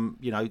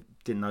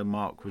 Didn't know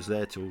Mark was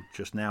there till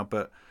just now,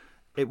 but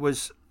it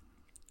was,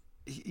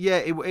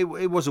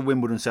 it was a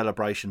Wimbledon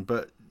celebration.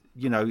 But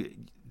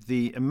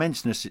the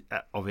immenseness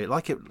of it,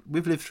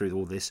 we've lived through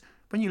all this.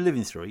 When you're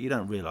living through it, you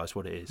don't realise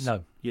what it is.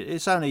 No.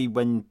 It's only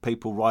when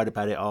people write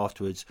about it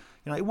afterwards.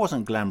 It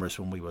wasn't glamorous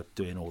when we were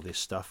doing all this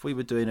stuff. We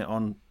were doing it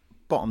on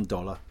bottom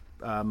dollar.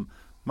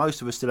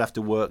 Most of us still have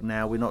to work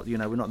now. We're not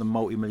the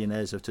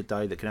multi-millionaires of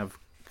today that can have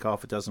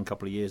half a dozen,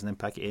 couple of years and then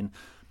pack it in.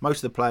 Most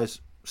of the players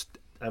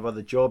have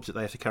other jobs that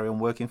they have to carry on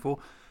working for.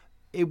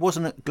 It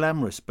wasn't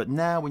glamorous, but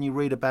now when you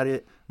read about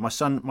it, my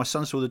son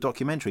saw the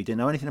documentary. Didn't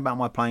know anything about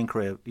my playing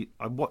career.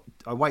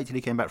 I waited till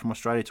he came back from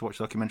Australia to watch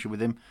the documentary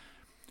with him.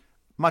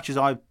 Much as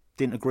I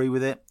didn't agree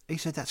with it, he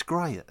said, "That's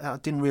great. I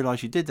didn't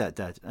realise you did that,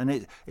 Dad."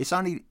 And it's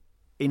only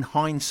in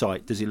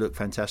hindsight does he look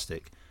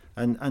fantastic.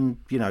 And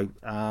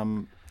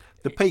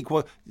the peak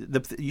was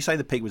you say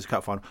the peak was the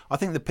cup final. I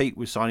think the peak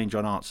was signing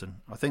John Hartson.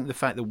 I think the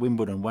fact that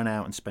Wimbledon went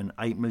out and spent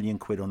 £8 million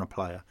on a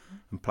player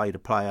and paid a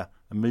player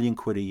 £1 million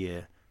a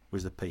year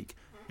was the peak.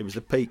 It was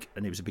the peak,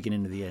 and it was the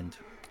beginning of the end.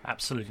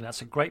 Absolutely,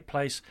 that's a great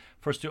place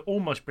for us to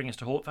almost bring us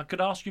to halt. If I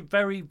could ask you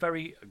very,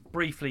 very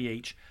briefly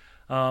each.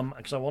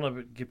 Because I want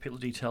to give people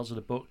the details of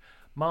the book.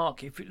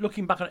 Mark, if you're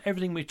looking back on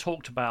everything we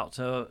talked about,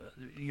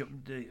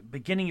 the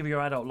beginning of your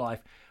adult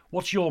life,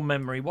 what's your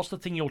memory? What's the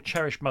thing you'll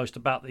cherish most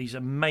about these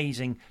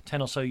amazing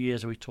 10 or so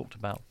years that we talked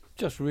about?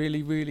 Just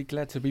really, really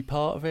glad to be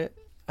part of it,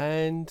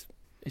 and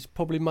it's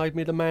probably made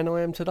me the man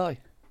I am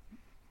today.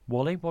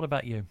 Wally, what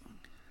about you?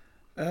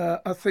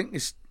 I think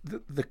it's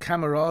the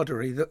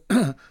camaraderie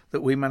that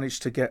that we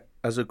managed to get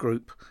as a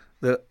group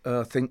that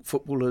I think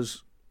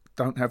footballers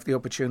don't have the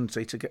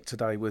opportunity to get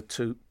today with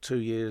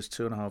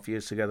 2.5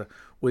 years together.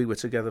 We were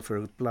together for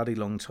a bloody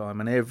long time,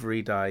 and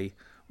every day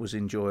was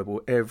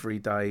enjoyable. Every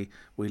day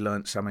we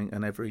learnt something,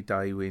 and every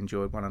day we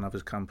enjoyed one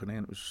another's company.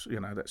 And it was,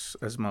 that's,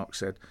 as Mark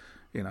said,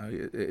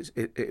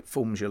 it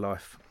forms your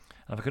life.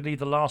 And if I could leave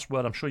the last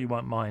word, I'm sure you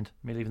won't mind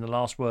me leaving the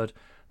last word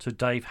to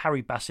Dave,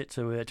 Harry Bassett,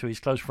 to his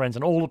close friends,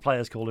 and all the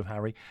players call him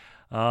Harry.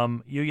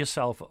 You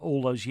yourself,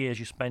 all those years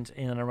you spent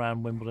in and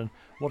around Wimbledon,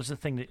 what is the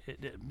thing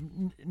that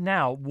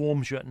now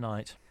warms you at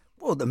night?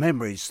 Well, the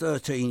memories,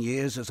 13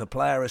 years as a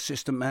player,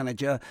 assistant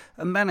manager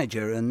and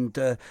manager,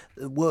 and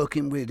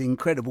working with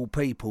incredible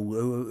people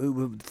who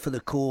were for the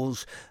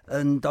cause,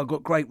 and I've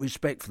got great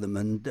respect for them.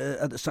 And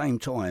at the same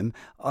time,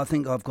 I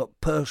think I've got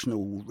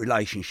personal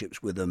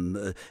relationships with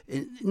them,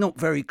 not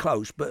very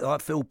close, but I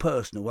feel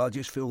personal. I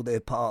just feel they're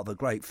part of a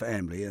great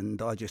family,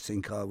 and I just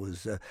think I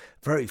was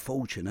very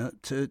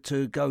fortunate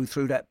to go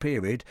through that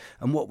period.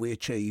 And what we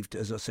achieved,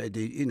 as I said,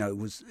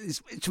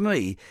 to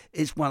me,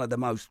 it's one of the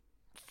most.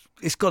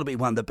 It's got to be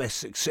one of the best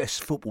success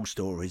football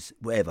stories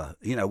ever,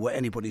 what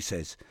anybody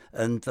says.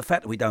 And the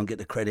fact that we don't get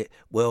the credit,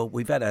 well,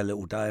 we've had our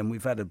little day and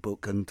we've had a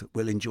book, and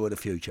we'll enjoy the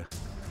future.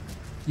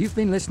 You've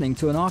been listening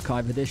to an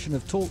archive edition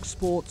of Talk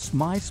Sport's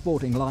My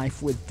Sporting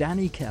Life with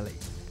Danny Kelly.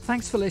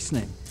 Thanks for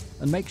listening,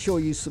 and make sure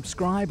you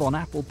subscribe on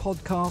Apple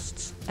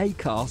Podcasts,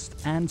 Acast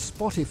and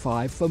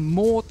Spotify for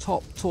more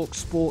top Talk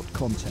Sport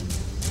content.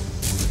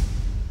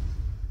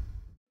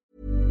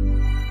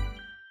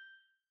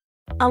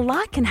 A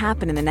lot can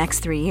happen in the next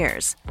 3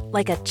 years.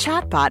 Like a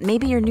chatbot may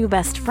be your new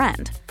best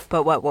friend.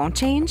 But what won't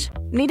change?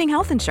 Needing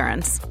health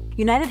insurance.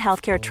 United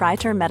Healthcare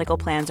Tri-Term Medical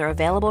Plans are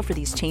available for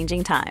these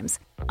changing times.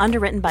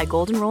 Underwritten by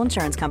Golden Rule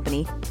Insurance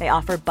Company, they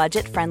offer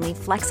budget-friendly,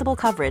 flexible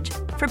coverage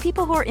for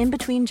people who are in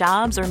between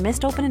jobs or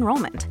missed open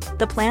enrollment.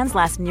 The plans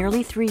last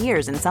nearly 3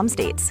 years in some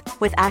states,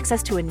 with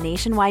access to a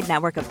nationwide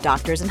network of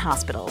doctors and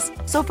hospitals.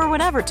 So for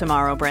whatever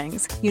tomorrow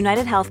brings,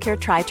 United Healthcare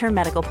Tri-Term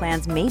Medical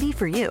Plans may be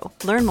for you.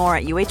 Learn more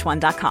at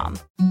uh1.com.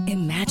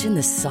 Imagine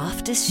the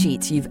softest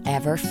sheets you've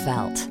ever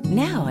felt.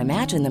 Now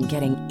imagine them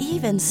getting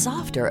even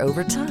softer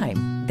over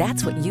time.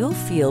 That's what you'll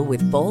feel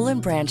with Boll &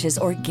 Branch's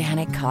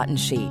organic cotton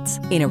sheets.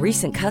 In a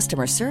recent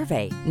customer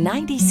survey,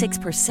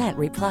 96%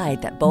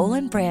 replied that Boll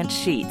 & Branch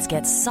sheets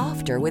get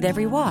softer with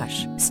every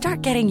wash.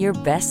 Start getting your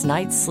best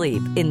night's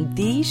sleep in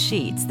these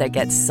sheets that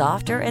get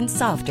softer and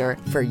softer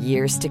for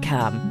years to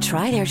come.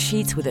 Try their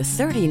sheets with a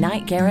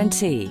 30-night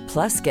guarantee.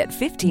 Plus, get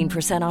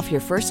 15% off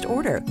your first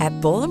order at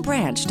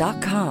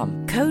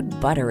bollandbranch.com. Code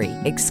BUTTERY.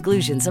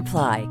 Exclusions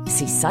apply.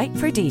 See site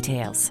for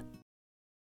details.